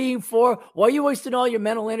studying for? Why are you wasting all your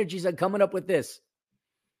mental energies on coming up with this?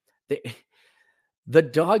 The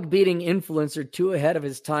Dog Beating Influencer 2 ahead of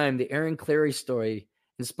his time, the Aaron Clarey story,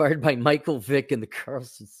 inspired by Michael Vick and the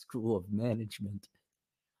Carlson School of Management.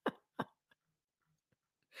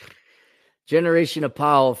 Generation of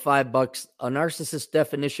Powell, $5. A narcissist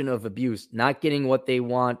definition of abuse: not getting what they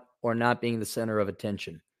want or not being the center of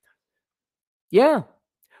attention. Yeah.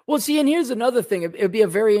 Well, see, and here's another thing. It would be a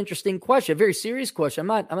very interesting question, a very serious question.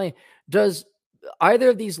 Does either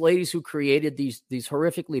of these ladies who created these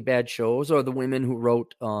horrifically bad shows, or the women who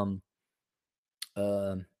wrote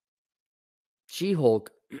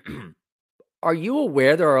She-Hulk, are you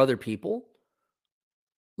aware there are other people?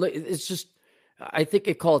 It's just, I think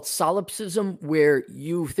they call it solipsism, where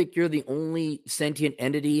you think you're the only sentient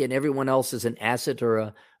entity and everyone else is an asset or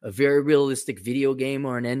a very realistic video game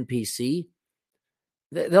or an NPC.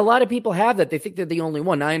 A lot of people have that. They think they're the only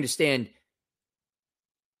one. Now, I understand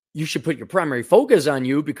you should put your primary focus on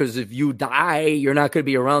you, because if you die, you're not going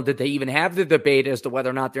to be around that they even have the debate as to whether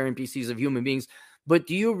or not they're NPCs of human beings. But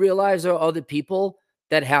do you realize there are other people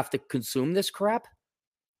that have to consume this crap?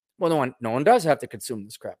 Well, no one does have to consume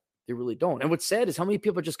this crap. They really don't. And what's sad is how many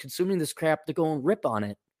people are just consuming this crap to go and rip on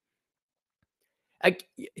it.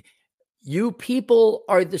 You people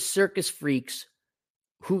are the circus freaks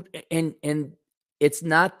who, and it's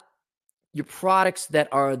not your products that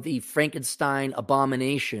are the Frankenstein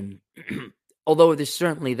abomination. Although there's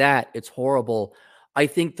certainly that. It's horrible. I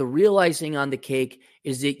think the real icing on the cake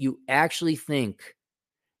is that you actually think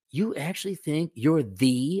you're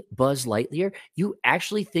the Buzz Lightyear. You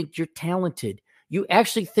actually think you're talented. You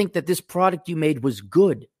actually think that this product you made was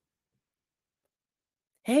good.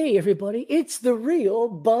 Hey, everybody, it's the real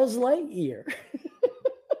Buzz Lightyear.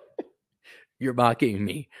 You're mocking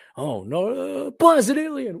me. Oh, no, Buzz, an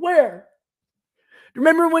alien. Where?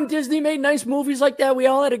 Remember when Disney made nice movies like that? We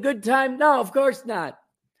all had a good time? No, of course not.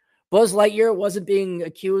 Buzz Lightyear wasn't being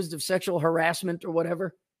accused of sexual harassment or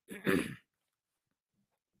whatever.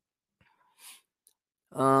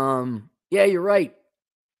 Yeah, you're right.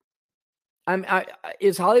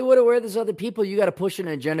 Is Hollywood aware there's other people? You got to push an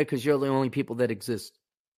agenda because you're the only people that exist.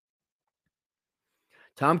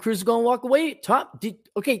 Tom Cruise is going to walk away. Top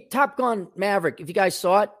Gun Maverick. If you guys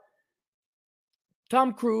saw it,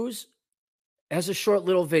 Tom Cruise has a short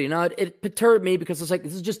little video. Now, it perturbed me because it's like,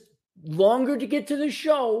 this is just longer to get to the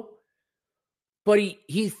show. But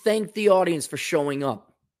he thanked the audience for showing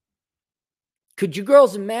up. Could you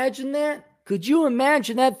girls imagine that? Could you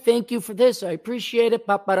imagine that? Thank you for this. I appreciate it.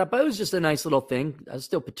 It was just a nice little thing. I was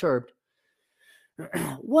still perturbed.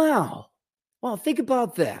 Wow. Well, think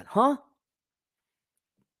about that, huh?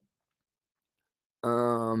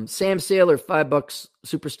 Sam Sailor, $5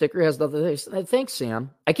 super sticker, has nothing. Thanks,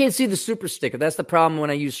 Sam. I can't see the super sticker. That's the problem when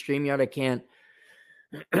I use StreamYard. I can't.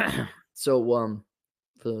 So,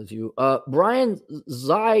 for those of you, Brian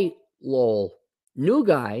Zylol, new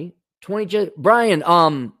guy, 20. Brian,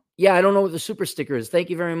 yeah, I don't know what the super sticker is.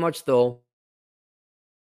 Thank you very much, though.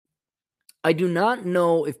 I do not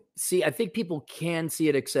know I think people can see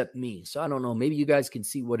it except me. So I don't know. Maybe you guys can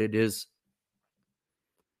see what it is.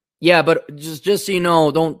 Yeah, but just so you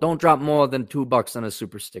know, don't drop more than $2 on a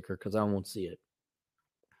super sticker because I won't see it.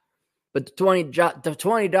 But the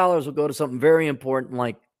 $20 will go to something very important,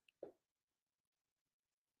 like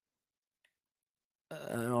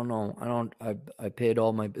I don't know. I paid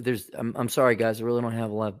all my. I'm sorry, guys. I really don't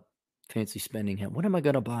have a lot of fancy spending here. What am I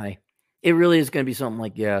gonna buy? It really is gonna be something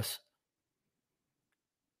like gas.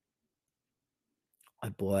 I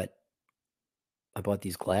bought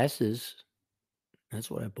these glasses. That's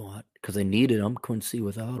what I bought because I needed them. Couldn't see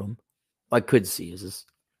without them. I could see. Is this?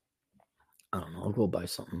 I don't know. I'll go buy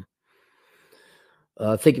something.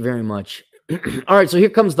 Thank you very much. All right, so here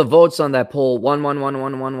comes the votes on that poll.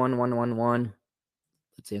 111111111.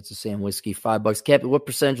 Let's answer Sam Whiskey. $5. Captain, what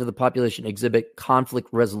percentage of the population exhibit conflict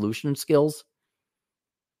resolution skills?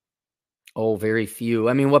 Oh, very few.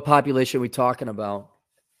 I mean, what population are we talking about?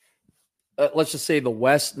 Let's just say the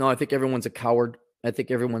West. No, I think everyone's a coward. I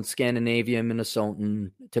think everyone's Scandinavian,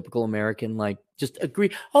 Minnesotan, typical American, like just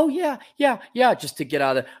agree. Oh, yeah, just to get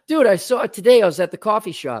out of there. Dude, I saw it today. I was at the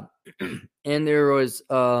coffee shop and there was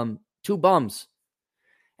 2 bums.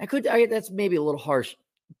 That's maybe a little harsh.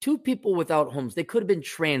 2 people without homes. They could have been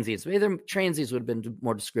transients. Maybe their transients would have been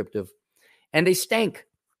more descriptive. And they stank.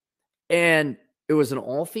 And It was an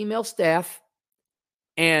all-female staff,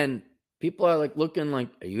 and people are like looking like,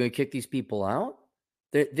 are you going to kick these people out?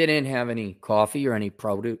 They didn't have any coffee or any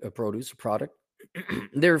produce or product.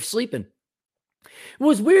 They're sleeping. It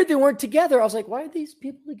was weird they weren't together. I was like, why are these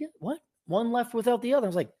people together? What? One left without the other. I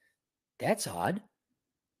was like, that's odd.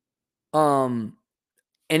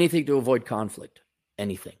 Anything to avoid conflict.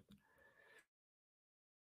 Anything.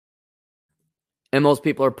 And most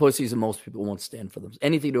people are pussies, and most people won't stand for them.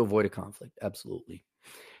 Anything to avoid a conflict. Absolutely.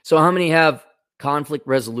 So how many have conflict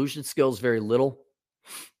resolution skills? Very little.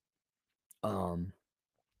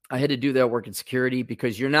 I had to do that work in security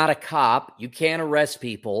because you're not a cop. You can't arrest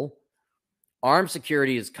people. Armed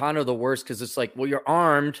security is kind of the worst because it's like, well, you're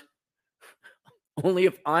armed only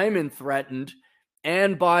if I'm threatened,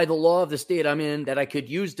 and by the law of the state I'm in that I could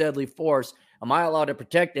use deadly force. Am I allowed to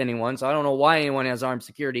protect anyone? So I don't know why anyone has armed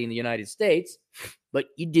security in the United States, but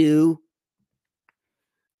you do.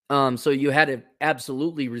 So you had to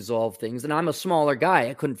absolutely resolve things. And I'm a smaller guy.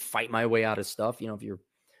 I couldn't fight my way out of stuff. If you're,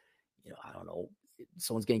 I don't know,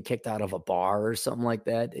 someone's getting kicked out of a bar or something like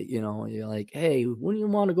that, you're like, hey, when do you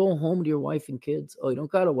want to go home to your wife and kids? Oh, you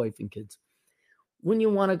don't got a wife and kids. When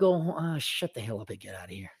you want to go home, shut the hell up and get out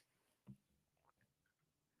of here.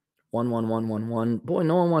 11111. Boy,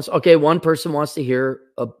 no one wants. Okay, one person wants to hear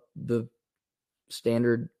the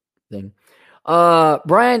standard thing.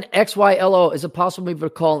 Brian XYLO, is it possible to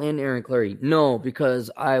call in Aaron Clarey? No, because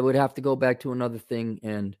I would have to go back to another thing,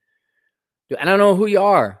 and I don't know who you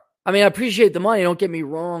are. I mean, I appreciate the money. Don't get me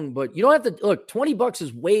wrong, but you don't have to look. $20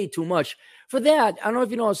 is way too much for that. I don't know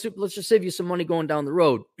if you know. Let's just save you some money going down the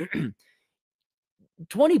road.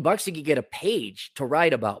 $20 you could get a page to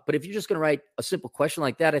write about. But if you're just going to write a simple question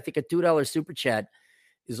like that, I think a $2 super chat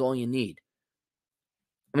is all you need.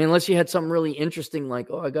 I mean, unless you had something really interesting like,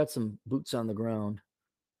 oh, I got some boots on the ground.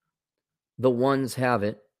 The ones have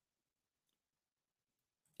it.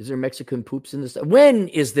 Is there Mexican poops in this? When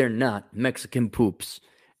is there not Mexican poops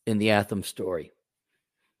in the Atham story?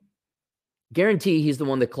 Guarantee he's the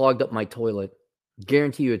one that clogged up my toilet.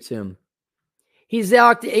 Guarantee you it's him. He's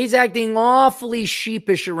acting awfully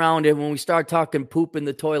sheepish around it when we start talking poop in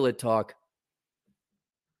the toilet talk.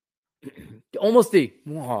 Almost the,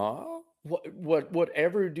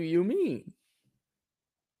 whatever do you mean?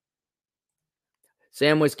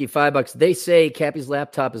 Sam Whiskey, $5. They say Cappy's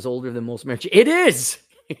laptop is older than most marriages. It is.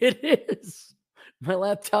 It is. My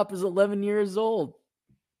laptop is 11 years old.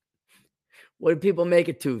 What did people make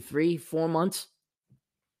it to? 3-4 months?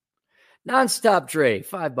 Nonstop Dre,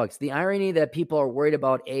 $5. The irony that people are worried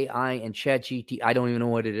about AI and ChatGPT. I don't even know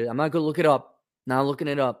what it is. I'm not going to look it up. Not looking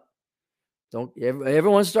it up. Don't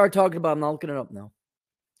everyone start talking about it. I'm not looking it up now.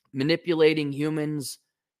 Manipulating humans,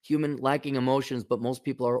 human lacking emotions, but most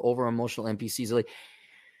people are over emotional NPCs. Like,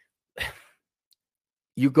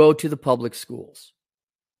 you go to the public schools.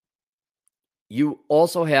 You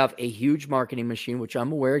also have a huge marketing machine, which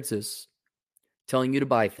I'm aware exists, telling you to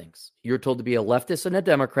buy things. You're told to be a leftist and a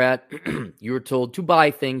Democrat. You're told to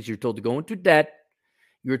buy things. You're told to go into debt.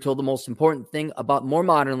 You're told the most important thing about more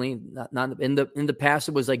modernly, not in the past,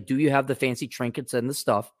 it was like, do you have the fancy trinkets and the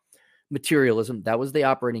stuff? Materialism. That was the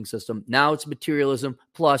operating system. Now it's materialism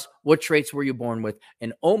plus what traits were you born with?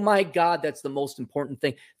 And oh my God, that's the most important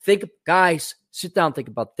thing. Guys, sit down, think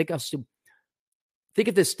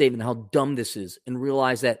of this statement, how dumb this is, and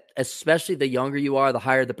realize that especially the younger you are, the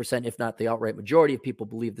higher the percent, if not the outright majority of people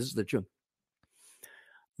believe this is the truth.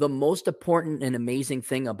 The most important and amazing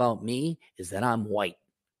thing about me is that I'm white.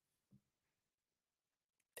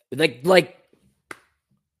 Like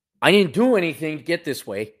I didn't do anything to get this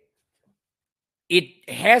way. It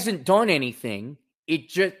hasn't done anything.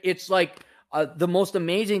 It's like the most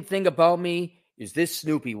amazing thing about me is this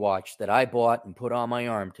Snoopy watch that I bought and put on my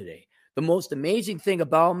arm today. The most amazing thing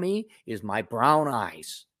about me is my brown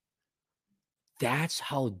eyes. That's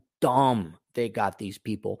how dumb they got these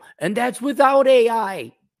people. And that's without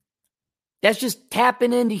AI. That's just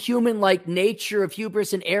tapping into human like nature of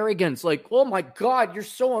hubris and arrogance. Like, oh my God, you're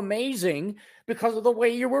so amazing because of the way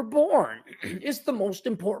you were born. It's the most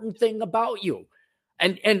important thing about you.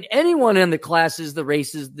 And anyone in the classes, the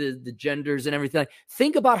races, the genders and everything,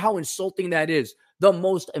 think about how insulting that is. The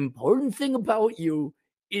most important thing about you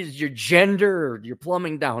is your gender or your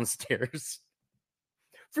plumbing downstairs.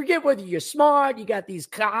 Forget whether you're smart, you got these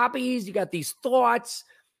copies, you got these thoughts,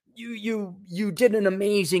 you did an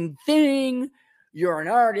amazing thing, you're an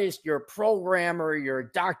artist, you're a programmer, you're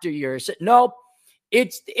a doctor, nope.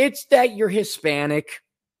 It's that you're Hispanic.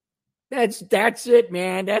 That's it,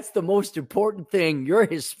 man. That's the most important thing. You're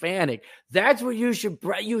Hispanic. That's what you should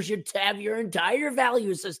have your entire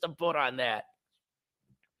value system put on that.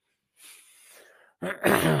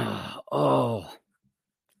 Oh,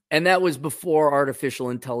 And that was before artificial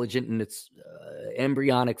intelligence in its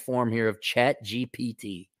embryonic form here of Chat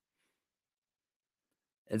GPT.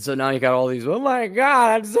 And so now you got all these, oh my God,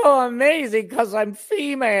 I'm so amazing because I'm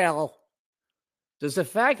female. Does the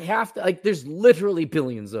fact have to, like, there's literally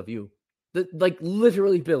billions of you, like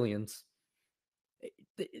literally billions.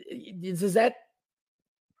 Does that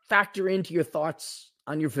factor into your thoughts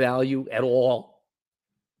on your value at all?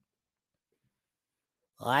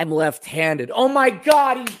 I'm left-handed. Oh my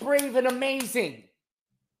God, he's brave and amazing.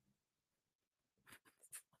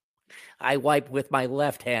 I wipe with my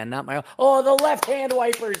left hand, not my... Oh, the left hand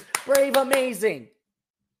wipers. Brave, amazing.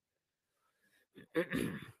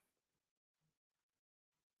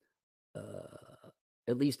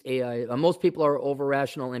 At least AI... most people are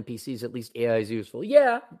over-rational NPCs. At least AI is useful.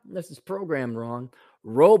 Yeah, this is programmed wrong.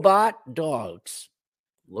 Robot dogs.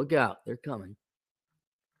 Look out. They're coming.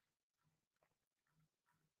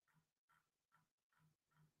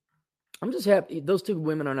 I'm just happy. Those two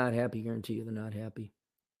women are not happy. I guarantee you they're not happy.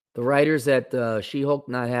 The writers at She-Hulk,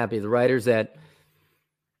 not happy. The writers at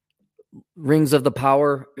Rings of the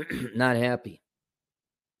Power, not happy.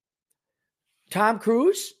 Tom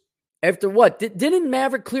Cruise, after what? Didn't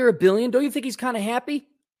Maverick clear $1 billion? Don't you think he's kind of happy?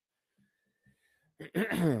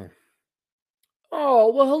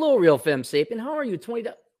 Oh, well, hello, Real Femme Sapien. How are you?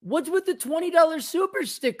 $20. What's with the $20 super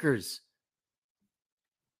stickers?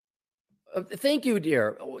 Thank you,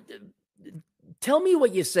 dear. Tell me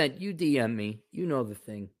what you sent. You DM me. You know the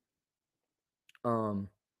thing.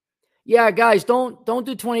 Yeah, guys, don't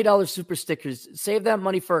do $20 super stickers. Save that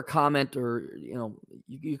money for a comment, or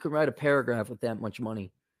you can write a paragraph with that much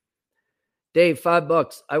money. Dave,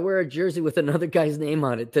 $5. I wear a jersey with another guy's name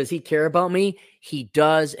on it. Does he care about me? He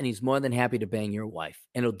does, and he's more than happy to bang your wife.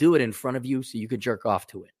 And he'll do it in front of you so you could jerk off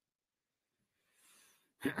to it.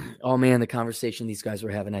 Oh man, the conversation these guys were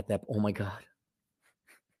having at that. Oh my God.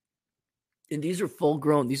 And these are full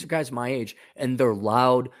grown. These are guys my age, and they're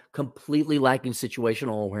loud, completely lacking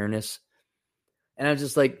situational awareness. And I'm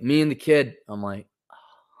just like, me and the kid, I'm like,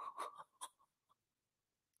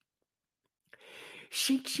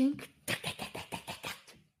 shink, shink.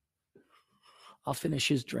 I'll finish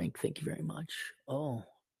his drink. Thank you very much. Oh,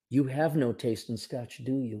 you have no taste in scotch,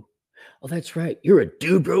 do you? Oh, that's right. You're a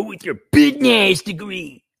dude, bro, with your business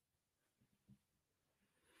degree.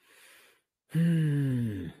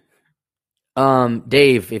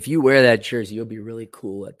 Dave, if you wear that jersey, you'll be really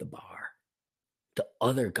cool at the bar. The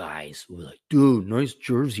other guys will be like, dude, nice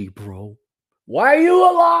jersey, bro. Why are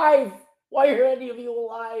you alive? Why are any of you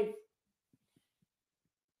alive?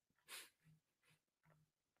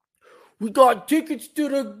 We got tickets to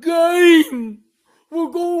the game.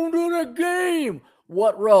 We're going to the game.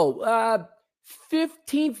 What row?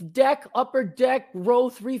 15th deck, upper deck,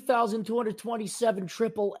 row 3,227,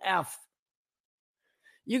 triple F.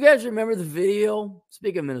 You guys remember the video?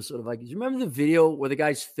 Speaking of Minnesota Vikings, remember the video where the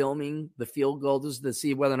guy's filming the field goal just to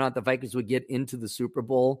see whether or not the Vikings would get into the Super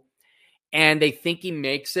Bowl? And they think he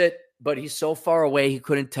makes it, but he's so far away he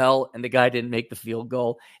couldn't tell, and the guy didn't make the field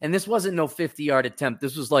goal. And this wasn't no 50-yard attempt.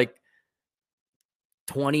 This was like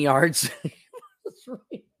 20 yards. That's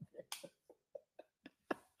right.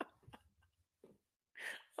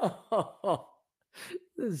 Oh,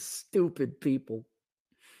 this stupid people.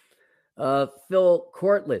 Phil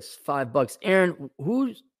Courtless, $5. Aaron,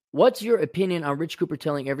 what's your opinion on Rich Cooper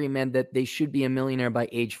telling every man that they should be a millionaire by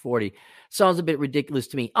age 40? Sounds a bit ridiculous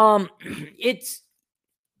to me.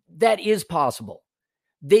 That is possible.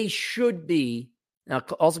 They should be. Now,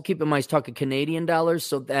 also keep in mind, he's talking Canadian dollars,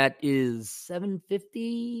 so that is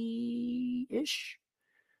 $750-ish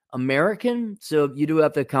American. So you do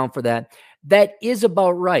have to account for that. That is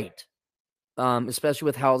about right. Especially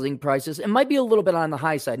with housing prices. It might be a little bit on the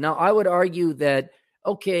high side. Now, I would argue that,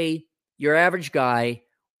 okay, your average guy,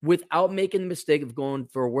 without making the mistake of going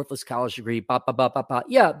for a worthless college degree,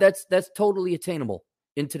 yeah, that's totally attainable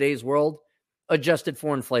in today's world, adjusted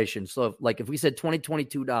for inflation. So, like, if we said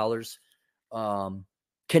 $22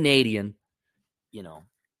 Canadian, I don't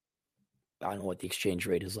know what the exchange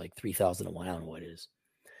rate is, like 3,001. I don't know what it is.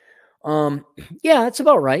 Yeah, that's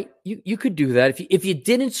about right. You could do that if you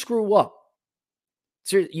didn't screw up.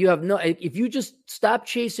 So you have if you just stop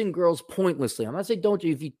chasing girls pointlessly. I'm not saying don't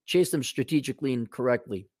you, if you chase them strategically and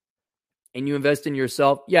correctly and you invest in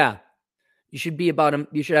yourself, yeah, you should have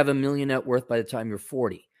 $1 million net worth by the time you're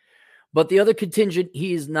 40. But the other contingent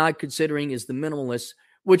he is not considering is the minimalists,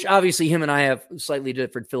 which obviously him and I have slightly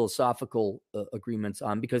different philosophical agreements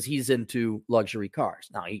on, because he's into luxury cars.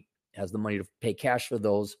 Now he has the money to pay cash for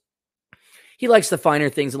those. He likes the finer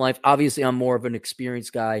things in life. Obviously, I'm more of an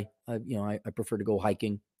experienced guy. I prefer to go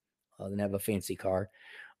hiking than have a fancy car.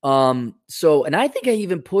 So, and I think I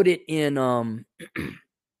even put it in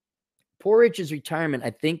Poor Rich's retirement.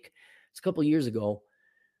 I think it's a couple of years ago.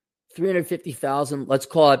 350,000. Let's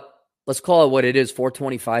call it what it is.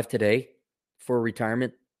 425 today for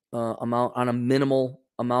retirement amount on a minimal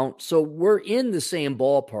amount. So we're in the same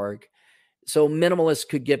ballpark. So minimalists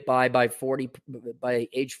could get by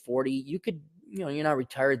age 40. You could, you're not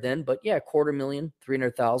retired then, but yeah, 250,000,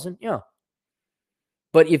 300,000. Yeah.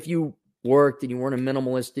 But if you worked and you weren't a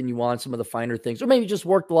minimalist and you want some of the finer things, or maybe you just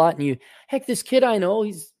worked a lot and this kid I know,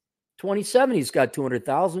 he's 27, he's got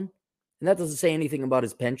 200,000, and that doesn't say anything about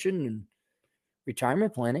his pension and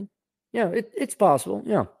retirement planning. Yeah, it's possible.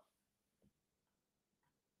 Yeah.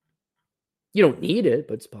 You don't need it,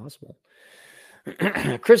 but it's possible.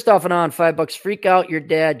 Christoph and on $5. Freak out your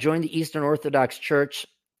dad. Join the Eastern Orthodox Church.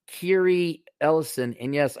 Kiri Ellison.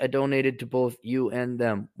 And yes, I donated to both you and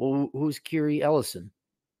them. Well, who's Kiri Ellison?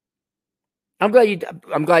 I'm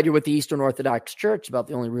glad you're with the Eastern Orthodox Church. About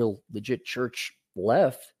the only real legit church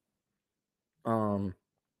left.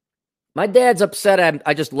 My dad's upset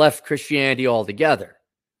I just left Christianity altogether.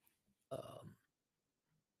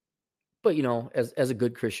 But as a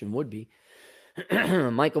good Christian would be.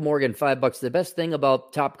 Michael Morgan, $5. The best thing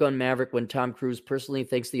about Top Gun Maverick when Tom Cruise personally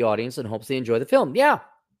thanks the audience and hopes they enjoy the film. Yeah.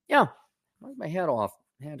 My hat off.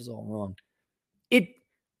 My hat is all wrong. It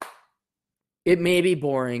may be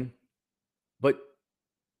boring, but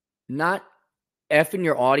not effing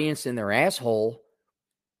your audience in their asshole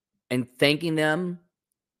and thanking them.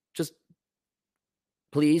 Just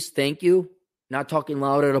please, thank you. Not talking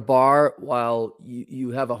loud at a bar while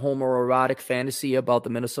you have a homoerotic fantasy about the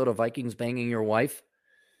Minnesota Vikings banging your wife.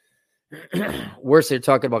 Worse, they're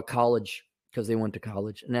talking about college because they went to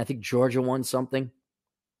college. And I think Georgia won something.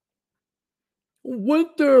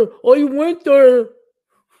 Went there. I went there.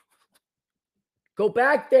 Go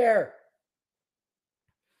back there.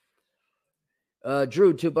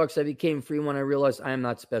 Drew, $2. I became free when I realized I am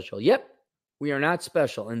not special. Yep. We are not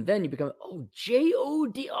special. And then you become,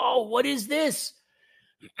 J-O-D. Oh, what is this?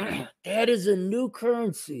 That is a new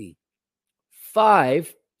currency.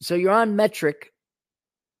 5. So you're on metric.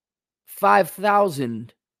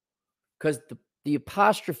 5,000. Because the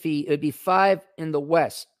apostrophe, it would be 5 in the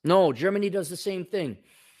West. No, Germany does the same thing.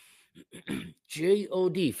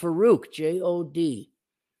 J-O-D. Farouk, J-O-D.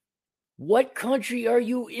 What country are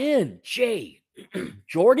you in? J.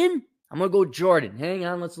 Jordan? I'm going to go Jordan. Hang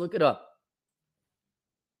on, let's look it up.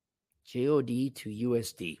 J-O-D to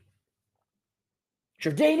USD.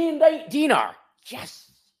 Jordanian dinar.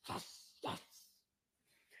 Yes.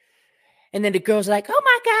 And then the girl's like, oh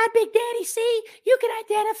my God, Big Daddy, see, you can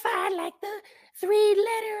identify like the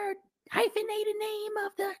 3-letter hyphenated name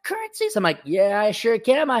of the currencies. I'm like, yeah, I sure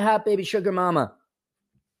can, my hot baby sugar mama.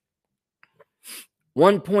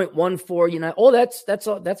 1.14 Oh,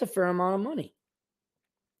 that's a fair amount of money.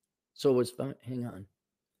 So it's fine. Hang on.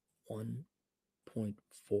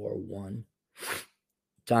 1.41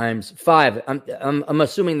 times 5. I'm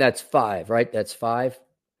assuming that's 5, right? That's 5.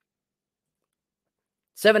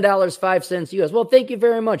 $7.05 US. Well, thank you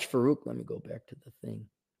very much, Farouk. Let me go back to the thing.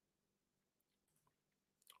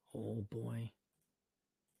 Oh boy.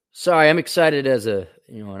 Sorry, I'm excited as an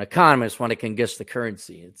economist when I can guess the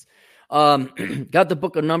currency. It's got the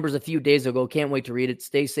book of numbers a few days ago. Can't wait to read it.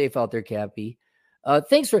 Stay safe out there, Cappy.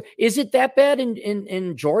 Thanks for. Is it that bad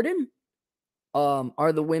in Jordan? Are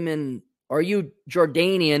you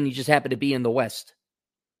Jordanian? You just happen to be in the West.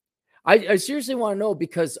 I seriously want to know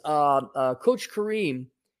because Coach Kareem,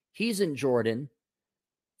 he's in Jordan.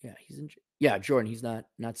 Yeah, Jordan. He's not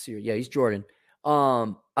Syria. Yeah, he's Jordan.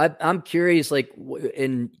 I'm curious,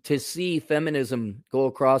 to see feminism go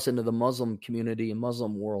across into the Muslim community and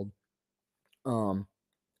Muslim world. God,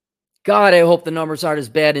 I hope the numbers aren't as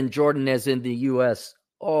bad in Jordan as in the U.S.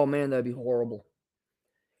 Oh man, that'd be horrible.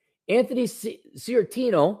 Anthony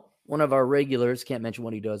Ciartino, one of our regulars, can't mention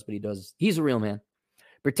what he does, but he does. He's a real man.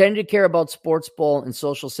 Pretending to care about sports ball and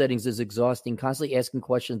social settings is exhausting. Constantly asking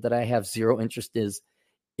questions that I have zero interest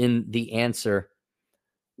in the answer.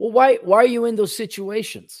 Well, why are you in those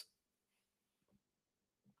situations?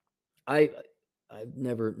 I've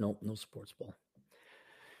never, no sports ball.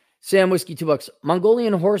 Sam Whiskey, $2.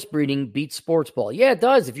 Mongolian horse breeding beats sports ball. Yeah, it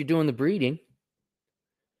does if you're doing the breeding.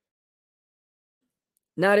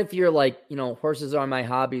 Not if you're horses are my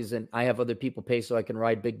hobbies and I have other people pay so I can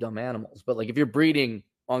ride big dumb animals. But if you're breeding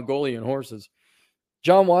Mongolian horses.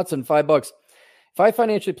 John Watson, $5. If I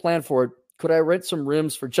financially plan for it, could I rent some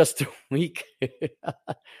rims for just a week?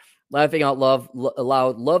 Laughing out loud.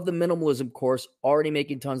 Love the minimalism course. Already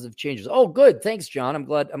making tons of changes. Oh, good. Thanks, John. I'm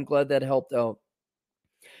glad that helped out.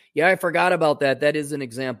 Yeah, I forgot about that. That is an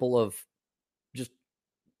example of just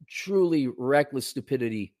truly reckless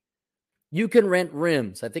stupidity. You can rent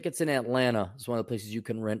rims. I think it's in Atlanta. It's one of the places you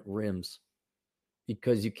can rent rims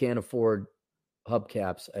because you can't afford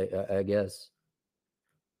hubcaps, I guess.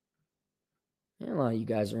 Yeah, a lot of you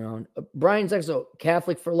guys around. Brian's exo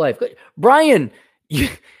Catholic for life. Brian,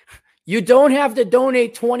 you don't have to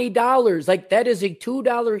donate $20. Like, that is a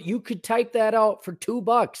 $2. You could type that out for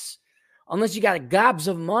 $2. Unless you got gobs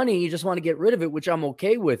of money, you just want to get rid of it, which I'm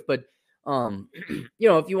okay with. But if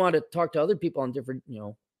you want to talk to other people on different,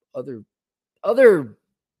 other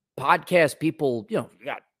podcast people, you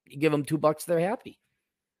give them $2, they're happy.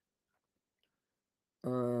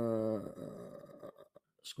 Scrolling.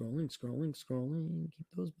 Keep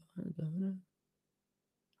those behind.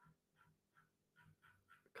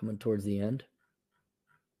 Coming towards the end.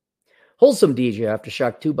 Wholesome DJ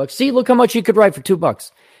Aftershock, $2. See, look how much you could write for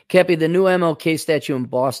 $2. Cappy, the new MLK statue in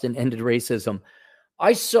Boston ended racism.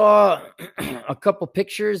 I saw a couple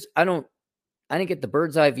pictures. I didn't get the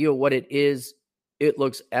bird's eye view of what it is. It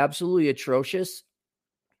looks absolutely atrocious.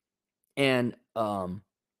 And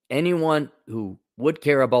anyone who would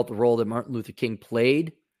care about the role that Martin Luther King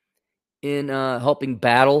played in helping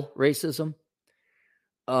battle racism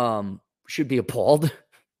should be appalled.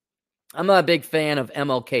 I'm not a big fan of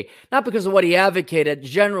MLK, not because of what he advocated,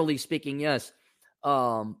 generally speaking, yes.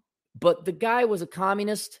 But the guy was a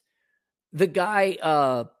communist. The guy,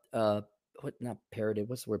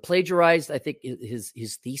 plagiarized, I think,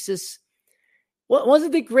 his thesis. Well,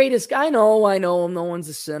 wasn't the greatest guy? I know him. No one's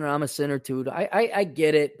a sinner. I'm a sinner too. I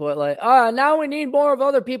get it. But now we need more of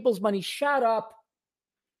other people's money. Shut up.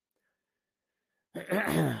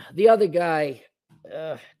 The other guy,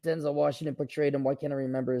 Denzel Washington portrayed him. Why can't I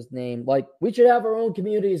remember his name? Like, we should have our own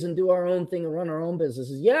communities and do our own thing and run our own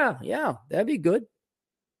businesses. Yeah, that'd be good.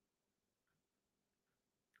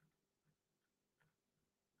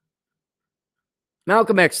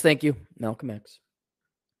 Malcolm X, thank you. Malcolm X.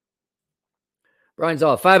 Brian's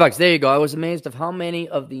off. $5. There you go. I was amazed of how many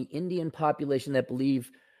of the Indian population that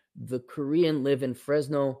believe the Korean live in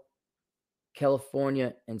Fresno,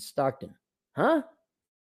 California, and Stockton. Huh?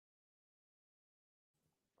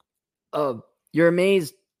 You're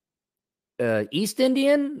amazed East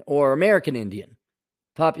Indian or American Indian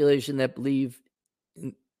population that believe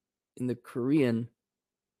in the Korean.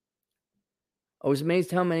 I was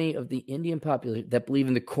amazed how many of the Indian population that believe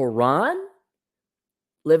in the Quran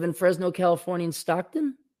live in Fresno, California, and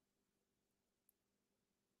Stockton.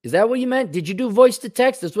 Is that what you meant? Did you do voice to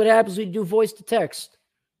text? That's what happens when you do voice to text.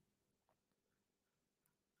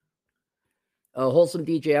 Wholesome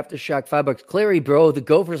DJ Aftershock, $5. Clarey, bro, the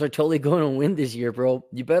Gophers are totally going to win this year, bro.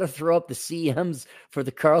 You better throw up the CMs for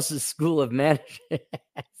the Carlson School of Management.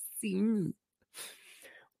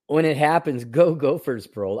 When it happens, go Gophers,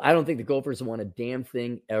 bro. I don't think the Gophers have won a damn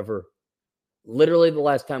thing ever. Literally, the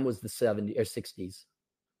last time was the 70s or 60s.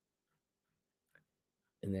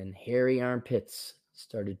 And then hairy armpits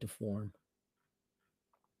started to form.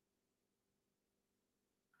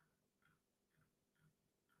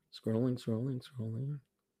 Scrolling.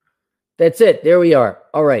 That's it. There we are.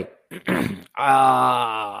 All right.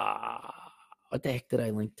 What the heck did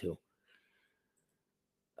I link to?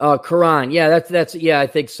 Quran. Yeah, that's I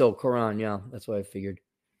think so. Quran. Yeah, that's what I figured.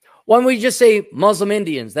 Why don't we just say Muslim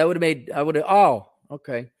Indians? That would have made. I would have. Oh,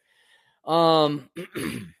 okay. Where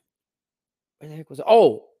the heck was it?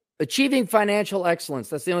 Oh, achieving financial excellence.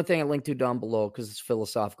 That's the only thing I linked to down below because it's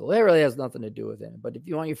philosophical. It really has nothing to do with it. But if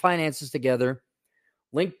you want your finances together,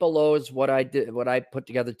 link below is what I did, what I put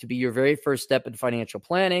together to be your very first step in financial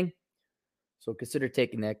planning. So consider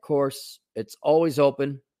taking that course. It's always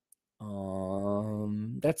open.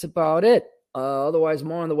 That's about it. Otherwise,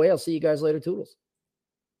 more on the way. I'll see you guys later. Toodles.